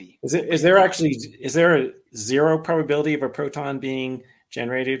 Maybe. Is there a zero probability of a proton being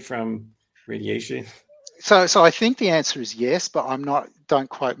generated from radiation? So I think the answer is yes, but I'm not. Don't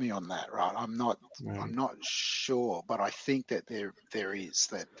quote me on that, right? I'm not sure, but I think that there is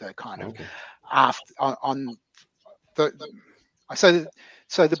that the kind of after on the.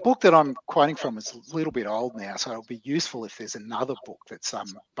 So the book that I'm quoting from is a little bit old now, so it'll be useful if there's another book that some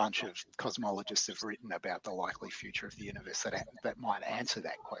bunch of cosmologists have written about the likely future of the universe that might answer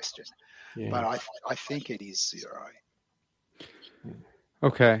that question. Yeah. But I think it is zero.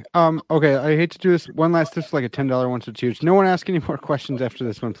 Okay. Okay. I hate to do this. This is like a $10 one, so it's huge. No one ask any more questions after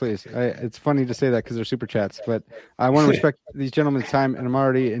this one, please. It's funny to say that because they're super chats, but I want to respect these gentlemen's time, and I'm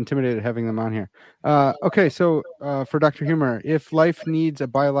already intimidated having them on here. Okay. So for Dr. Huemer, if life needs a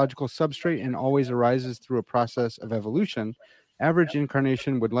biological substrate and always arises through a process of evolution, average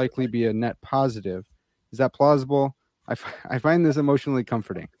incarnation would likely be a net positive. Is that plausible? I find this emotionally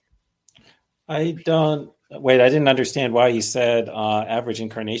comforting. I didn't understand why he said average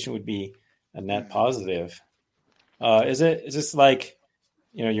incarnation would be a net positive. Is this like,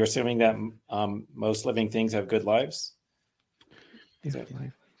 you're assuming that most living things have good lives?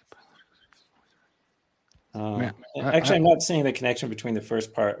 Actually, I'm not seeing the connection between the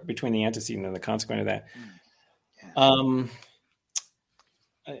first part, between the antecedent and the consequent of that.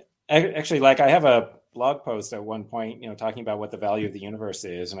 Actually, like I have a blog post at one point, talking about what the value of the universe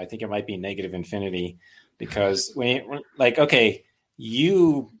is, and I think it might be negative infinity, because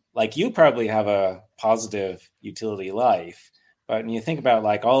you probably have a positive utility life, but when you think about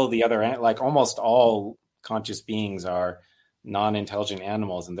like all of the other, like almost all conscious beings are non-intelligent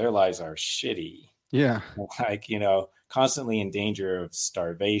animals, and their lives are shitty. Yeah, like constantly in danger of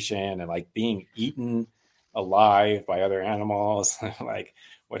starvation and like being eaten alive by other animals, like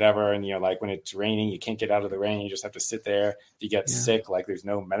whatever. And, like when it's raining, you can't get out of the rain. You just have to sit there. If you get sick, like there's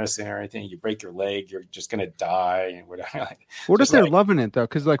no medicine or anything, you break your leg, you're just going to die and whatever. What if they're loving it though?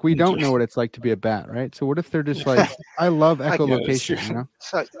 Because like we don't know what it's like to be a bat, right? So what if they're just like, I love echolocation, you know?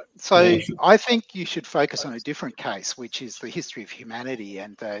 So I think you should focus on a different case, which is the history of humanity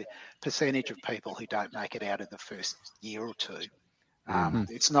and the percentage of people who don't make it out of the first year or two.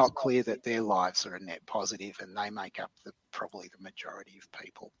 It's not clear that their lives are a net positive, and they make up probably the majority of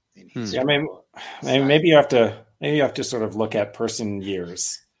people in history. Yeah, maybe you have to sort of look at person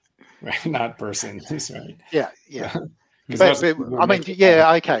years, right? Not persons, right? Yeah. But, I mean,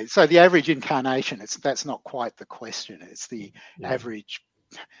 okay. So the average incarnation, that's not quite the question. It's the average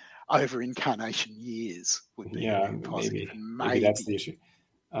over incarnation years would be positive. Maybe that's the issue.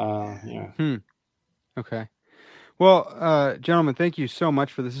 Okay. Well, gentlemen, thank you so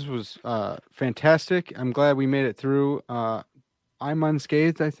much for this. This was fantastic. I'm glad we made it through. I'm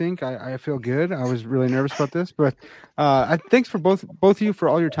unscathed, I think. I feel good. I was really nervous about this, but thanks for both of you for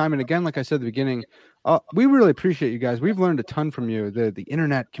all your time. And again, like I said at the beginning, we really appreciate you guys. We've learned a ton from you, the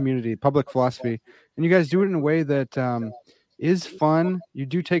internet community, public philosophy, and you guys do it in a way that is fun. You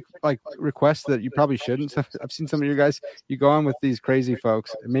do take like requests that you probably shouldn't. So I've seen some of you guys, you go on with these crazy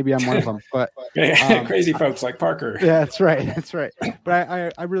folks. Maybe I'm one of them, but crazy folks like Parker. Yeah, that's right. But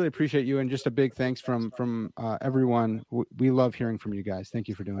I really appreciate you, and just a big thanks from everyone. We love hearing from you guys. Thank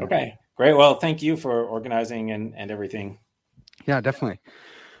you for doing it. Okay, great. Well, thank you for organizing and everything. Yeah, definitely.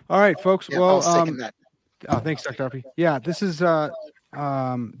 All right, folks. Yeah, I'll second that. Thanks, Dr. Oppy. Yeah, this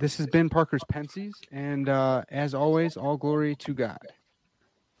has been Parker's Pensies, and as always, all glory to God.